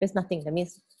 There's nothing. That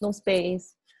means no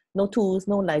space, no tools,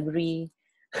 no library.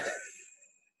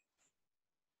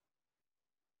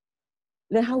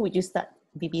 Then how would you start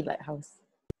BB Lighthouse?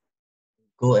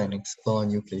 Go and explore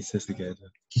new places together.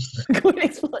 Go and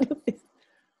explore new places.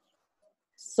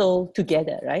 So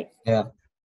together, right? Yeah.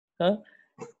 Huh?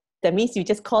 That means you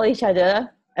just call each other,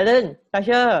 Allan,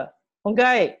 Tasha, Hong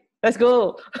Kai, let's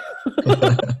go.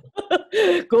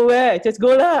 Go where? Just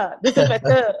go lah. Doesn't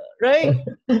matter, right?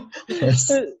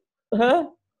 Yes. Huh?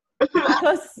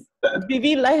 Because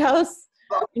BB Lighthouse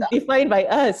is defined by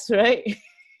us, right?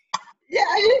 Yeah.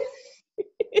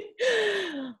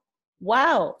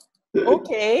 Wow.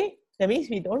 Okay. That means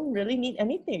we don't really need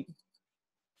anything.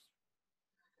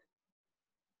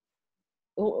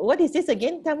 What is this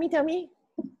again? Tell me.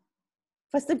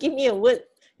 Faster give me a word.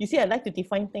 You see, I like to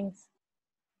define things.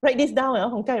 Write this down,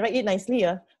 Hong Kai. Write it nicely.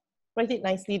 Write it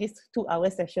nicely, this 2-hour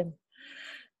session.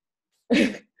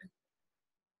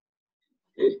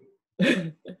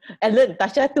 Allan,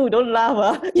 Tasha too, don't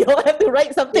laugh. You all have to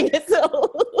write something as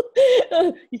well.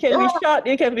 You can be short,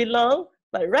 you can be long,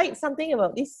 but write something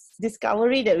about this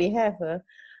discovery that we have.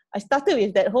 I started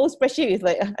with that whole spreadsheet. It's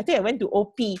like, I think I went to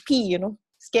OPP,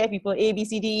 scare people, A, B,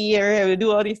 C, D, E,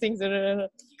 do all these things. Then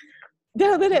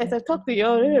after that, as I talk to you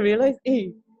all, then I realized,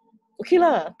 hey, okay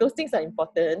lah, those things are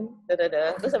important.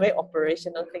 Those are very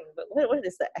operational things. But what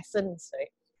is the essence,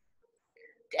 right?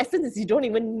 The essence is you don't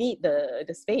even need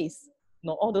the space.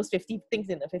 No, all those 50 things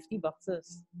in the 50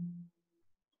 boxes.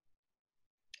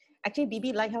 Actually,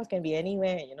 BB Lighthouse can be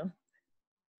anywhere, you know.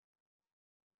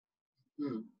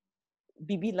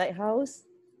 BB Lighthouse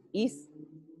is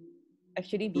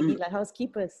actually BB Lighthouse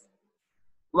keepers.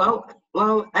 Well,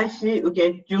 actually, we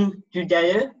can zoom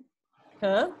together.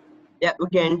 Huh? Yeah, we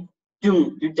can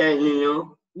zoom together, you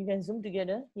know. We can zoom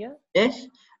together, yeah? Yes,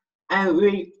 and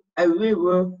we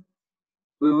will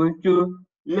do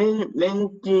many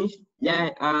things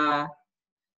that are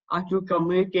to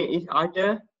communicate each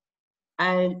other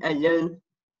and learn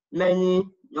many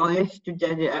knowledge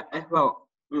together as well.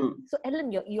 So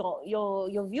Allan,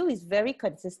 your view is very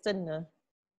consistent.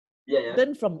 Yeah.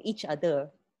 Learn from each other.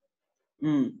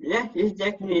 Yes,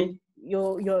 exactly.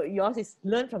 Yours is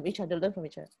learn from each other, learn from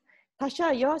each other.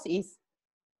 Tasha, yours is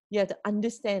you have to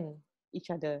understand each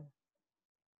other.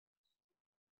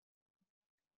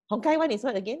 Honkai one is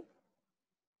what again?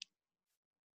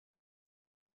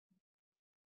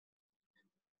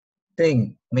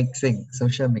 Mixing,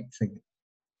 social mixing.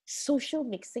 Social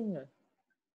mixing.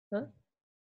 Huh?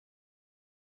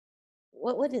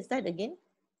 What is that again?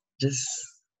 Just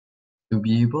to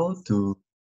be able to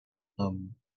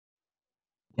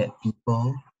get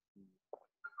people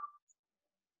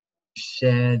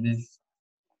share this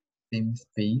same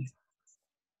space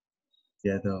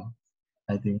together.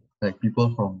 I think like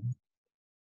people from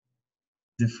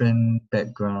different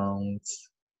backgrounds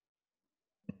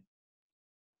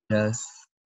just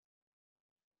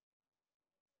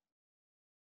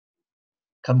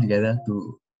come together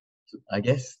to I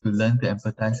guess to learn to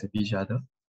empathize with each other.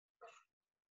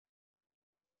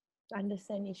 To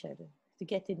understand each other, to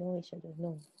get to know each other.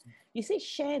 No. You say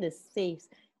share the space.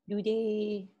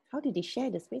 How do they share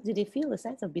the space? Do they feel a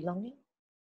sense of belonging?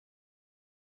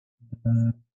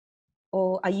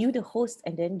 Or are you the host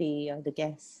and then they are the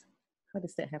guests? How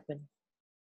does that happen?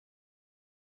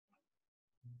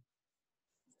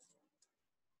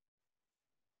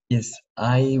 Yes,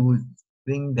 I would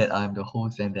think that I'm the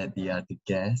host and that they are the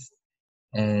guests.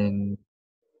 And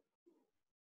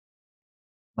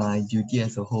my duty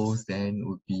as a host then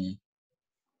would be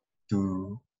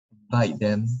to invite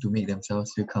them to make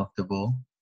themselves feel comfortable,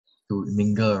 to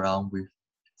mingle around with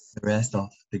the rest of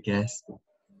the guests in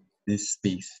this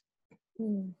space.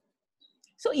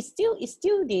 So it's still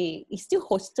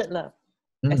hosted lah,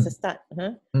 as a start.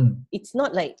 Huh? It's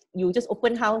not like you just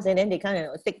open house and then they kind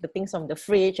of take the things from the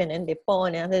fridge and then they pour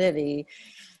and after that they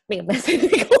make a mess and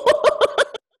they go.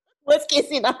 Worst case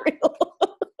scenario.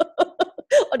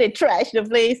 Or they trash the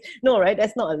place. No, right?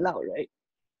 That's not allowed, right?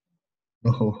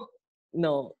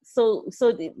 No. So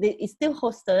it's still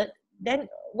hosted. Then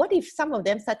what if some of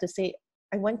them start to say,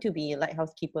 I want to be a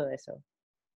lighthouse keeper as well?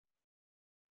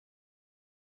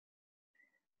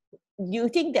 Do you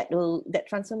think that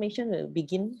transformation will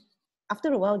begin?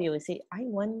 After a while, they will say, I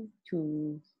want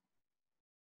to.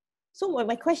 So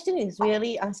my question is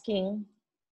really asking,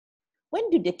 when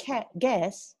do the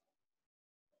guests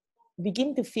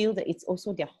begin to feel that it's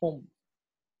also their home?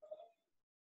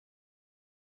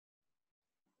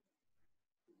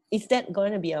 Is that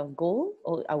going to be our goal,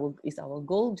 or is our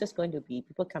goal just going to be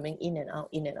people coming in and out,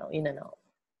 in and out, in and out?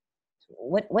 So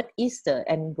what is the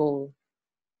end goal?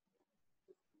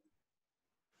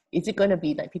 Is it going to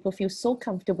be like people feel so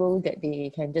comfortable that they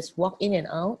can just walk in and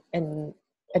out, and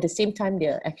at the same time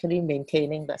they're actually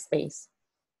maintaining the space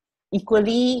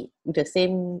equally with the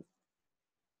same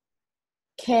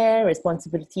care,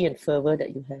 responsibility, and fervor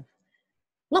that you have?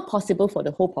 Not possible for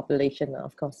the whole population,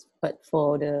 of course, but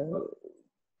for the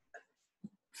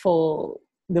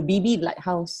BB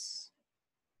Lighthouse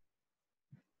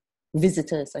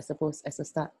visitors, I suppose, as a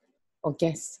start, or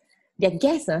guests. They're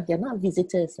guests, they're not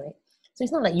visitors, right? So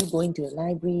it's not like you going to a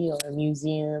library or a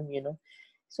museum, you know.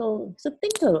 So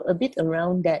think a bit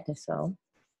around that as well.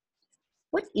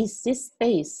 What is this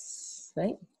space,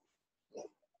 right?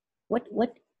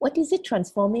 What is it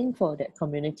transforming for that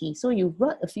community? So you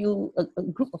brought a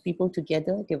group of people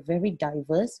together. They're very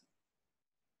diverse.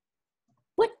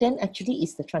 What then actually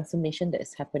is the transformation that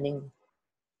is happening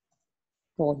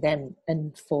for them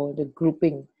and for the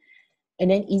grouping?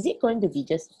 And then is it going to be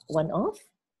just one-off?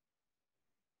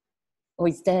 Or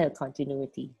is there a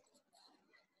continuity?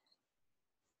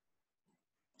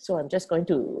 So I'm just going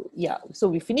to, so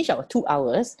we finish our 2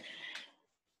 hours.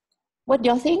 What do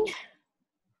y'all think?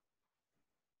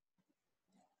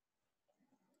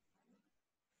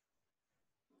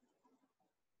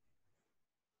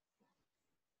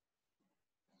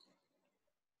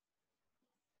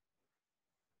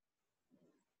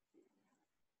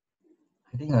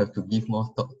 I think I have to give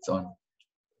more thoughts on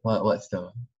what's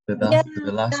the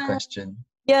last question.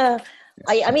 Yeah,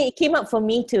 I mean, it came up for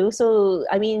me too. So,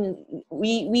 I mean,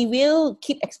 we will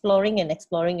keep exploring and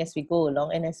exploring as we go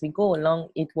along. And as we go along,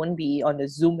 it won't be on the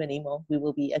Zoom anymore. We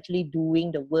will be actually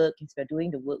doing the work. If we're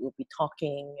doing the work, we'll be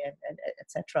talking and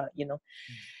etc. You know,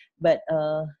 but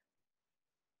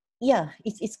yeah,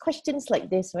 it's questions like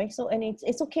this, right? So, and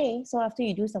it's okay. So after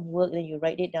you do some work, then you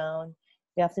write it down.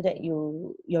 Then after that,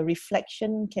 your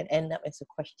reflection can end up as a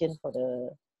question for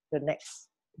the next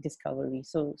discovery.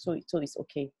 So it's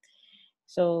okay.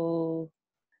 So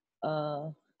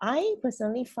I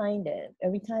personally find that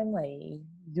every time I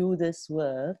do this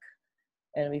work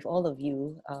and with all of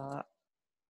you,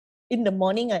 in the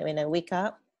morning when I wake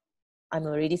up, I'm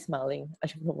already smiling. I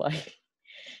don't know why.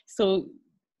 So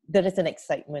there is an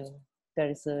excitement. There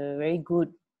is a very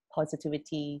good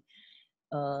positivity.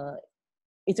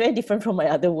 It's very different from my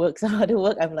other work. Some other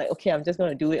work, I'm like, okay, I'm just going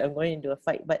to do it. I'm going into a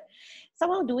fight. But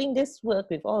somehow doing this work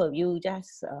with all of you,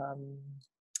 just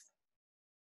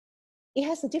it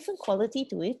has a different quality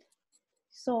to it.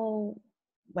 So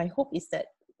my hope is that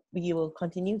we will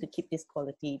continue to keep this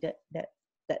quality, that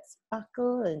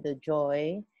sparkle and the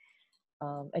joy,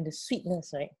 and the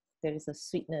sweetness, right? There is a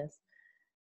sweetness.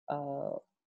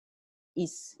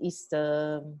 Is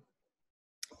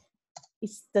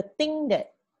the thing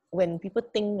that when people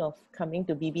think of coming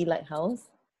to BB Lighthouse,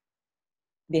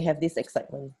 they have this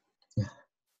excitement.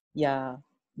 Yeah,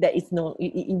 that is no,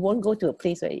 it won't go to a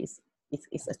place where it's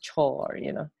a chore,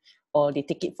 you know, or they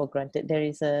take it for granted.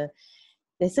 There's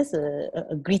just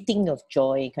a greeting of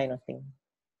joy kind of thing,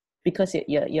 because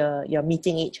you're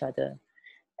meeting each other,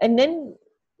 and then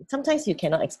sometimes you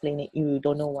cannot explain it. You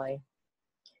don't know why,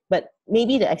 but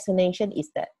maybe the explanation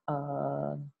is that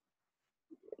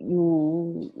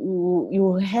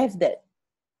you have that.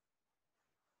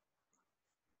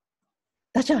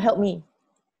 Natasha, help me.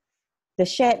 The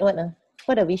shared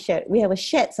what have we shared? We have a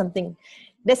shared something.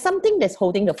 There's something that's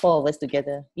holding the four of us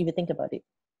together. If you think about it.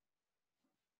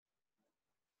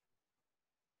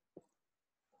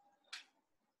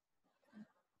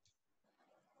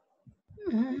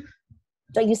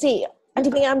 Like you say, Auntie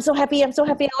Ping, I'm so happy, I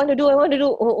want to do.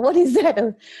 What is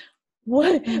that?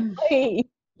 What? Why?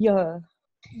 Yeah.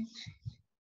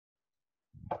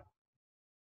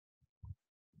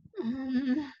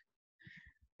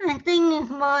 I think it's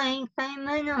more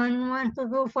excitement on want to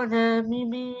go for the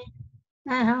BB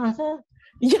lighthouses.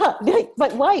 Yeah,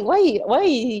 but why are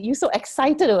you so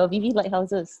excited about BB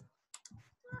lighthouses?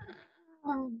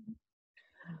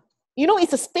 You know,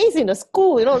 it's a space in the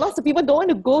school. You know, lots of people don't want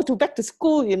to go back to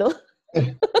school. You know.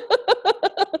 It's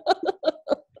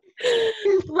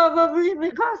probably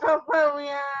because of what we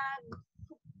are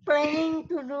planning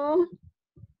to do.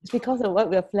 It's because of what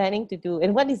we're planning to do.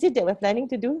 And what is it that we're planning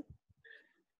to do?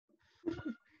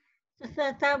 To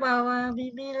set up our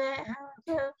BB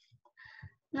lighthouses,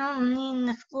 not only in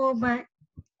the school but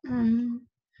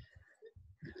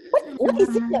what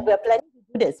is it that we're planning to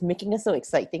do that's making us so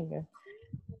exciting?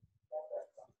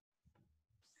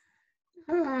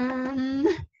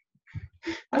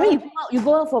 I mean, you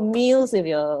go out for meals with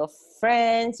your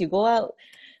friends, you go out,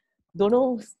 don't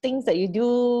know, things that you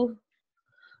do.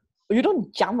 You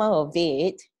don't jump out of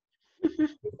bed.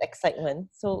 It's excitement.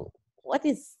 So what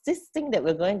is this thing that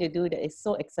we're going to do that is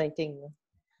so exciting?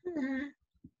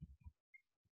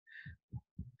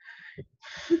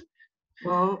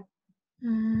 Well,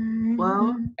 I'm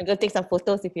gonna take some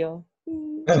photos with you.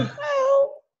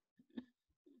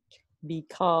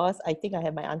 Because I think I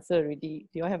have my answer already.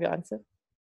 Do you have your answer?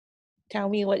 Tell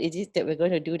me what it is that we're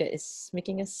going to do that is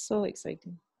making us so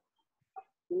exciting.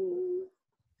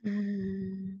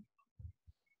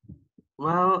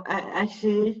 well,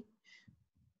 actually,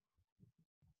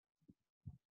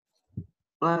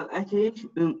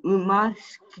 we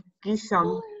must give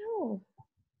some.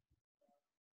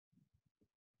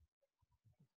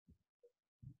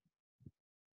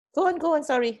 Oh, go on.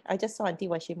 Sorry, I just saw Auntie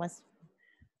Washima's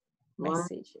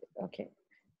message. Okay,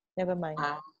 never mind.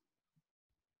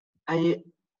 At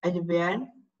the end,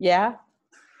 Yeah.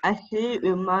 actually,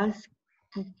 we must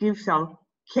give some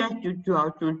care to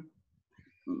our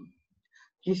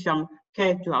give some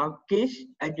care to our kids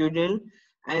and children,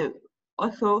 and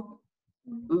also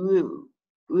we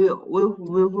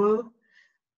will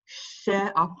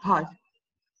share our part.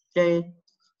 That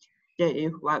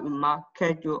is what we must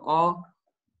care to all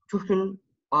children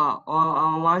all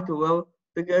around the world,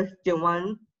 because they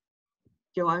want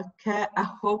care. I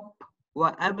hope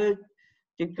whatever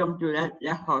they come to that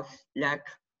house, like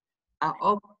I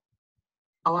hope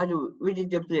I want to visit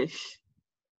the place.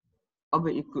 I'll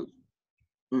be good.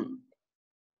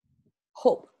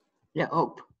 Hope. Yeah,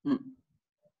 hope.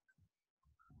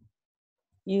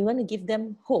 You want to give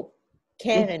them hope,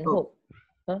 care, and hope.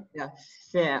 Yeah,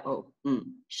 share. Oh,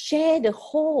 Share the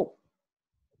hope.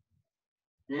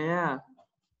 yeah.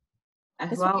 As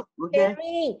That's well, what we it's can.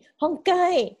 sharing.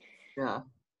 Honkai. Yeah.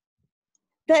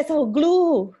 That's our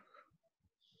glue.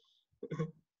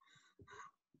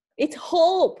 It's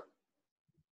hope.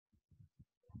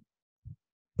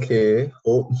 Okay,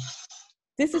 hope.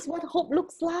 This is what hope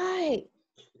looks like.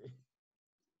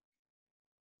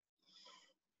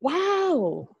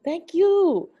 Wow. Thank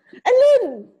you.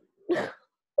 Allan.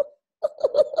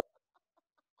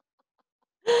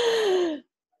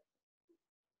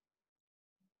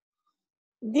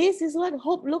 This is what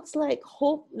hope looks like.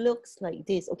 Hope looks like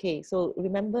this. Okay, so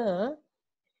remember,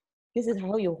 this is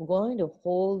how you're going to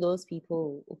hold those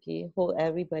people. Okay, hold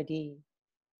everybody.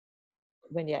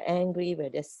 When they're angry,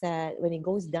 when they're sad, when it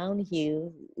goes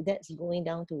downhill, that's going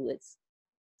down towards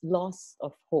loss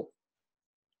of hope,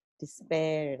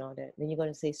 despair, and all that. Then you're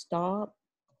going to say stop.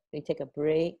 You take a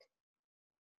break,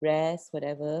 rest,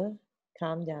 whatever,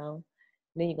 calm down.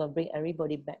 Then you're going to bring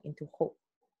everybody back into hope.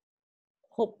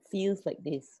 Hope feels like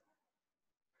this.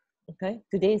 Okay,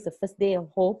 today is the first day of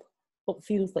hope. Hope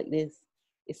feels like this.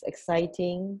 It's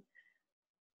exciting.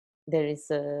 There is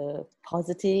a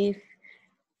positive,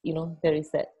 there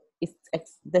is that.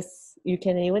 This, you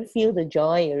can even feel the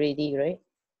joy already, right?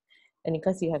 And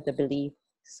because you have the belief.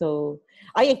 So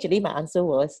my answer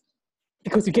was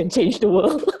because you can change the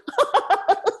world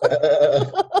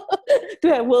to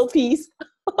have world peace.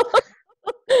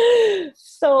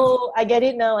 So I get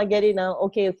it now.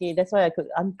 Okay. That's why I could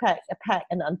pack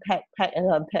and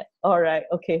unpack. All right.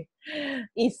 Okay.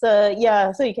 It's so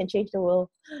you can change the world.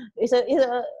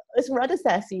 It's rather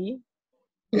sassy.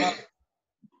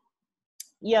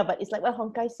 Yeah, but it's like what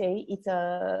Honkai say. It's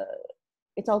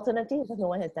alternative because no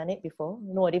one has done it before.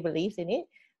 Nobody believes in it.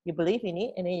 You believe in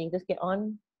it, and then you just get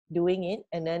on doing it,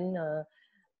 and then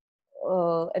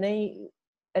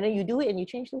you do it, and you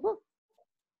change the world.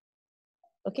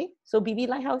 Okay, so BB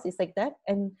Lighthouse is like that.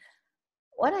 And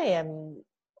what I am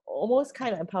almost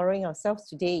kind of empowering ourselves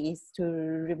today is to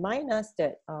remind us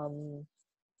that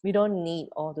we don't need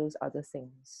all those other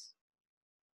things.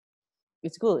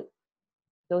 It's good.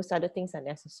 Those other things are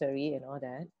necessary and all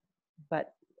that.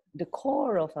 But the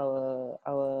core of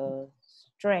our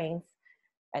strength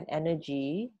and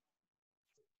energy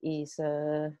is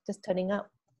just turning up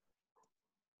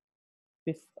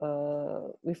with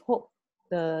hope.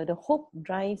 The hope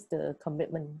drives the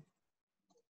commitment.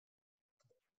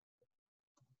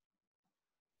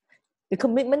 The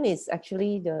commitment is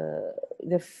actually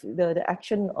the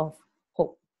action of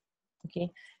hope.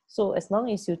 Okay, so as long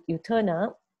as you turn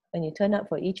up, and you turn up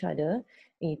for each other,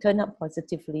 and you turn up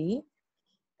positively,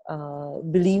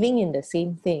 believing in the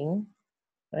same thing,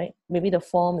 right? Maybe the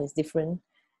form is different,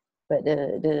 but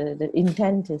the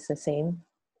intent is the same.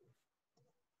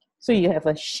 So you have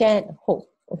a shared hope.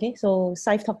 Okay, so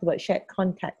Saif talked about shared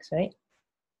contacts, right?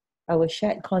 Our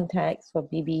shared contacts for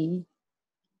BB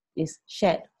is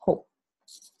shared hope.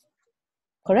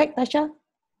 Correct, Tasha?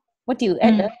 What do you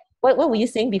add? What were you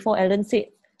saying before Allan said?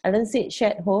 Allan said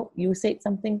shared hope. You said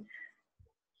something.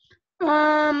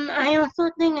 I also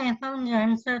think I found the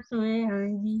answer to it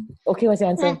already. Okay, what's the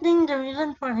answer? I think the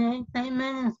reason for the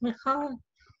excitement is because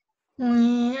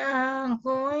we are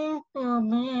going to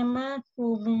be able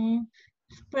to be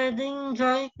spreading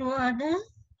joy to others.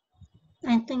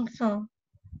 I think so.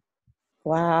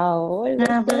 Wow, I The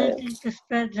love ability that. to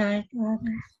spread joy to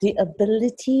others. The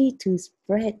ability to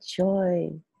spread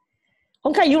joy.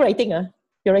 Hongkai, you writing?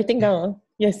 You're writing down?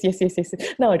 Yes.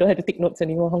 Now I don't have to take notes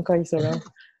anymore. Hongkai is around.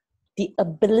 The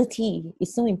ability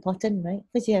is so important, right?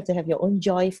 Because you have to have your own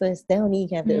joy first. Then only you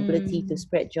can have the ability to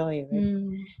spread joy,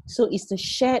 right? So it's the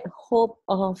shared hope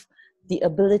of the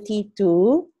ability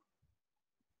to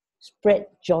spread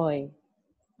joy.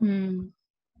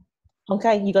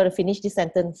 Hongkai, you got to finish this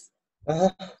sentence.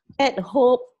 Shared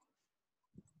hope.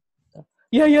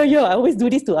 Yeah. I always do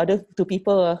this to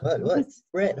people. What?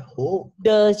 Spread hope.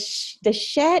 The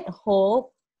shared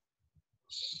hope.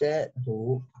 Shared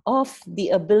hope. Of the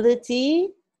ability.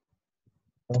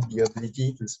 Of the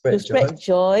ability to spread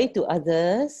joy to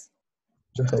others.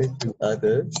 Joy to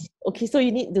others. Okay, so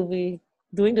you need to be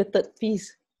doing the third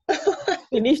piece.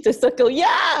 Finish the circle.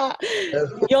 Yeah.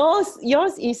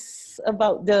 Yours is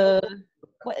about the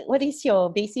what is your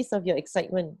basis of your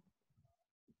excitement?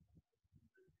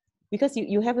 Because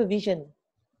you have a vision.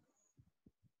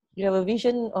 You have a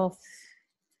vision of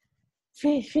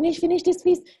finish this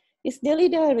piece. It's nearly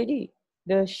there already.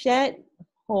 The shared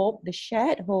hope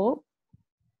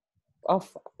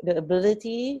of the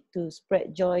ability to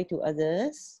spread joy to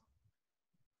others.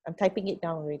 I'm typing it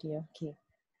down already. Okay.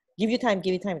 Give you time.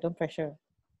 Don't pressure.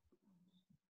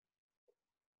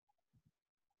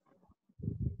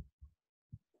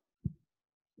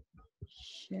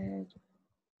 shared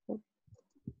hope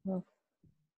of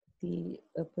the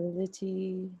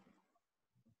ability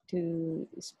to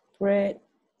spread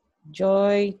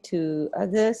joy to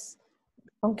others.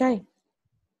 Okay.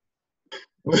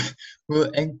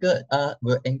 Will anchor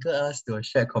us to a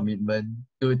shared commitment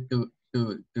will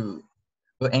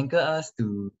anchor us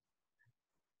to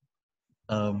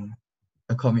a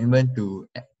commitment to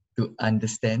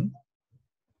understand.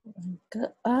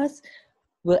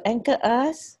 Will anchor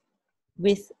us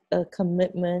with a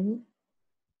commitment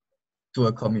To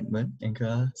a commitment, anchor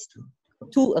us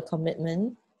to a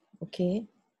commitment. Okay.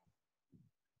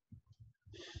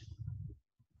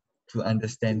 to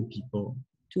understand people.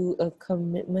 To a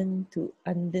commitment to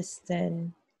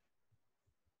understand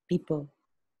people.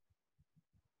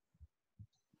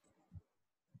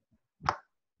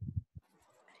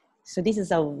 So this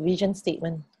is our vision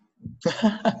statement.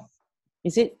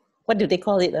 Is it? What do they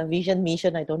call it? A vision,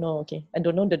 mission? I don't know. Okay, I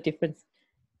don't know the difference.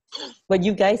 But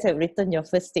you guys have written your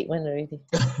first statement already.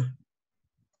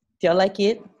 Do you like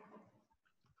it?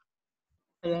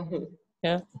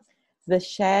 Yeah. The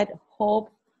shared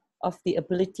hope of the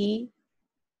ability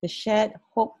to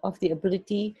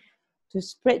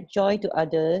spread joy to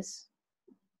others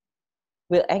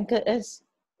will anchor us.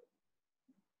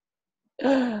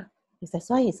 That's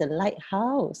why it's a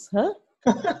lighthouse, huh?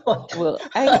 will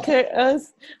anchor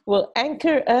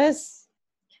us.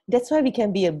 That's why we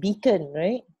can be a beacon,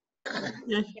 right?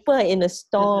 Yes. People are in a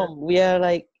storm. We are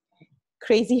like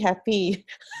crazy happy.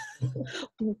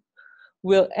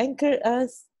 Will anchor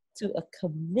us to a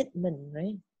commitment,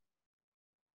 right?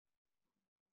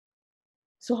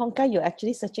 So Hongkai, you're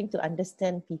actually searching to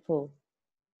understand people.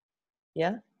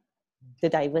 Yeah? The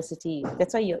diversity.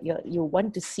 That's why you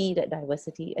want to see that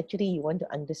diversity. Actually, you want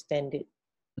to understand it.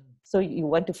 So you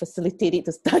want to facilitate it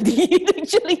to study it,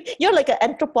 actually. You're like an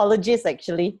anthropologist,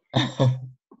 actually.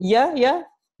 Yeah.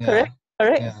 Correct?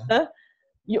 Yeah. Huh?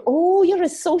 You're a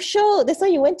social. That's why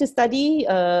you went to study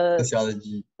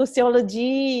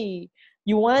sociology.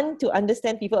 You want to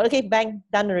understand people. Okay, bang,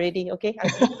 done already. Okay.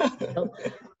 Okay.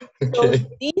 So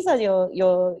these are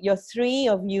your three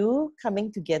of you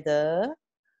coming together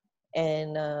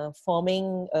and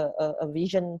forming a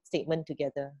vision statement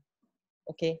together.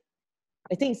 Okay.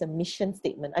 I think it's a mission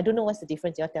statement. I don't know what's the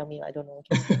difference. You tell me. I don't know.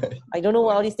 Okay? I don't know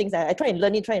all these things. I try and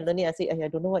learn it. I say, I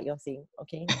don't know what you're saying.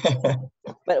 Okay.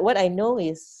 But what I know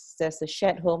is there's a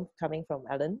shared home coming from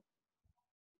Allan.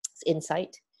 It's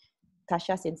insight.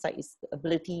 Tasha's insight is the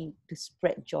ability to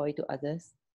spread joy to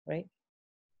others, right?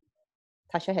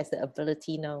 Tasha has the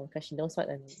ability now because she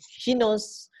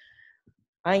knows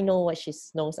I know what she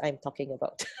knows I'm talking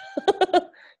about.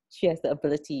 She has the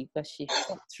ability because she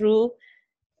thought through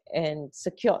and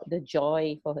secured the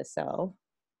joy for herself.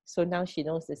 So now she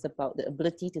knows it's about the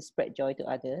ability to spread joy to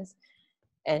others.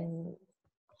 And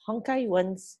Hongkai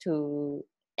wants to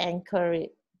anchor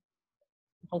it.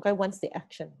 Hongkai wants the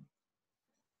action.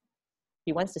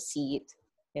 He wants to see it.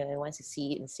 He wants to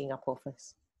see it in Singapore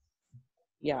first.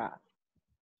 Yeah.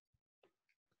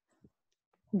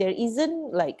 There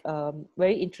isn't like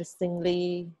very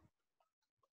interestingly,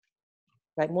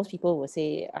 like most people will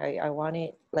say, I want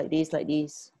it like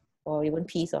this, or even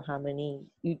peace or harmony.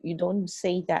 You don't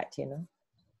say that,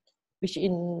 which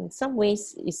in some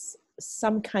ways is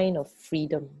some kind of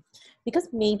freedom, because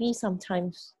maybe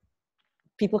sometimes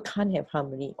people can't have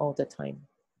harmony all the time,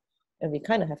 and we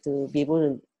kind of have to be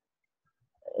able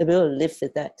to live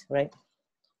with that, right?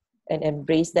 And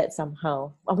embrace that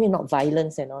somehow. I mean, not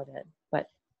violence and all that, but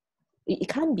it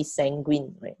can't be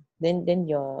sanguine, right? Then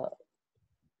you're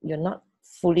not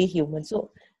fully human.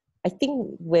 So I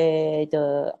think where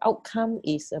the outcome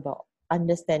is about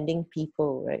understanding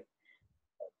people, right?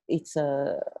 It's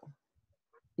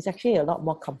actually a lot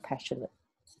more compassionate,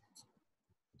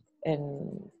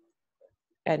 and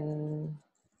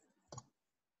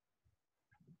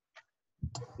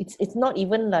it's not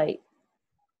even like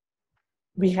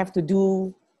we have to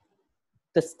do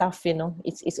the stuff,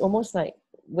 it's almost like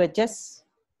we're just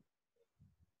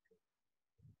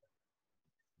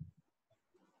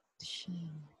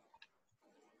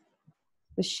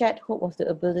the shared hope of the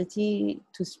ability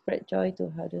to spread joy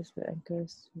to others will anchor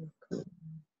us.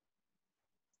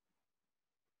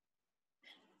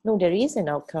 No, there is an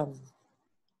outcome.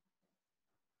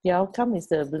 The outcome is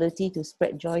the ability to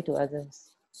spread joy to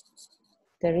others.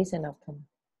 There is an outcome.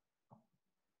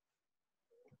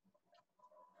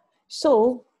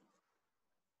 So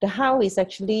the how is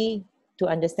actually to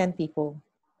understand people.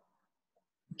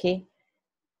 Okay?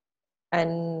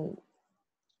 And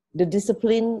the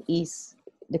discipline is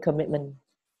the commitment.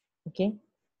 Okay?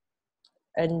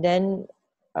 And then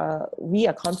we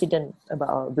are confident about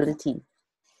our ability.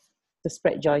 to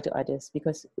spread joy to others,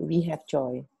 because we have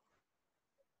joy.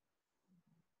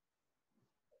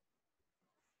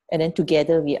 And then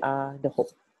together we are the hope.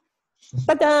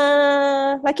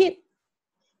 Ta-da! Like it?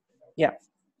 Yeah.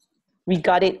 We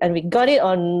got it, and we got it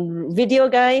on video,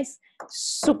 guys.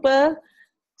 Super,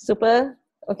 super.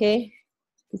 Okay.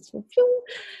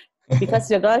 Because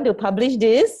we're going to publish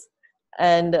this,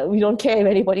 and we don't care if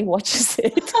anybody watches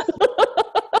it.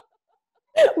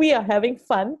 We are having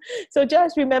fun. So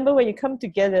just remember, when you come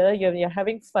together, you're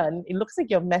having fun. It looks like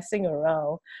you're messing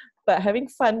around, but having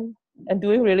fun and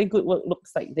doing really good work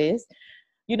looks like this.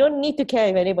 You don't need to care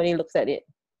if anybody looks at it.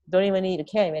 Don't even need to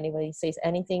care if anybody says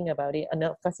anything about it. And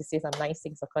of course, it says some nice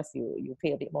things. Of course, you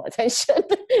pay a bit more attention.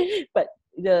 But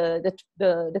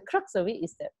the crux of it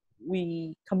is that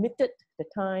we committed the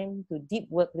time to deep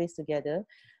work this together.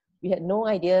 We had no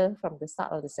idea from the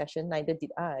start of the session, neither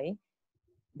did I,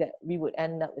 that we would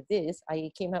end up with this.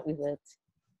 I came up with a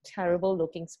terrible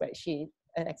looking spreadsheet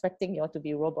and expecting you all to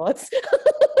be robots.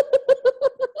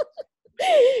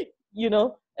 You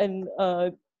know, and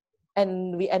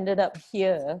we ended up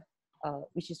here,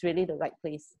 which is really the right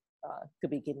place to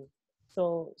begin.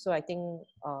 So I think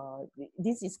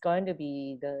this is going to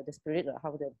be the spirit of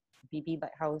how the BB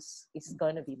Lighthouse is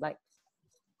going to be like,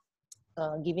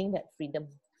 giving that freedom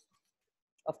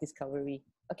of discovery.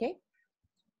 Okay,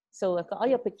 so I've got all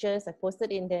your pictures. I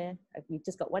posted in there. We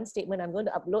just got one statement. I'm going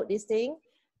to upload this thing,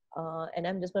 and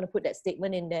I'm just going to put that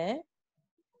statement in there.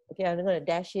 Okay, I'm going to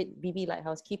dash it, BB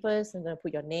Lighthouse Keepers. I'm going to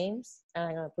put your names, and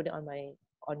I'm going to put it on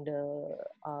the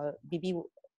BB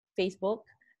Facebook,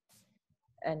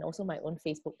 and also my own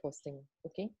Facebook posting.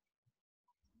 Okay,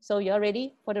 so you're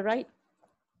ready for the ride?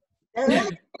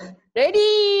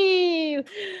 Ready!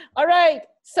 All right.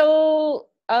 So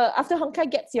after Hong Kai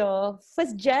gets your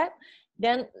first jab,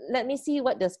 then let me see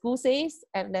what the school says,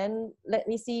 and then let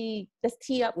me see. Let's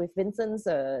tee up with Vincent's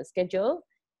schedule.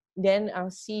 Then I'll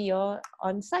see you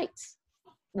on site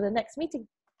in the next meeting.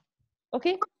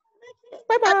 Okay?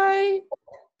 Bye-bye.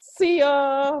 See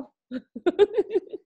ya.